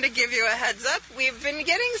 Just wanted to give you a heads up. We've been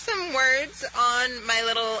getting some words on my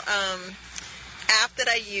little app that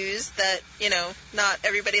I use that, not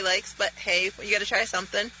everybody likes, but hey, you got to try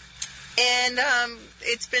something. And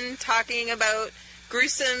it's been talking about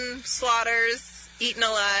gruesome slaughters, eaten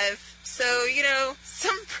alive. So,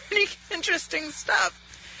 some pretty interesting stuff.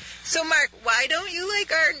 So, Mark, why don't you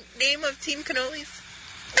like our name of Team Cannolis?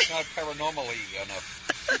 It's not paranormally enough.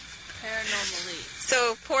 Paranormally.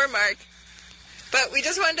 So, poor Mark. But we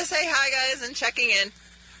just wanted to say hi, guys, and checking in.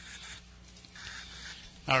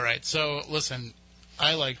 All right, so listen,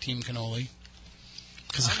 I like Team Cannoli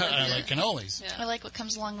because I like cannolis. Yeah. I like what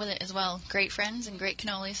comes along with it as well. Great friends and great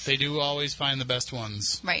cannolis. They do always find the best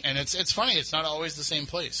ones. Right. And it's funny, it's not always the same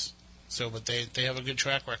place. So, but they have a good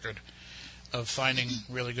track record of finding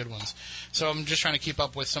really good ones. So I'm just trying to keep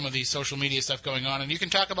up with some of the social media stuff going on. And you can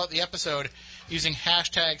talk about the episode using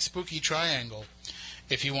hashtag Spooky Triangle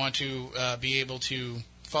if you want to be able to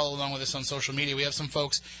follow along with us on social media. We have some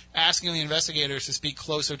folks asking the investigators to speak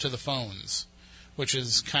closer to the phones, which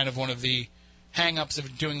is kind of one of the hang-ups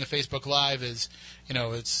of doing the Facebook Live is,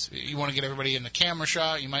 it's you want to get everybody in the camera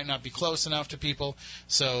shot. You might not be close enough to people.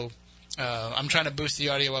 So I'm trying to boost the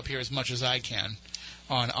audio up here as much as I can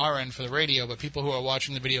on our end for the radio, but people who are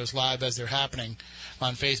watching the videos live as they're happening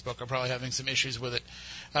on Facebook are probably having some issues with it.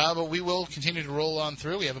 But we will continue to roll on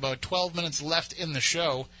through. We have about 12 minutes left in the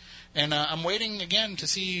show. And I'm waiting again to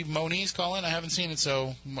see Moniz call in. I haven't seen it,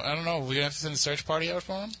 so I don't know. We're going to have to send a search party out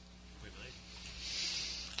for him?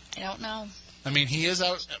 I don't know. I mean, he is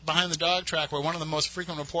out behind the dog track where one of the most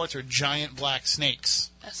frequent reports are giant black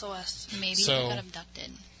snakes. SOS. Maybe he got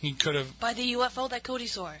abducted. He could have... By the UFO that Cody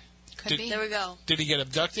saw. Could be. There we go. Did he get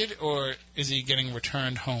abducted, or is he getting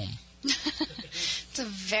returned home? It's a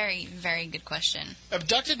very, very good question.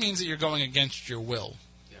 Abducted means that you're going against your will.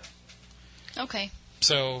 Yeah. Okay.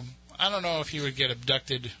 So, I don't know if he would get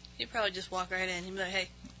abducted. He'd probably just walk right in. He'd be like, hey,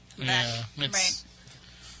 I'm back. Right.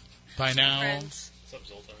 By now... Friends.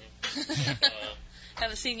 What's up, Zoltar?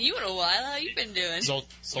 Haven't seen you in a while. How you been doing?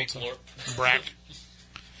 Zoltar. Brack.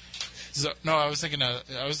 No, I was thinking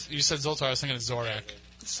you said Zoltar, I was thinking of Zorak.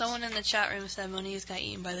 Someone in the chat room said Moniz got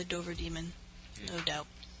eaten by the Dover Demon. No doubt.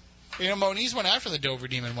 Moniz went after the Dover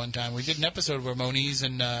Demon one time. We did an episode where Moniz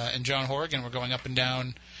and John Horrigan were going up and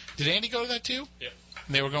down. Did Andy go to that too? Yeah.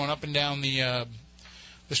 They were going up and down the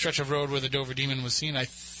stretch of road where the Dover Demon was seen. I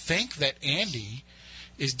think that Andy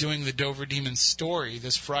is doing the Dover Demon story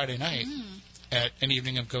this Friday night at an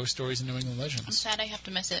evening of Ghost Stories and New England Legends. I'm sad I have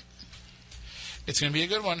to miss it. It's going to be a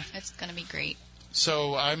good one. It's going to be great.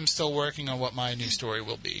 So I'm still working on what my new story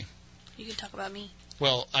will be. You can talk about me.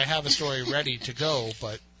 Well, I have a story ready to go,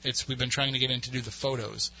 but we've been trying to get in to do the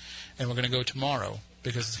photos, and we're going to go tomorrow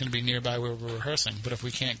because it's going to be nearby where we're rehearsing. But if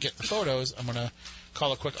we can't get the photos, I'm going to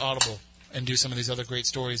call a quick audible and do some of these other great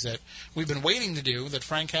stories that we've been waiting to do, that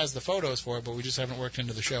Frank has the photos for, but we just haven't worked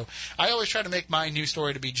into the show. I always try to make my new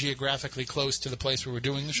story to be geographically close to the place where we're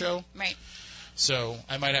doing the show. Right. So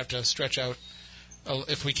I might have to stretch out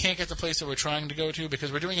if we can't get the place that we're trying to go to,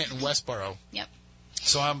 because we're doing it in Westboro. Yep.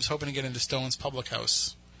 So I was hoping to get into Stone's Public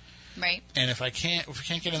House. Right. And if we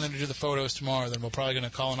can't get in there to do the photos tomorrow, then we're probably going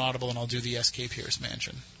to call an audible and I'll do the S.K. Pierce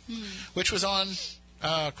Mansion, which was on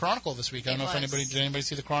Chronicle this week. I don't know if did anybody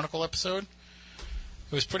see the Chronicle episode?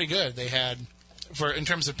 It was pretty good. They had, in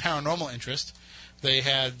terms of paranormal interest, they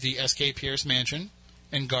had the S.K. Pierce Mansion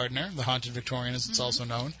in Gardner, the Haunted Victorian as it's also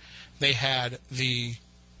known. They had the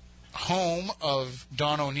home of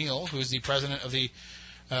Don O'Neill, who is the president of the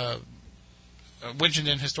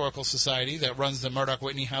Winchendon Historical Society that runs the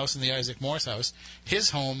Murdoch-Whitney House and the Isaac Morse House. His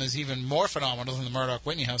home is even more phenomenal than the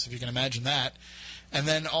Murdoch-Whitney House, if you can imagine that. And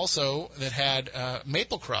then also that had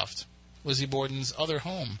Maplecroft, Lizzie Borden's other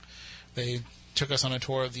home. They took us on a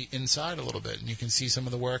tour of the inside a little bit, and you can see some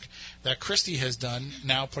of the work that Christie has done,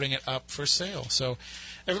 now putting it up for sale. So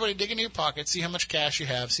everybody dig into your pocket, see how much cash you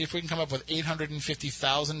have, see if we can come up with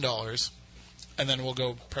 $850,000, and then we'll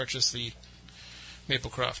go purchase the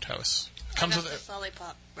Maplecroft house. Comes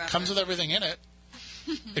with everything in it.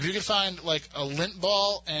 If you can find like a lint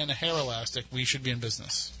ball and a hair elastic, we should be in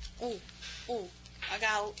business. Oh, I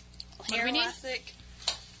got a hair elastic.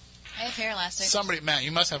 I have hair elastic. Somebody, Matt,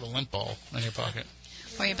 you must have a lint ball in your pocket.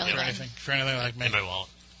 Or your belly button. For anything like me. In my wallet.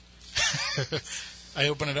 I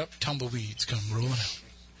open it up, tumbleweeds come rolling out.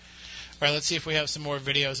 All right, let's see if we have some more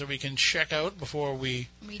videos that we can check out before we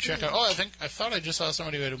check out. Oh, I thought I just saw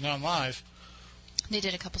somebody who had gone live. They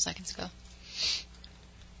did a couple seconds ago.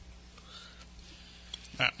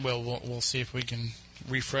 We'll see if we can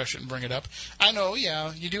refresh it and bring it up. I know,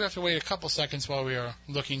 yeah, you do have to wait a couple seconds while we are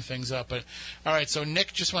looking things up. But all right, so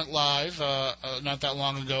Nick just went live not that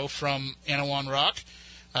long ago from Anawan Rock.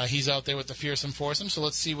 He's out there with the Fearsome Foursome, so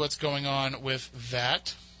let's see what's going on with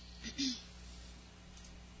that.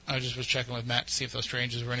 I just was checking with Matt to see if those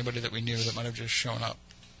strangers were anybody that we knew that might have just shown up.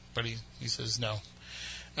 But he says no.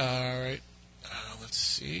 All right. Let's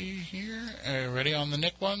see here. Ready on the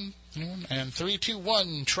Nick one? Anyone? And 3, 2,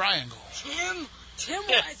 1, triangle. Tim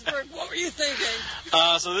Weisberg, what were you thinking?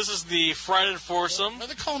 So this is the Friday foursome. Why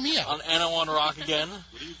they call me out? On Anawan Rock again.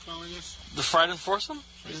 What are you calling this? The Friday foursome?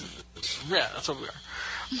 Yeah, that's what we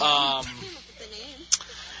are.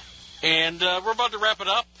 And we're about to wrap it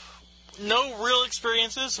up. No real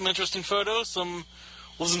experiences, some interesting photos, we'll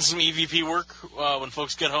listen to some EVP work when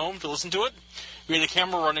folks get home to listen to it. We had a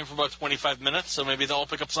camera running for about 25 minutes, so maybe they'll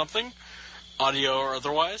pick up something, audio or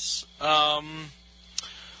otherwise. But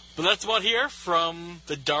that's about here from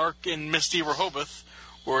the dark and misty Rehoboth,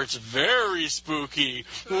 where it's very spooky.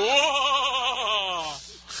 Whoa!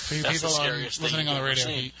 For you That's people the scariest thing listening on the you've ever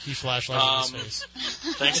radio, seen. he flashed lights in his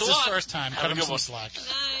face. Thanks it's a lot. It's his first time. Have Cut a him good some one. slack.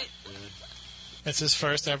 It's his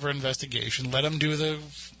first ever investigation. Let him do the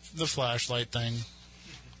flashlight thing.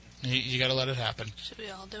 You got to let it happen. Should we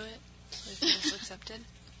all do it? So we feel accepted?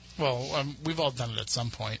 Well, we've all done it at some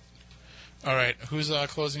point. All right, who's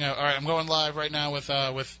closing out? All right, I'm going live right now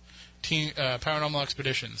with Team Paranormal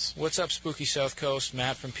Expeditions. What's up, Spooky South Coast?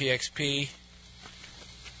 Matt from PXP.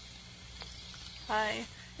 Hi,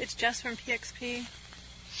 it's Jess from PXP.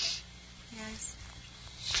 Yes.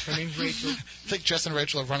 Her name's Rachel. I think Jess and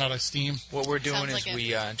Rachel have run out of steam. What we're doing Sounds is like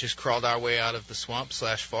we just crawled our way out of the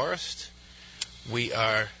swamp/forest. We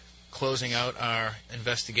are closing out our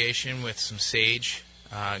investigation with some sage.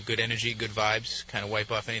 Good energy, good vibes, kind of wipe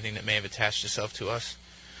off anything that may have attached itself to us,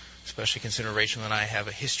 especially considering Rachel and I have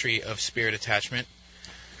a history of spirit attachment.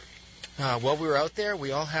 While we were out there,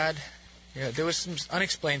 we all had, there was some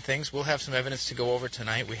unexplained things. We'll have some evidence to go over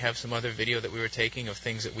tonight. We have some other video that we were taking of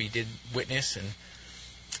things that we did witness and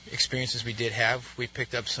experiences we did have. We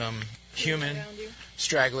picked up some human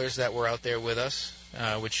stragglers that were out there with us,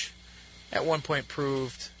 which at one point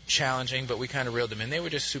proved challenging, but we kind of reeled them in. They were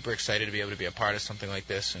just super excited to be able to be a part of something like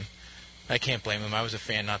this, and I can't blame them. I was a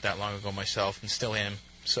fan not that long ago myself, and still am.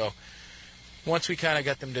 So once we kind of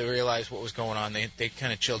got them to realize what was going on, they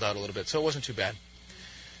kind of chilled out a little bit, so it wasn't too bad.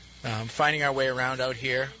 Finding our way around out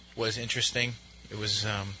here was interesting. It was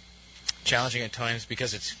challenging at times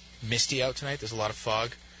because it's misty out tonight. There's a lot of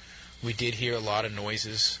fog. We did hear a lot of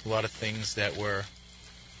noises, a lot of things that were,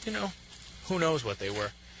 who knows what they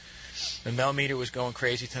were. The millimeter was going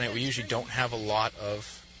crazy tonight. We usually don't have a lot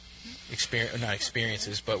of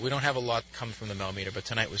experiences, but we don't have a lot coming from the millimeter. But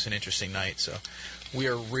tonight was an interesting night, so we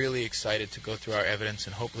are really excited to go through our evidence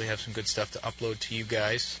and hopefully have some good stuff to upload to you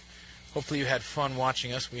guys. Hopefully you had fun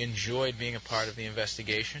watching us. We enjoyed being a part of the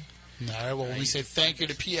investigation. All right, well, we say thank you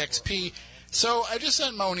to PXP. So I just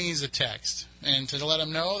sent Moniz a text, and to let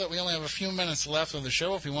him know that we only have a few minutes left of the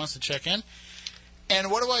show if he wants to check in. And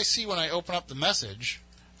what do I see when I open up the message?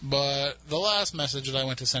 But the last message that I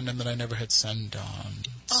went to send him that I never hit send on.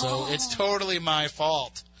 So it's totally my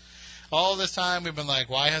fault. All this time we've been like,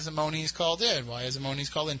 why hasn't Moniz called in? Why hasn't Moniz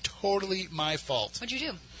called in? Totally my fault. What'd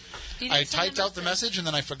you do? I typed out the message and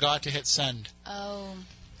then I forgot to hit send. Oh.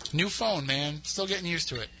 New phone, man. Still getting used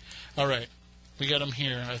to it. All right. We got him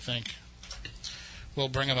here, I think. We'll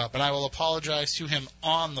bring him up. And I will apologize to him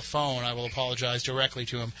on the phone. I will apologize directly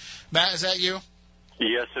to him. Matt, is that you?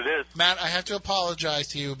 Yes, it is. Matt, I have to apologize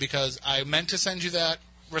to you because I meant to send you that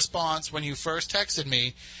response when you first texted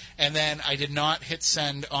me, and then I did not hit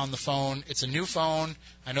send on the phone. It's a new phone.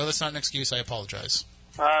 I know that's not an excuse. I apologize.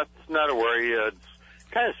 It's not a worry. It's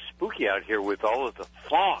kind of spooky out here with all of the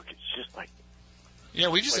fog. It's just like...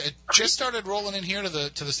 Yeah, it just started rolling in here to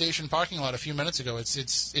the station parking lot a few minutes ago.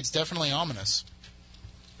 It's definitely ominous.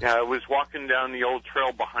 Yeah, I was walking down the old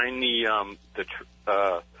trail behind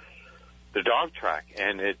the dog track,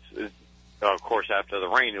 and it's of course after the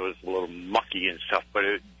rain it was a little mucky and stuff, but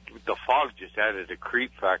the fog just added a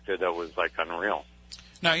creep factor that was like unreal.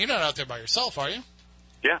 Now you're not out there by yourself, are you?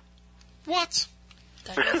 Yeah. What?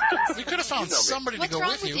 We could have found somebody to go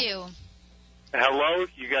with you. Hello,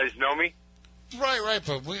 you guys know me? Right,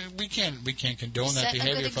 but we can't condone that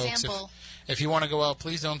behavior, folks. If you want to go out,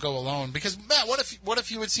 please don't go alone. Because Matt, what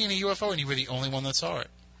if you had seen a UFO and you were the only one that saw it?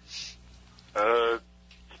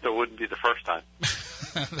 Still wouldn't be the first time.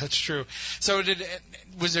 That's true. So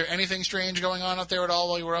was there anything strange going on out there at all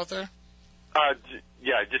while you were out there?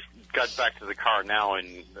 Yeah, I just got back to the car now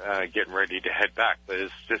and getting ready to head back. But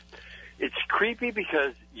it's creepy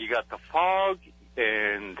because you got the fog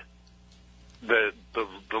and the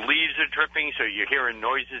leaves are dripping, so you're hearing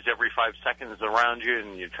noises every 5 seconds around you,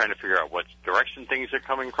 and you're trying to figure out what direction things are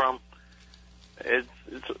coming from. It's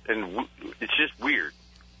just weird.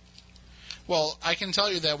 Well, I can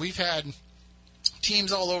tell you that we've had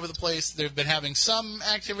teams all over the place. They've been having some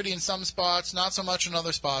activity in some spots, not so much in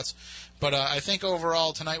other spots. But I think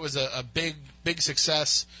overall tonight was a big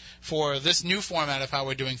success for this new format of how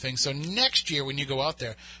we're doing things. So next year when you go out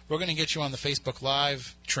there, we're going to get you on the Facebook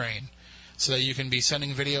Live train so that you can be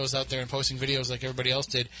sending videos out there and posting videos like everybody else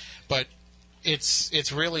did. But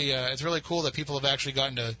it's really cool that people have actually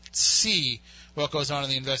gotten to see what goes on in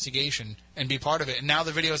the investigation and be part of it. And now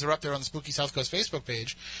the videos are up there on the Spooky South Coast Facebook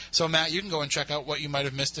page. So, Matt, you can go and check out what you might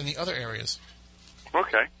have missed in the other areas.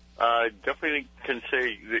 Okay. Definitely can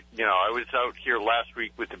say that, I was out here last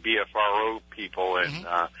week with the BFRO people, and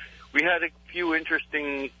we had a few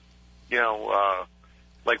interesting,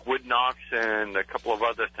 like wood knocks and a couple of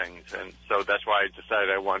other things. And so that's why I decided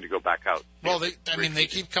I wanted to go back out. Well, they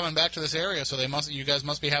keep coming back to this area, so you guys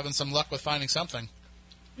must be having some luck with finding something.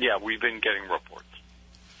 Yeah, we've been getting reports.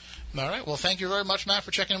 All right. Well, thank you very much, Matt,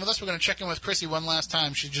 for checking in with us. We're going to check in with Chrissy one last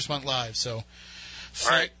time. She just went live. So, all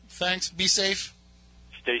right. Thanks. Be safe.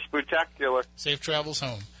 Stay spooktacular. Safe travels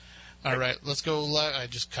home. All right. Let's go live. I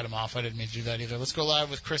just cut him off. I didn't mean to do that either. Let's go live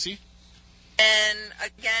with Chrissy. And,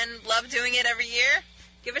 again, love doing it every year.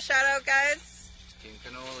 Give a shout-out, guys. King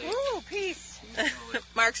Cannoli. Ooh, peace.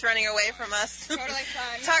 Mark's running away from us. Totally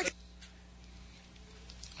fine.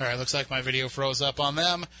 All right, looks like my video froze up on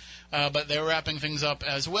them, but they're wrapping things up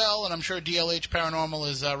as well, and I'm sure DLH Paranormal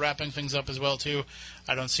is wrapping things up as well, too.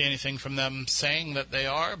 I don't see anything from them saying that they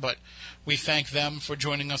are, but we thank them for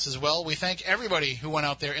joining us as well. We thank everybody who went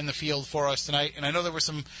out there in the field for us tonight, and I know there were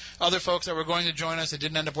some other folks that were going to join us that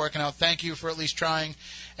didn't end up working out. Thank you for at least trying,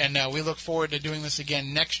 and we look forward to doing this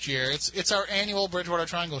again next year. It's our annual Bridgewater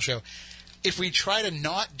Triangle Show. If we try to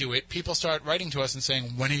not do it, people start writing to us and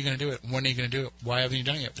saying, when are you going to do it? When are you going to do it? Why haven't you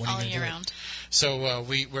done it yet? When are you going to do round. it? So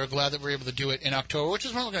we're glad that we're able to do it in October, which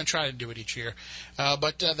is when we're going to try to do it each year.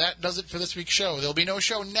 But that does it for this week's show. There'll be no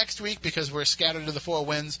show next week because we're scattered to the four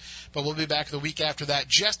winds, but we'll be back the week after that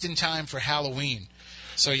just in time for Halloween.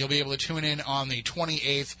 So you'll be able to tune in on the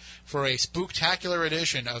 28th for a spooktacular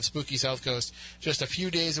edition of Spooky South Coast, just a few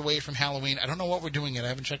days away from Halloween. I don't know what we're doing yet. I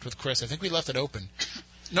haven't checked with Chris. I think we left it open.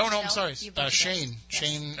 No, I'm sorry. Shane. Yes.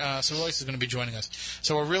 Shane Solois is going to be joining us.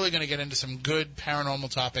 So we're really going to get into some good paranormal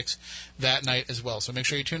topics that night as well. So make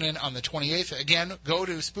sure you tune in on the 28th. Again, go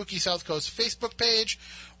to Spooky South Coast Facebook page.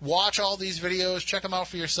 Watch all these videos. Check them out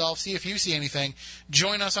for yourself. See if you see anything.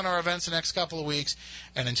 Join us on our events the next couple of weeks.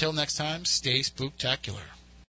 And until next time, stay spooktacular.